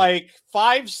 but Yeah. like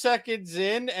 5 seconds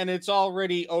in, and it's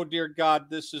already, oh dear God,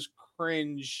 this is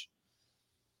cringe.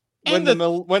 When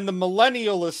when the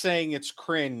millennial is saying it's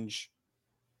cringe,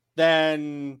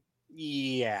 then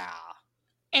yeah.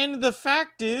 And the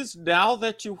fact is, now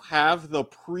that you have the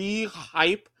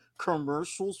pre-hype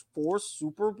commercials for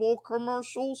Super Bowl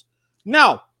commercials,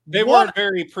 now they weren't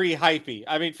very pre-hypey.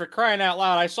 I mean, for crying out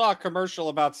loud, I saw a commercial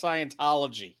about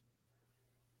Scientology.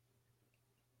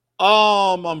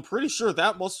 I'm pretty sure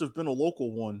that must have been a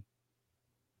local one.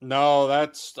 No,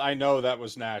 I know that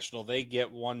was national. They get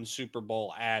one Super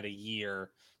Bowl ad a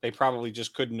year. They probably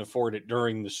just couldn't afford it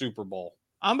during the Super Bowl.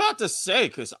 I'm about to say,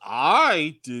 because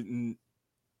I didn't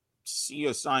see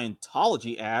a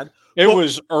Scientology ad. It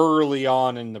was early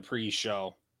on in the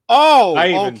pre-show. Oh, I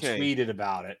even okay. tweeted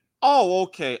about it. Oh,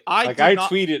 okay. I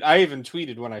even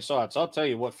tweeted when I saw it, so I'll tell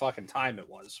you what fucking time it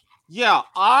was. Yeah,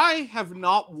 I have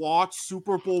not watched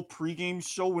Super Bowl pregame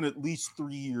show in at least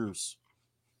 3 years.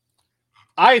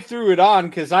 I threw it on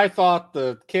because I thought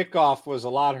the kickoff was a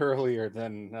lot earlier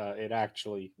than it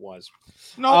actually was.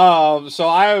 No. So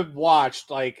I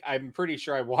watched, I'm pretty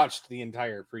sure I watched the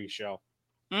entire pre-show.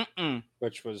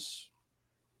 Which was...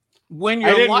 When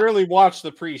I didn't really watch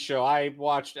the pre-show. I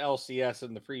watched LCS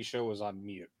and the pre-show was on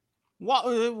mute.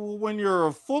 When you're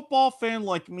a football fan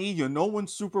like me, you know when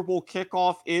Super Bowl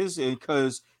kickoff is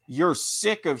because you're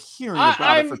sick of hearing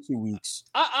about it for 2 weeks.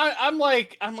 I'm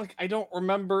like, I don't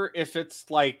remember if it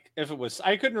was,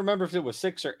 I couldn't remember if it was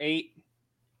 6 or 8.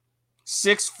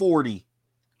 6:40.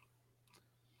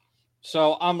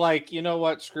 So I'm like, you know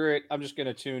what? Screw it. I'm just going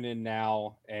to tune in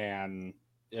now and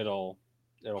it'll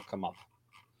come up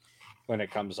when it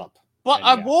comes up. But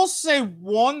I will say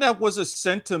one that was a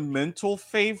sentimental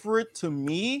favorite to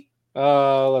me.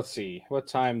 Let's see. What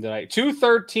time did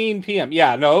 2:13 p.m.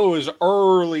 Yeah, no, it was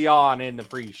early on in the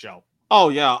pre-show. Oh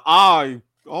yeah,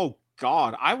 oh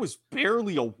God, I was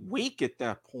barely awake at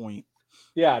that point.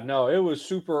 Yeah, no, it was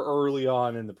super early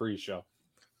on in the pre-show.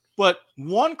 But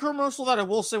one commercial that I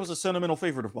will say was a sentimental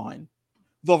favorite of mine,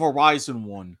 the Verizon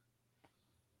one.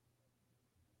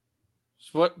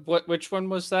 Which one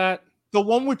was that? The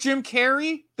one with Jim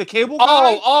Carrey, the cable guy.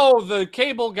 Oh, the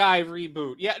cable guy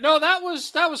reboot. Yeah, no, that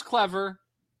was clever.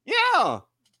 Yeah.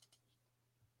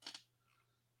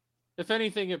 If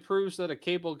anything, it proves that a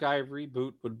cable guy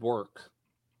reboot would work.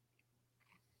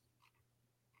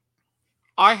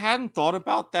 I hadn't thought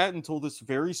about that until this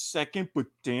very second, but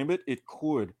damn it, it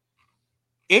could.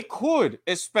 It could,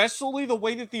 especially the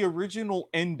way that the original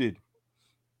ended.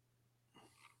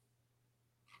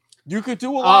 You could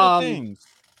do a lot of things.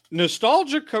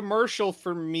 Nostalgia commercial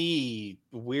for me,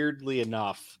 weirdly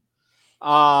enough.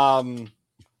 Not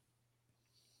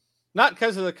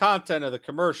because of the content of the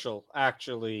commercial,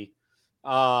 actually.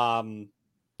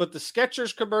 But the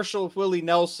Skechers commercial with Willie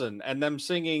Nelson and them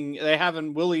singing, they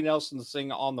having Willie Nelson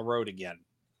sing On the Road Again.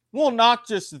 Well, not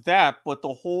just that, but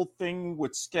the whole thing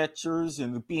with Skechers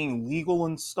and being legal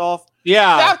and stuff.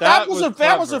 Yeah, that was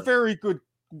a very good,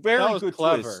 very good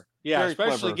clever. twist. Yeah, very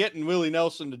especially clever. getting Willie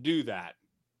Nelson to do that.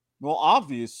 Well,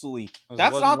 obviously, It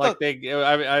that's wasn't not like the.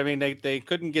 I mean, they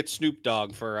couldn't get Snoop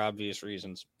Dogg for obvious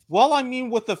reasons. Well, I mean,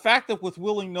 with the fact that with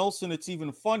Willie Nelson, it's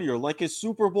even funnier. Like his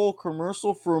Super Bowl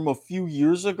commercial from a few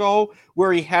years ago,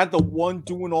 where he had the one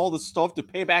doing all the stuff to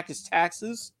pay back his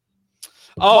taxes.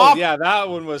 Oh, yeah, that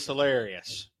one was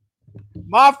hilarious.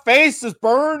 My face is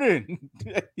burning.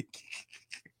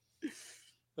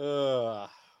 But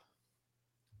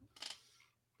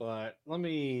let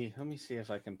me see if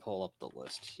I can pull up the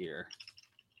list here.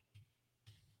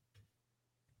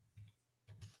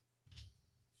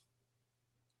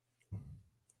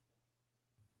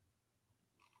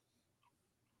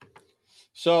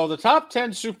 So the top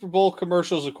 10 Super Bowl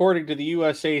commercials according to the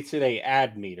USA Today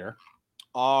ad meter.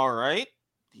 All right.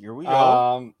 Here we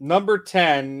go. Number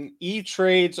 10,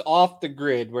 E-Trade's Off the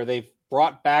Grid, where they've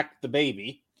brought back the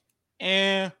baby.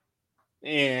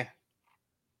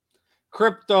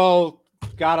 Crypto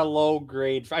got a low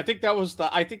grade. I think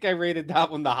I rated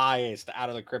that one the highest out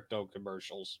of the crypto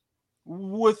commercials.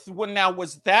 Was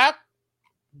that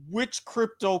which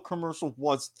crypto commercial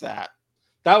was that?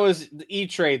 That was the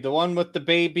E-Trade, the one with the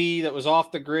baby that was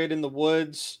off the grid in the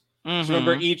woods. Mm-hmm.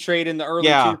 Remember E-Trade in the early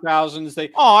 2000s?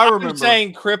 I remember. I'm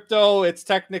saying crypto, it's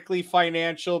technically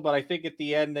financial, but I think at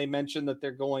the end they mentioned that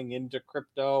they're going into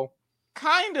crypto.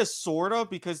 Kind of, sort of,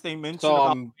 because they mentioned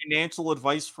about financial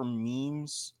advice from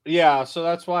memes. Yeah, so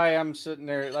that's why I'm sitting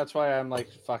there. That's why I'm like,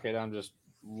 fuck it, I'm just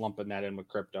lumping that in with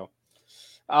crypto.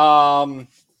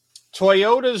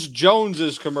 Toyota's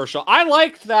Jones's commercial. I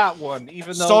liked that one,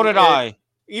 even though so did I.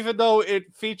 Even though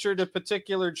it featured a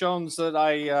particular Jones that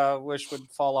I wish would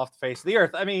fall off the face of the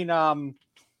earth. I mean,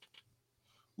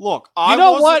 look,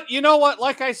 you know what?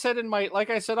 Like I said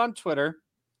on Twitter,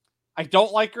 I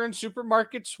don't like her in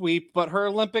Supermarket Sweep, but her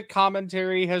Olympic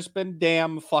commentary has been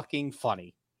damn fucking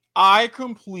funny. I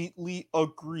completely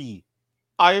agree.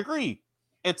 I agree.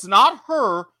 It's not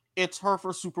her. It's her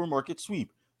for Supermarket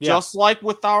Sweep. Yeah. Just like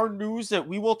with our news that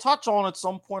we will touch on at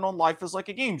some point on Life is Like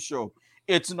a Game Show.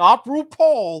 It's not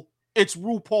RuPaul. It's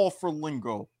RuPaul for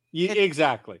lingo.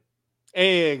 Exactly.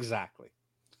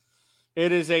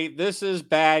 This is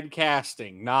bad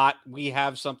casting, not we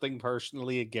have something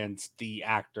personally against the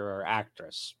actor or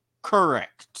actress.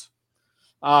 Correct.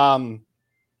 Tommy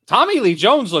Lee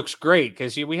Jones looks great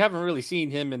because we haven't really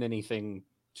seen him in anything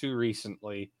too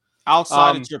recently.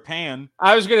 Outside of Japan.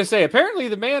 I was going to say, apparently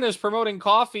the man is promoting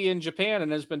coffee in Japan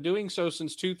and has been doing so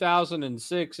since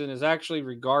 2006 and is actually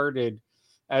regarded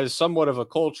as somewhat of a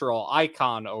cultural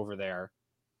icon over there,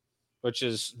 which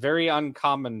is very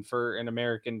uncommon for an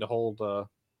American to hold a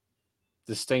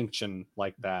distinction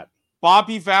like that.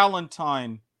 Bobby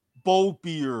Valentine, Bo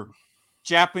Beer,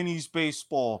 Japanese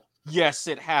baseball. Yes,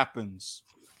 it happens.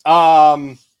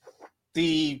 What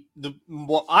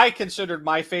I considered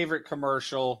my favorite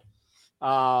commercial,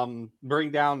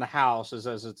 Bring Down the House, as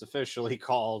it's officially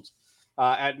called,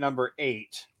 at number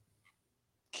 8.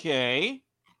 Okay.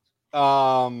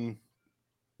 By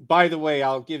the way,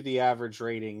 I'll give the average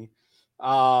rating.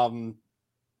 E-Trade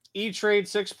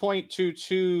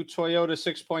 6.22, Toyota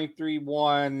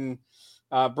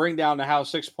 6.31, Bring Down the House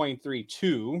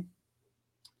 6.32.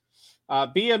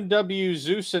 BMW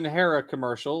Zeus and Hera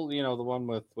commercial, the one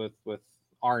with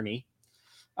Arnie,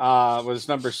 was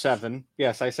number 7.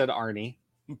 Yes, I said Arnie.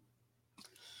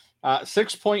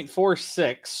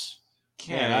 6.46.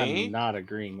 Okay. I'm not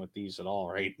agreeing with these at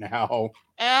all right now.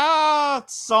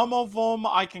 Some of them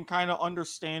I can kind of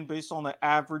understand based on the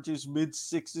averages.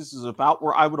 Mid-6s is about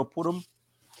where I would have put them.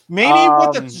 Maybe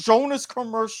with the Jonas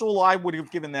commercial, I would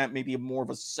have given that maybe more of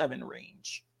a 7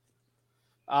 range.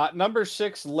 Number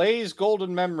 6, Lay's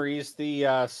Golden Memories,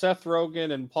 the Seth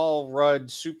Rogen and Paul Rudd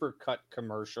Supercut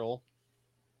commercial.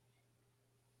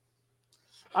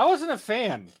 I wasn't a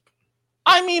fan.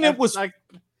 I mean, it was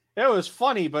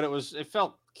funny, but it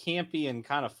felt campy and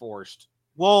kind of forced.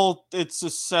 Well, it's a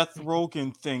Seth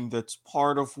Rogen thing that's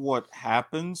part of what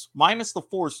happens, minus the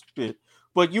forced bit.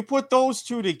 But you put those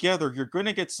two together, you're going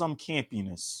to get some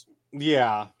campiness.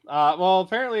 Yeah. Well,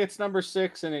 apparently it's number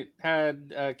 6, and it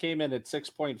came in at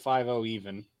 6.50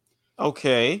 even.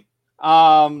 Okay.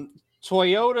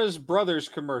 Toyota's Brothers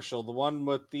commercial, the one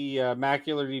with the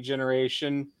macular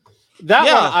degeneration. That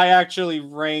one I actually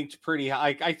ranked pretty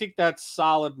high. I think that's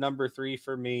solid number 3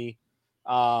 for me.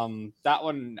 That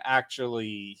one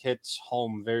actually hits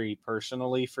home very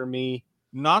personally for me.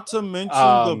 Not to mention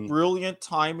the brilliant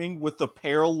timing with the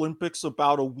Paralympics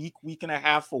about a week and a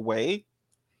half away.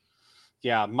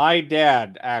 Yeah, my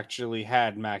dad actually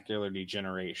had macular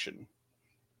degeneration.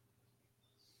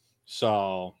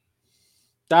 So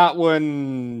that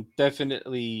one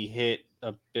definitely hit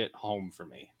a bit home for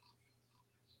me.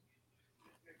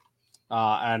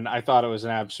 and I thought it was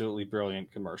an absolutely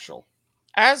brilliant commercial.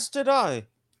 As did I.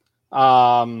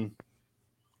 I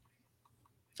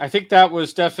think that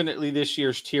was definitely this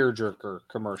year's tearjerker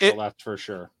commercial. That's for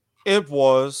sure. It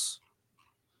was.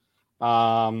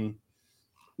 Number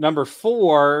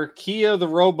 4, Kia the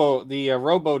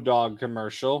Robo Dog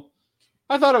commercial.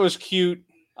 I thought it was cute.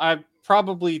 I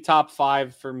probably top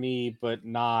 5 for me, but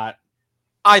not.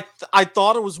 I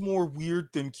thought it was more weird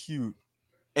than cute.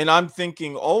 And I'm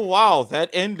thinking, oh wow,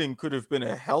 that ending could have been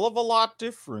a hell of a lot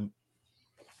different.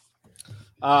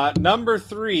 Number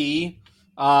 3,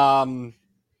 I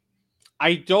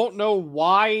don't know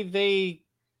why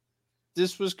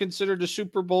this was considered a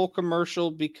Super Bowl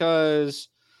commercial because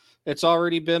it's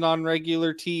already been on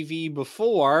regular TV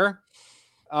before.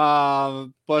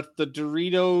 But the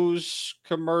Doritos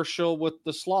commercial with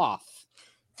the sloth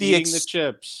eating the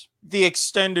chips, the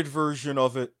extended version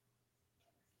of it.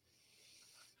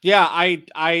 Yeah,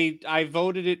 I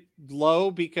voted it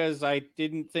low because I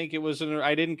didn't think it was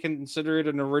I didn't consider it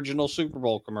an original Super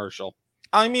Bowl commercial.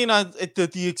 I mean,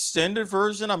 the extended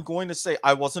version, I'm going to say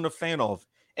I wasn't a fan of.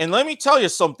 And let me tell you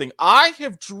something. I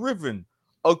have driven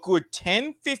a good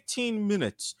 10, 15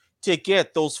 minutes to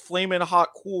get those Flamin' Hot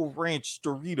Cool Ranch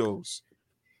Doritos.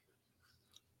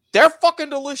 They're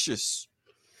fucking delicious.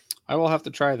 I will have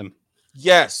to try them.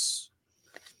 Yes.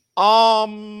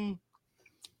 Number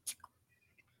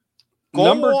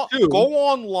 2. Go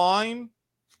online.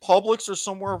 Publix or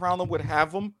somewhere around them would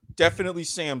have them. Definitely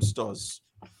Sam's does.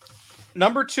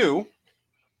 Number 2.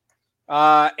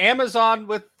 Amazon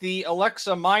with the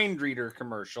Alexa mind reader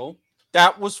commercial.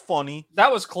 That was funny.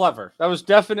 That was clever. That was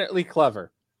definitely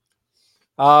clever.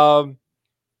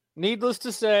 Needless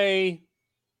to say,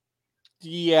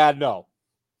 yeah, no.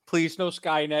 Please, no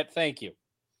Skynet. Thank you.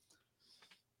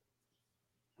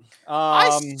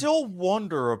 I still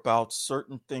wonder about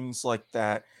certain things like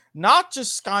that. Not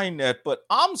just Skynet, but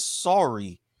I'm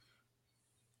sorry.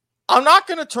 I'm not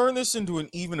going to turn this into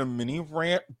even a mini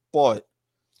rant, but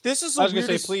this is I was going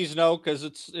to say, please no,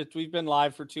 because we've been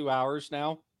live for 2 hours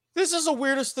now. This is the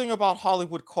weirdest thing about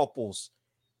Hollywood couples.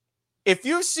 If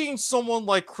you've seen someone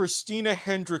like Christina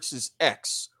Hendricks'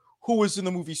 ex, who was in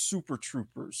the movie Super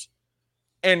Troopers,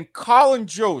 and Colin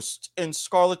Jost and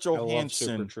Scarlett Johansson. I love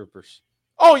Super Troopers.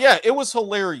 Oh, yeah, it was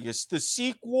hilarious. The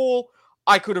sequel,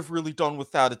 I could have really done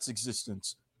without its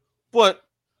existence. But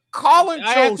Colin Jost...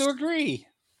 I have to agree.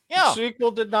 Yeah. The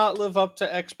sequel did not live up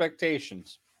to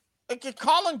expectations.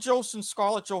 Colin Jost and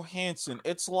Scarlett Johansson,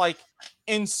 it's like,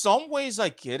 in some ways I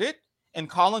get it, and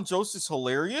Colin Jost is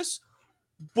hilarious,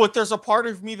 but there's a part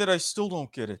of me that I still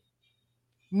don't get it.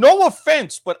 No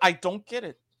offense, but I don't get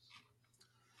it.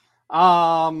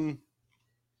 Granted,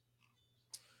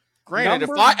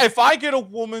 if I get a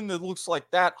woman that looks like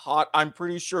that hot, I'm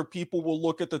pretty sure people will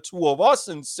look at the two of us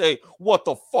and say, what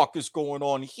the fuck is going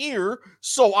on here?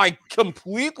 So I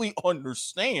completely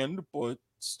understand, but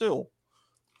still.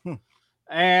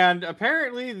 And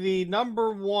apparently the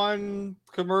number 1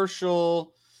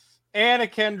 commercial, Anna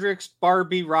Kendrick's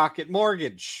Barbie Rocket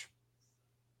Mortgage.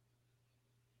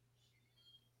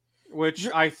 Which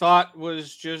I thought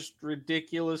was just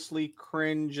ridiculously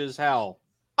cringe as hell.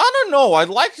 I don't know. I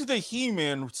liked the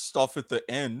He-Man stuff at the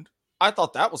end. I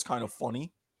thought that was kind of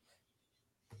funny.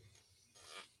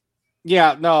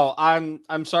 Yeah, no,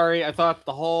 I'm sorry. I thought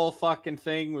the whole fucking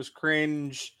thing was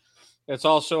cringe. It's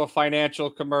also a financial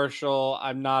commercial.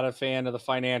 I'm not a fan of the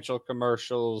financial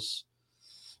commercials.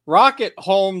 Rocket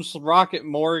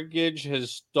Mortgage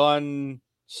has done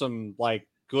some like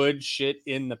good shit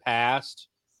in the past.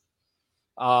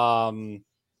 Like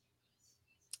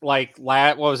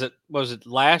what was it? Was it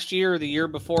last year or the year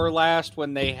before last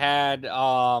when they had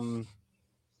oh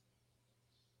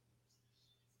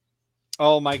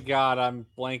my god, I'm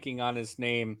blanking on his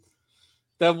name.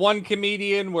 The one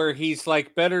comedian where he's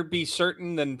like better be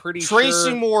certain than pretty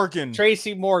Tracy Morgan.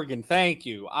 Tracy Morgan, thank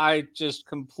you. I just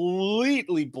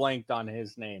completely blanked on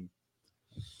his name.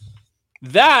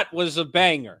 That was a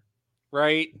banger,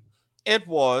 right? It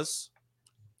was.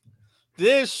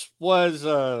 This was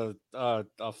a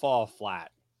fall flat.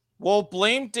 Well,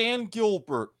 blame Dan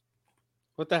Gilbert.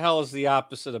 What the hell is the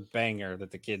opposite of banger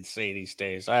that the kids say these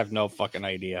days? I have no fucking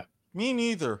idea. Me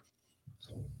neither.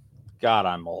 God,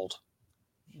 I'm old.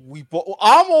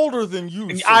 I'm older than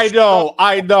you. So I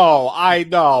know.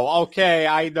 Okay,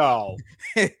 I know.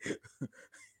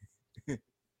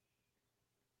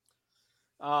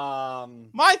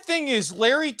 My thing is,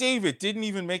 Larry David didn't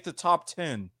even make the top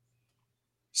 10.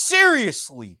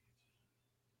 Seriously.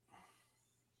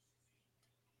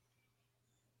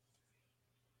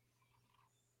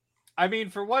 I mean,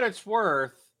 for what it's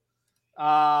worth,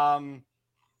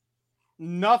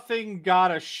 nothing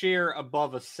got a share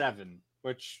above a 7,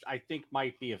 which I think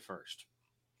might be a first.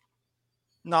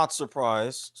 Not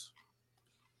surprised.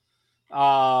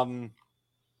 On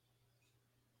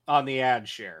the ad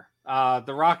share.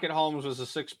 The Rocket Homes was a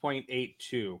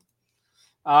 6.82.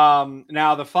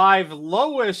 Now, the 5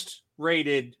 lowest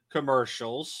rated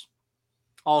commercials,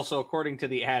 also according to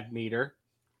the ad meter,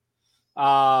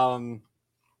 I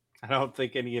don't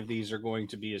think any of these are going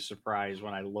to be a surprise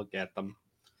when I look at them.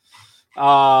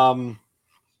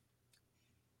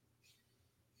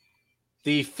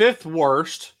 The 5th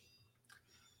worst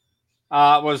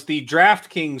was the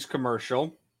DraftKings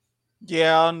commercial.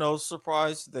 Yeah, no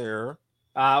surprise there.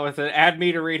 With an ad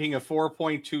meter rating of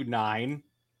 4.29.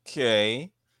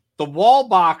 Okay. The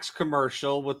Wallbox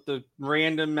commercial with the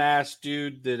random ass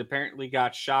dude that apparently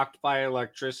got shocked by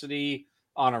electricity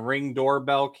on a Ring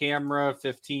doorbell camera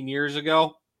 15 years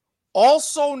ago.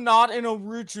 Also not an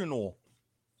original.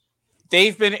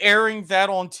 They've been airing that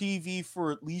on TV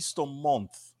for at least a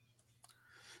month.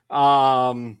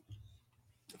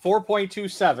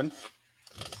 4.27.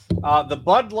 The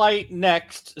Bud Light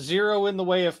Next, Zero in the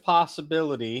Way of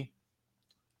Possibility.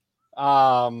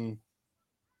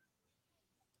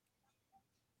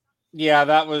 Yeah,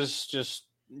 that was just,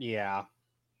 yeah.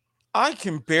 I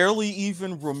can barely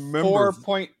even remember.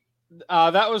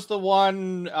 That was the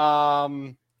one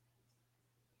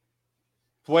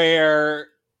where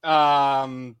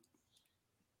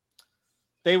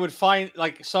they would find I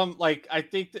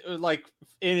think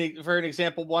for an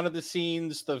example, one of the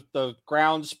scenes, the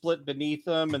ground split beneath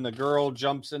them and the girl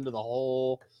jumps into the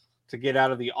hole to get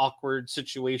out of the awkward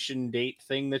situation date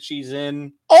thing that she's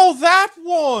in. Oh, that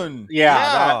one.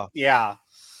 Yeah.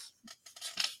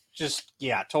 Just,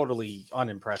 totally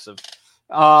unimpressive.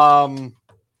 The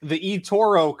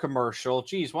eToro commercial.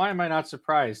 Geez, why am I not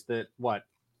surprised that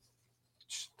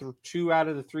 2 out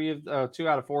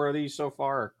of 4 of these so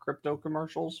far are crypto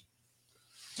commercials?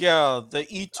 Yeah, the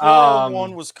eToro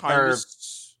one was kind of.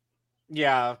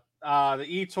 Yeah, the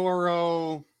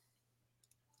eToro.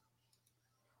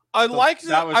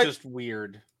 That was just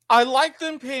weird. I like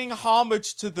them paying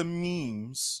homage to the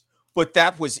memes, but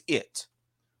that was it.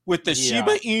 With the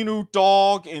Shiba Inu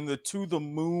dog and the To the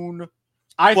Moon.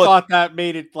 I thought that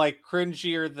made it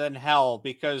cringier than hell,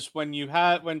 because when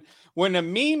a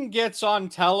meme gets on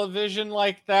television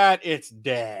like that, it's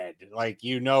dead.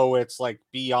 It's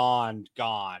beyond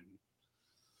gone.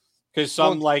 Because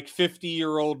some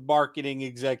 50-year-old marketing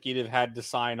executive had to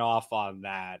sign off on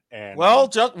that. And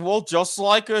just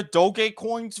like a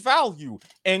Dogecoin's value.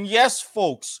 And yes,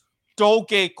 folks,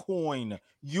 Dogecoin.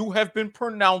 You have been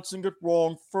pronouncing it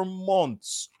wrong for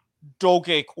months.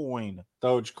 Dogecoin.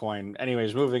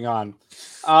 Anyways, moving on.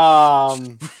 What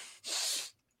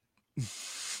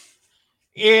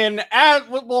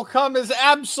will come as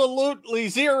absolutely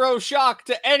zero shock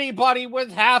to anybody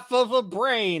with half of a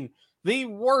brain, the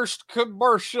worst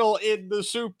commercial in the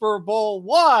Super Bowl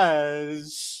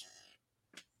was...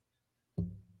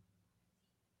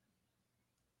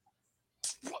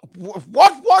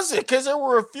 What was it? Because there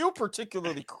were a few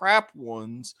particularly crap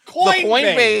ones.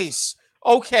 Coinbase.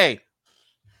 Okay.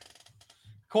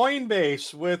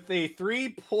 Coinbase with a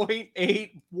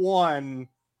 3.81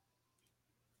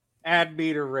 ad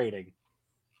meter rating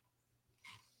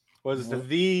was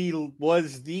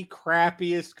the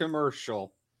crappiest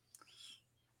commercial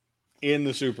in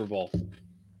the Super Bowl.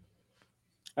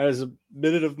 That is a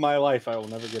minute of my life I will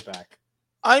never get back.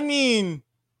 I mean,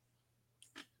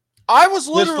 I was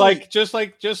literally just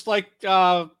like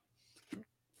now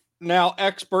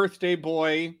ex-birthday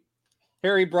boy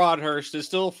Harry Broadhurst is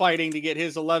still fighting to get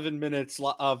his 11 minutes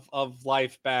of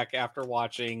life back after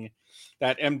watching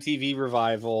that MTV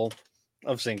revival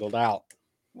of Singled Out.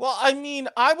 Well, I mean,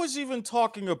 I was even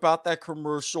talking about that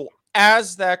commercial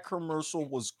as that commercial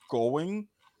was going.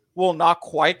 Well, not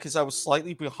quite, because I was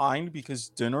slightly behind because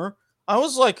dinner. I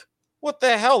was like, what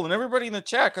the hell? And everybody in the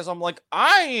chat, because I'm like,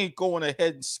 I ain't going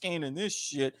ahead and scanning this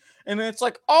shit. And then it's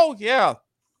like, oh yeah,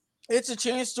 it's a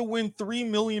chance to win 3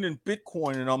 million in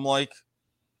Bitcoin. And I'm like,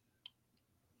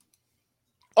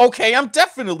 okay, I'm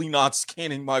definitely not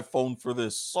scanning my phone for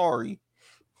this. Sorry.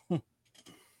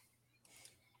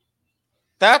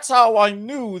 That's how I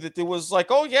knew that there was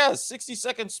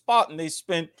 60-second spot. And they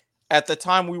spent, at the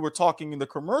time we were talking in the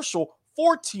commercial,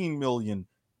 14 million.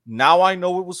 Now I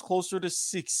know it was closer to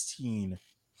 16.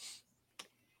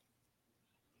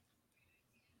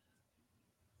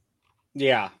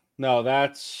 Yeah. No,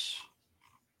 that's...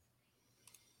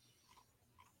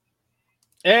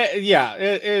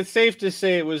 it's safe to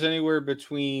say it was anywhere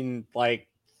between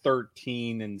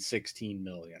 13 and 16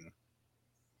 million.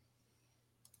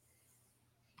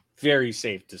 Very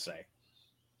safe to say.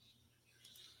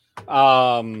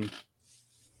 But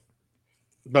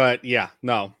yeah,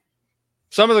 no.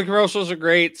 Some of the commercials are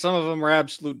great. Some of them are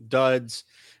absolute duds.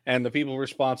 And the people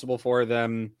responsible for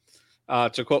them,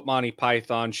 to quote Monty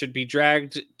Python, should be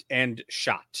dragged and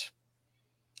shot.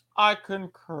 I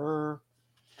concur.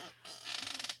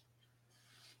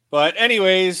 But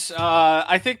anyways,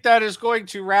 I think that is going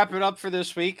to wrap it up for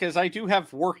this week because I do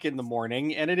have work in the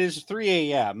morning and it is 3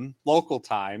 a.m. local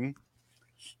time.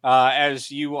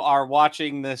 As you are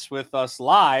watching this with us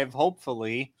live,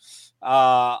 hopefully,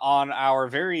 on our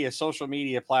various social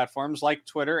media platforms like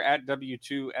Twitter at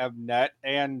W2Mnet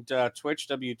and Twitch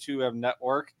W2M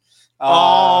Network.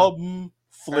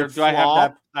 Flip do I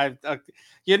have that?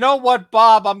 You know what,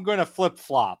 Bob? I'm going to flip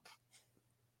flop.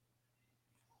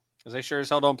 Because I sure as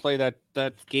hell don't play that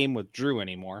game with Drew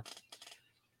anymore.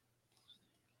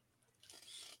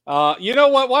 You know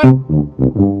what?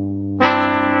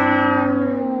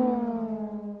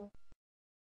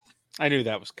 I knew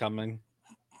that was coming.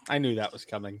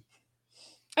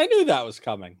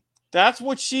 That's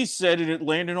what she said, and it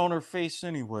landed on her face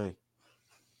anyway.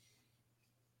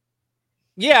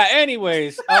 Yeah,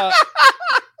 anyways.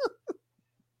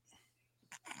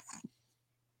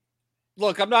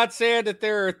 Look, I'm not saying that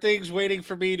there are things waiting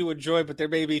for me to enjoy, but there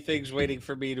may be things waiting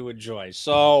for me to enjoy.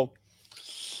 So,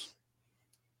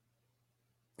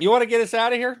 you want to get us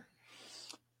out of here?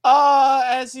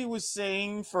 As he was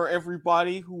saying, for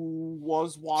everybody who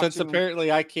was watching... Since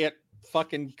apparently I can't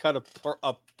fucking cut a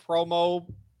promo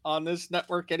on this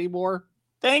network anymore.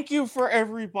 Thank you for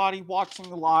everybody watching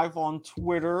live on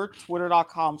Twitter,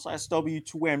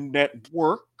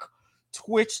 twitter.com/W2Mnetwork,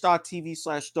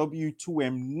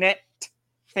 twitch.tv/W2Mnet,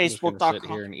 Facebook.com. I'm sit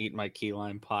here and eat my key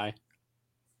lime pie.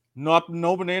 No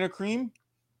banana cream?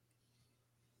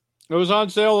 It was on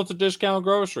sale at the discount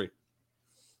grocery.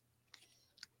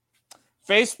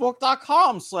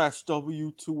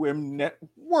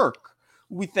 Facebook.com/W2Mnetwork.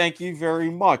 We thank you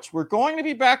very much. We're going to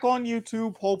be back on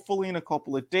YouTube, hopefully in a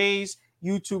couple of days.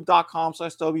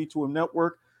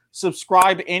 YouTube.com/W2Mnetwork.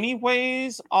 Subscribe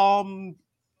anyways.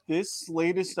 This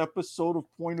latest episode of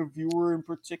Point of Viewer in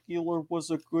particular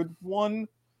was a good one.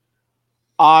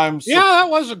 That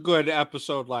was a good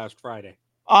episode last Friday.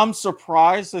 I'm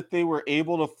surprised that they were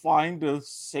able to find a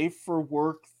safe for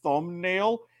work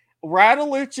thumbnail.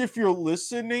 Radulich, if you're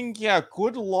listening,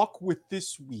 good luck with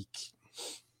this week.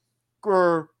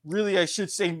 Or really, I should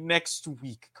say next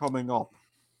week coming up.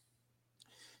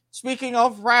 Speaking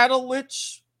of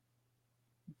Radulich,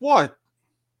 what?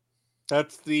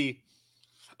 That's the...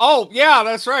 Oh, yeah,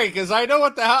 that's right, because I know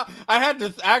what the hell... I had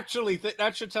to actually...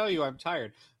 that should tell you I'm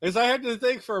tired. Because I had to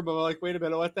think for a moment, like, wait a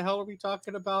minute, what the hell are we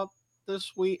talking about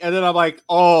this week? And then I'm like,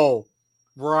 oh,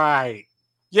 right.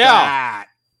 Yeah.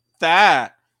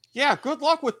 That. Yeah, good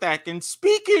luck with that. And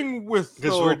speaking with...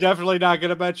 Because we're definitely not going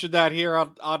to mention that here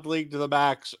on League to the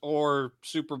Max or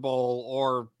Super Bowl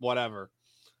or whatever.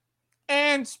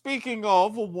 And speaking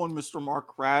of one Mr.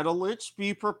 Mark Radulich,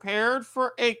 be prepared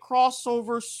for a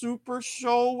crossover super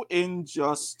show in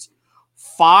just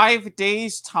 5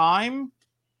 days' time.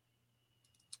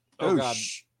 Oh God.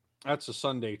 That's a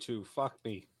Sunday, too. Fuck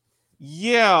me.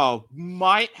 Yeah,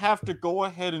 might have to go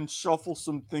ahead and shuffle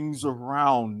some things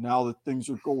around now that things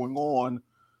are going on.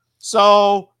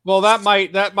 So, well, that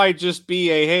might just be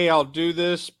a, hey, I'll do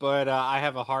this, but I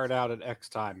have a hard out at X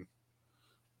time.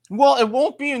 Well, it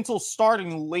won't be until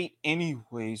starting late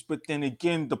anyways, but then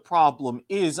again, the problem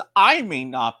is I may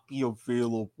not be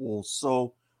available,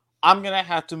 so I'm going to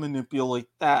have to manipulate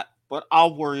that, but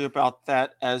I'll worry about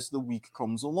that as the week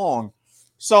comes along.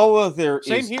 So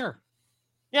Same here.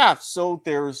 Yeah, so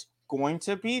there's going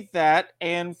to be that,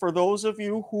 and for those of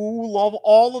you who love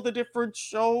all of the different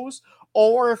shows,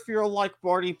 or if you're like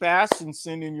Barty Bass and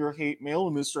send in your hate mail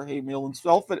to Mr. Hate Mail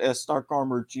himself at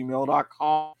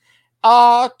starkarmer@gmail.com.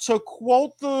 To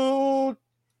quote the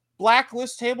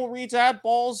Blacklist Table Reads ad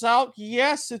balls out,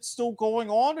 yes, it's still going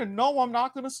on, and no, I'm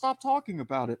not going to stop talking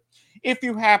about it. If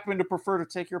you happen to prefer to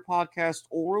take your podcast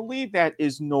orally, that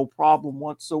is no problem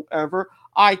whatsoever.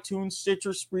 iTunes,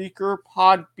 Stitcher, Spreaker,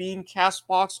 Podbean,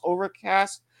 CastBox,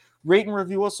 Overcast. Rate and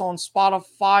review us on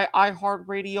Spotify,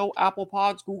 iHeartRadio, Apple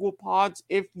Pods, Google Pods.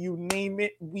 If you name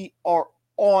it, we are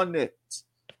on it.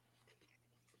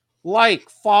 Like,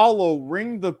 follow,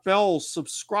 ring the bell,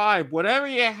 subscribe, whatever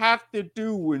you have to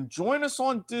do, and join us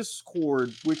on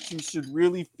Discord, which you should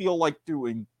really feel like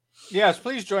doing. Yes,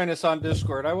 please join us on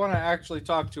Discord. I want to actually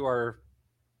talk to our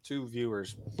 2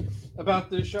 viewers about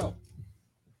this show.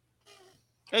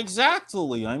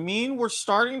 Exactly. I mean, we're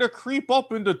starting to creep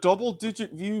up into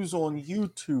double-digit views on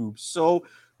YouTube, so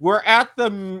we're at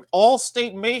the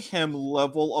All-State Mayhem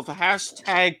level of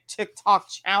hashtag TikTok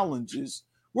challenges,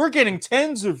 We're getting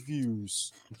tens of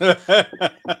views.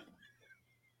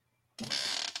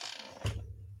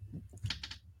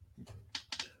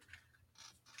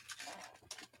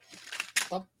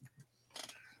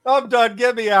 I'm done.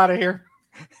 Get me out of here.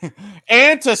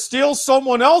 And to steal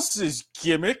someone else's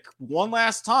gimmick one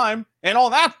last time, and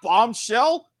on that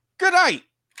bombshell, good night.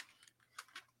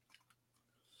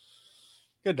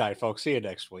 Good night, folks. See you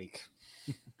next week.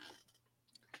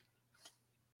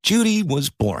 Judy was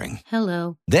boring.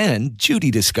 Hello. Then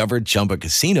Judy discovered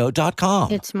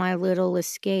ChumbaCasino.com. It's my little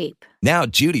escape. Now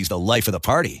Judy's the life of the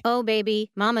party. Oh,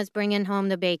 baby, mama's bringing home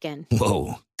the bacon.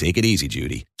 Whoa, take it easy,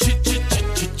 Judy.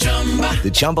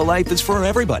 The Chumba life is for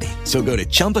everybody. So go to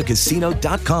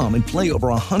ChumbaCasino.com and play over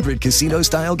 100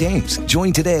 casino-style games.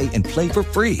 Join today and play for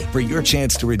free for your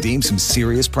chance to redeem some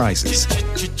serious prizes.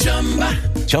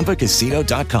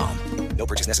 ChumbaCasino.com. No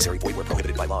purchase necessary. Void where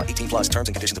prohibited by law. 18+ terms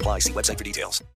and conditions apply. See website for details.